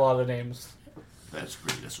 followed by a lot of names. That's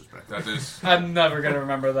pretty disrespectful. That is. I'm never going to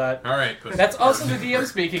remember that. All right, Pussy. That's also the DM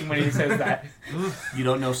speaking when he says that. You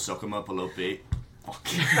don't know Sokoma Pelope?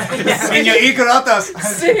 See? Igorothos.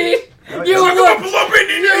 See? You look!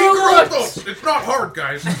 You look! It's not hard,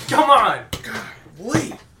 guys. come on.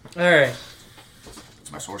 Wait. Alright.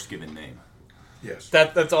 It's my source given name. Yes.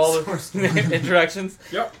 That's all the introductions?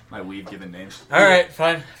 My weave given names. Alright,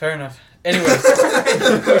 fine. Fair enough. Anyways.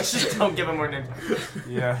 Just don't give him more names.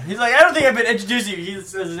 Yeah. He's like, I don't think I've been introduced to you. He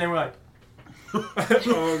says his name, we're like,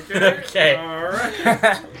 Okay.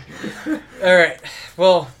 Alright. Alright.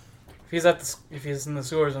 Well, if he's in the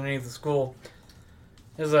sewers underneath the school,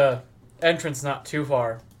 there's a entrance not too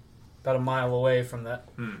far. About a mile away from that.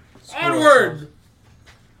 Onward!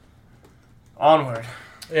 onward.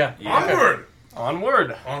 Yeah. Onward!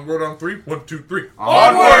 Onward. Onward on 3. 1, 2, 3.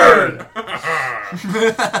 Onward!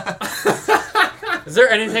 Is there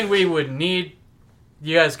anything we would need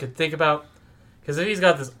you guys could think about? Because if he's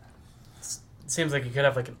got this... It seems like he could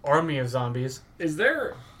have like an army of zombies. Is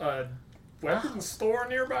there a weapons store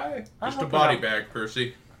nearby? Just a body bag,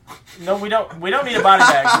 Percy. No, we don't need a body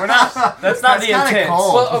bag. We're not. That's not That's the kinda intent.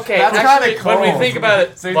 cold. Well, okay, That's actually, kinda when we cold. think about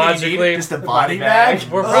it So you think you logically, need just a body bag?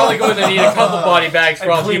 we're probably going to need a couple body bags for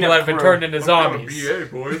And all the clean people up that have been crew. turned into zombies. BA,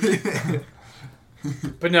 boys.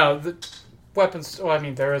 But no, the weapons... Well, I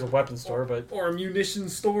mean, there is a weapons store, but... Or a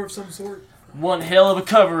munitions store of some sort? One hell of a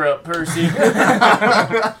cover up, Percy.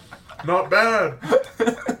 Not bad.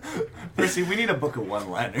 Percy, we need a book of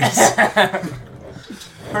one-liners.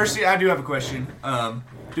 Percy, I do have a question.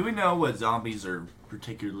 Do we know what zombies are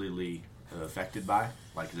particularly affected by?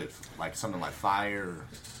 Like, is it like something like fire? Or...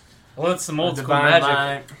 Well, it's some old school Divine magic.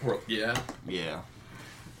 light. Well, yeah. Yeah.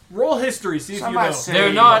 Roll history, see if Somebody you know. say-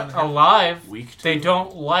 They're not alive. Weak to They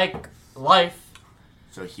don't like life.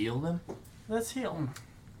 So heal them? Let's heal.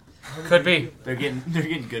 Could be. They're getting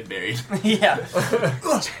good buried. Yeah.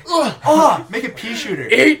 Oh, make a pea shooter.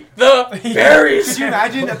 Eat the berries! Could you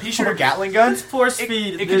imagine a pea shooter Gatling gun? Force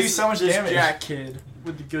feed. it could do so much this damage. Jack kid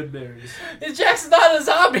with the good berries. Jack's not a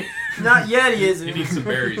zombie. Not yet, he You isn't. need some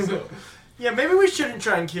berries, though. Yeah, maybe we shouldn't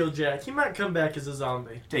try and kill Jack. He might come back as a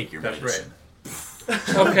zombie. Take your That's medicine.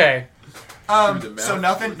 Okay. Through the So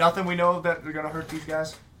mouth. nothing we know that they're gonna hurt these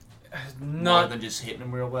guys? More Not, than just hitting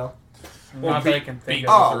them real well? not that I can think of.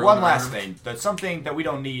 Oh, Throw one an last arm. thing. That's something that we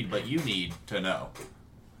don't need, but you need to know.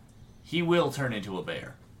 He will turn into a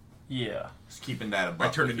bear. Yeah. Just keeping that I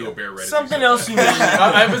above. turned into a bear right Something else you need.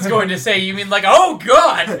 I was going to say, you mean like, oh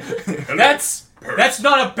god! That's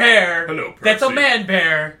not a bear. Hello, That's a Percy. man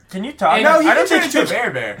bear. Can you talk? No, he I can don't turn think into you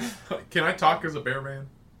a bear. Can I talk as a bear man?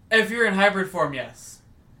 If you're in hybrid form, yes.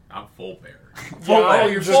 I'm full bear. Oh,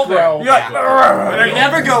 you're full bear. growl. You're like, You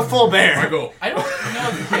never go full I bear. go. I don't know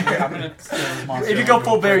if you can. I'm gonna steal this monster. if you go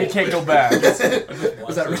full bear, you can't go back.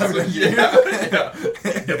 Was that Reverend? Yeah.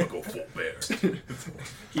 Never go full bear.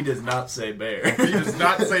 He does not say bear. He does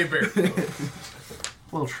not say bear.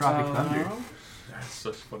 Little Tropic Thunder. That's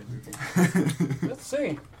such a funny movie. Let's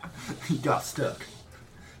see. He got stuck.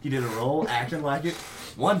 He did a roll, acting like it.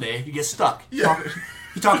 One day, he gets stuck. Yeah.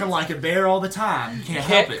 He's talking like a bear all the time. You can't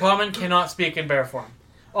help it. Common cannot speak in bear form.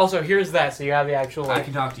 Also, here's that, so you have the actual I like,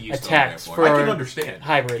 can talk to you attacks still in for bear I can understand.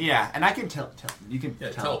 hybrid. form. Yeah, and I can tell. You can Yeah,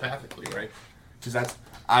 tell. telepathically, right? Because that's.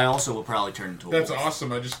 I also will probably turn into a That's wolf.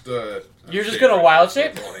 awesome. I just. You're just gonna wild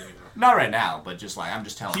shape? Not right now, but just like I'm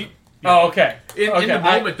just telling He- you. Oh, okay. In Okay, the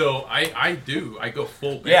I- moment, though, I go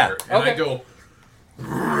full bear. Yeah. And Okay. I go.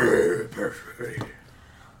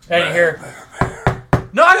 And you hear,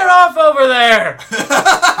 knock it off over there!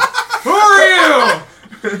 Who are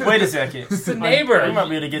you? Wait a second. It's the neighbor. We might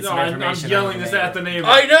be able to get No, some I'm information. yelling on the this neighbor. at the neighbor.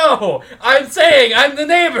 I know! I'm saying I'm the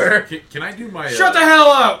neighbor! Can I do my. Shut the hell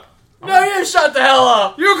up! No, you shut the hell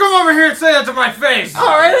up! You come over here and say that to my face!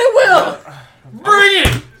 Alright, I will! Bring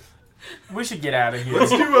it! We should get out of here.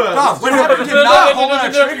 Stop! What happened to not holding our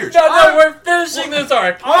triggers? No, we're finishing this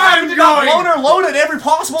arc. I'm You got going loner loaded every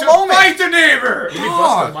possible to moment. fight the neighbor! Let me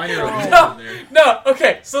bust a minor illusion No, in there. no,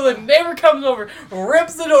 okay, so the neighbor comes over,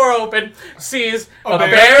 rips the door open, sees a bear?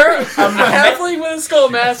 bear, a halfling with a skull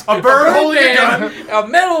mask, A bird red holding a man, a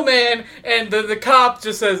metal man, and the cop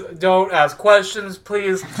just says, don't ask questions,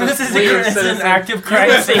 please. This Just is leave, an citizen." active crime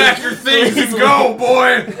Let's scene. pack your things and Please go,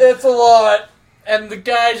 boy! It's a lot. And the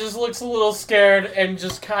guy just looks a little scared and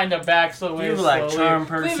just kind of backs away You like slowly, charm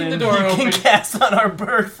person. leaving the door you open. can cast on our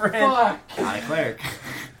bird friend. Fuck. High cleric.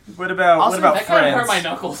 What about Also, That kind of hurt friends? my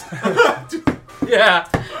knuckles. yeah.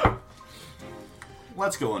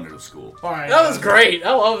 Let's go under the school. Fine. That was great.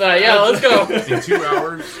 I love that. Yeah, let's go. In 2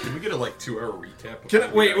 hours, can we get a 2-hour recap? Can I,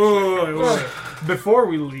 wait, wait. Before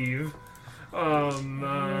we leave,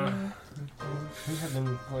 We have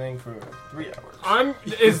been playing for 3 hours.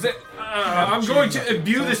 I'm going to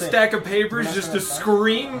imbue this stack of papers just to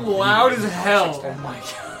scream loud as hell. Oh my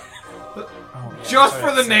god. Oh, yeah, Just sorry,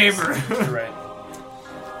 for the it's neighbor. 6. You're right.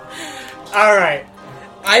 Alright.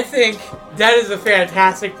 I think that is a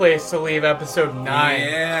fantastic place to leave episode 9.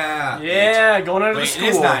 Yeah. Yeah, going under the Wait, school. it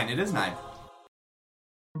is 9. It is 9.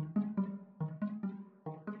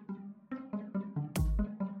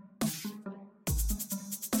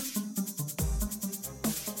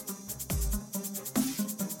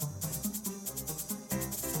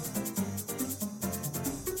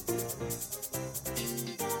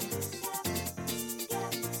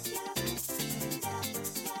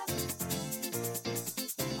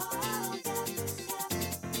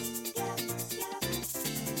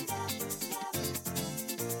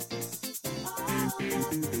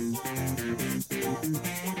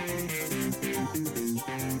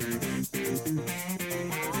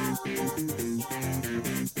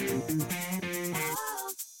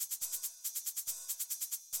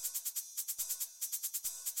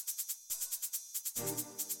 Bye.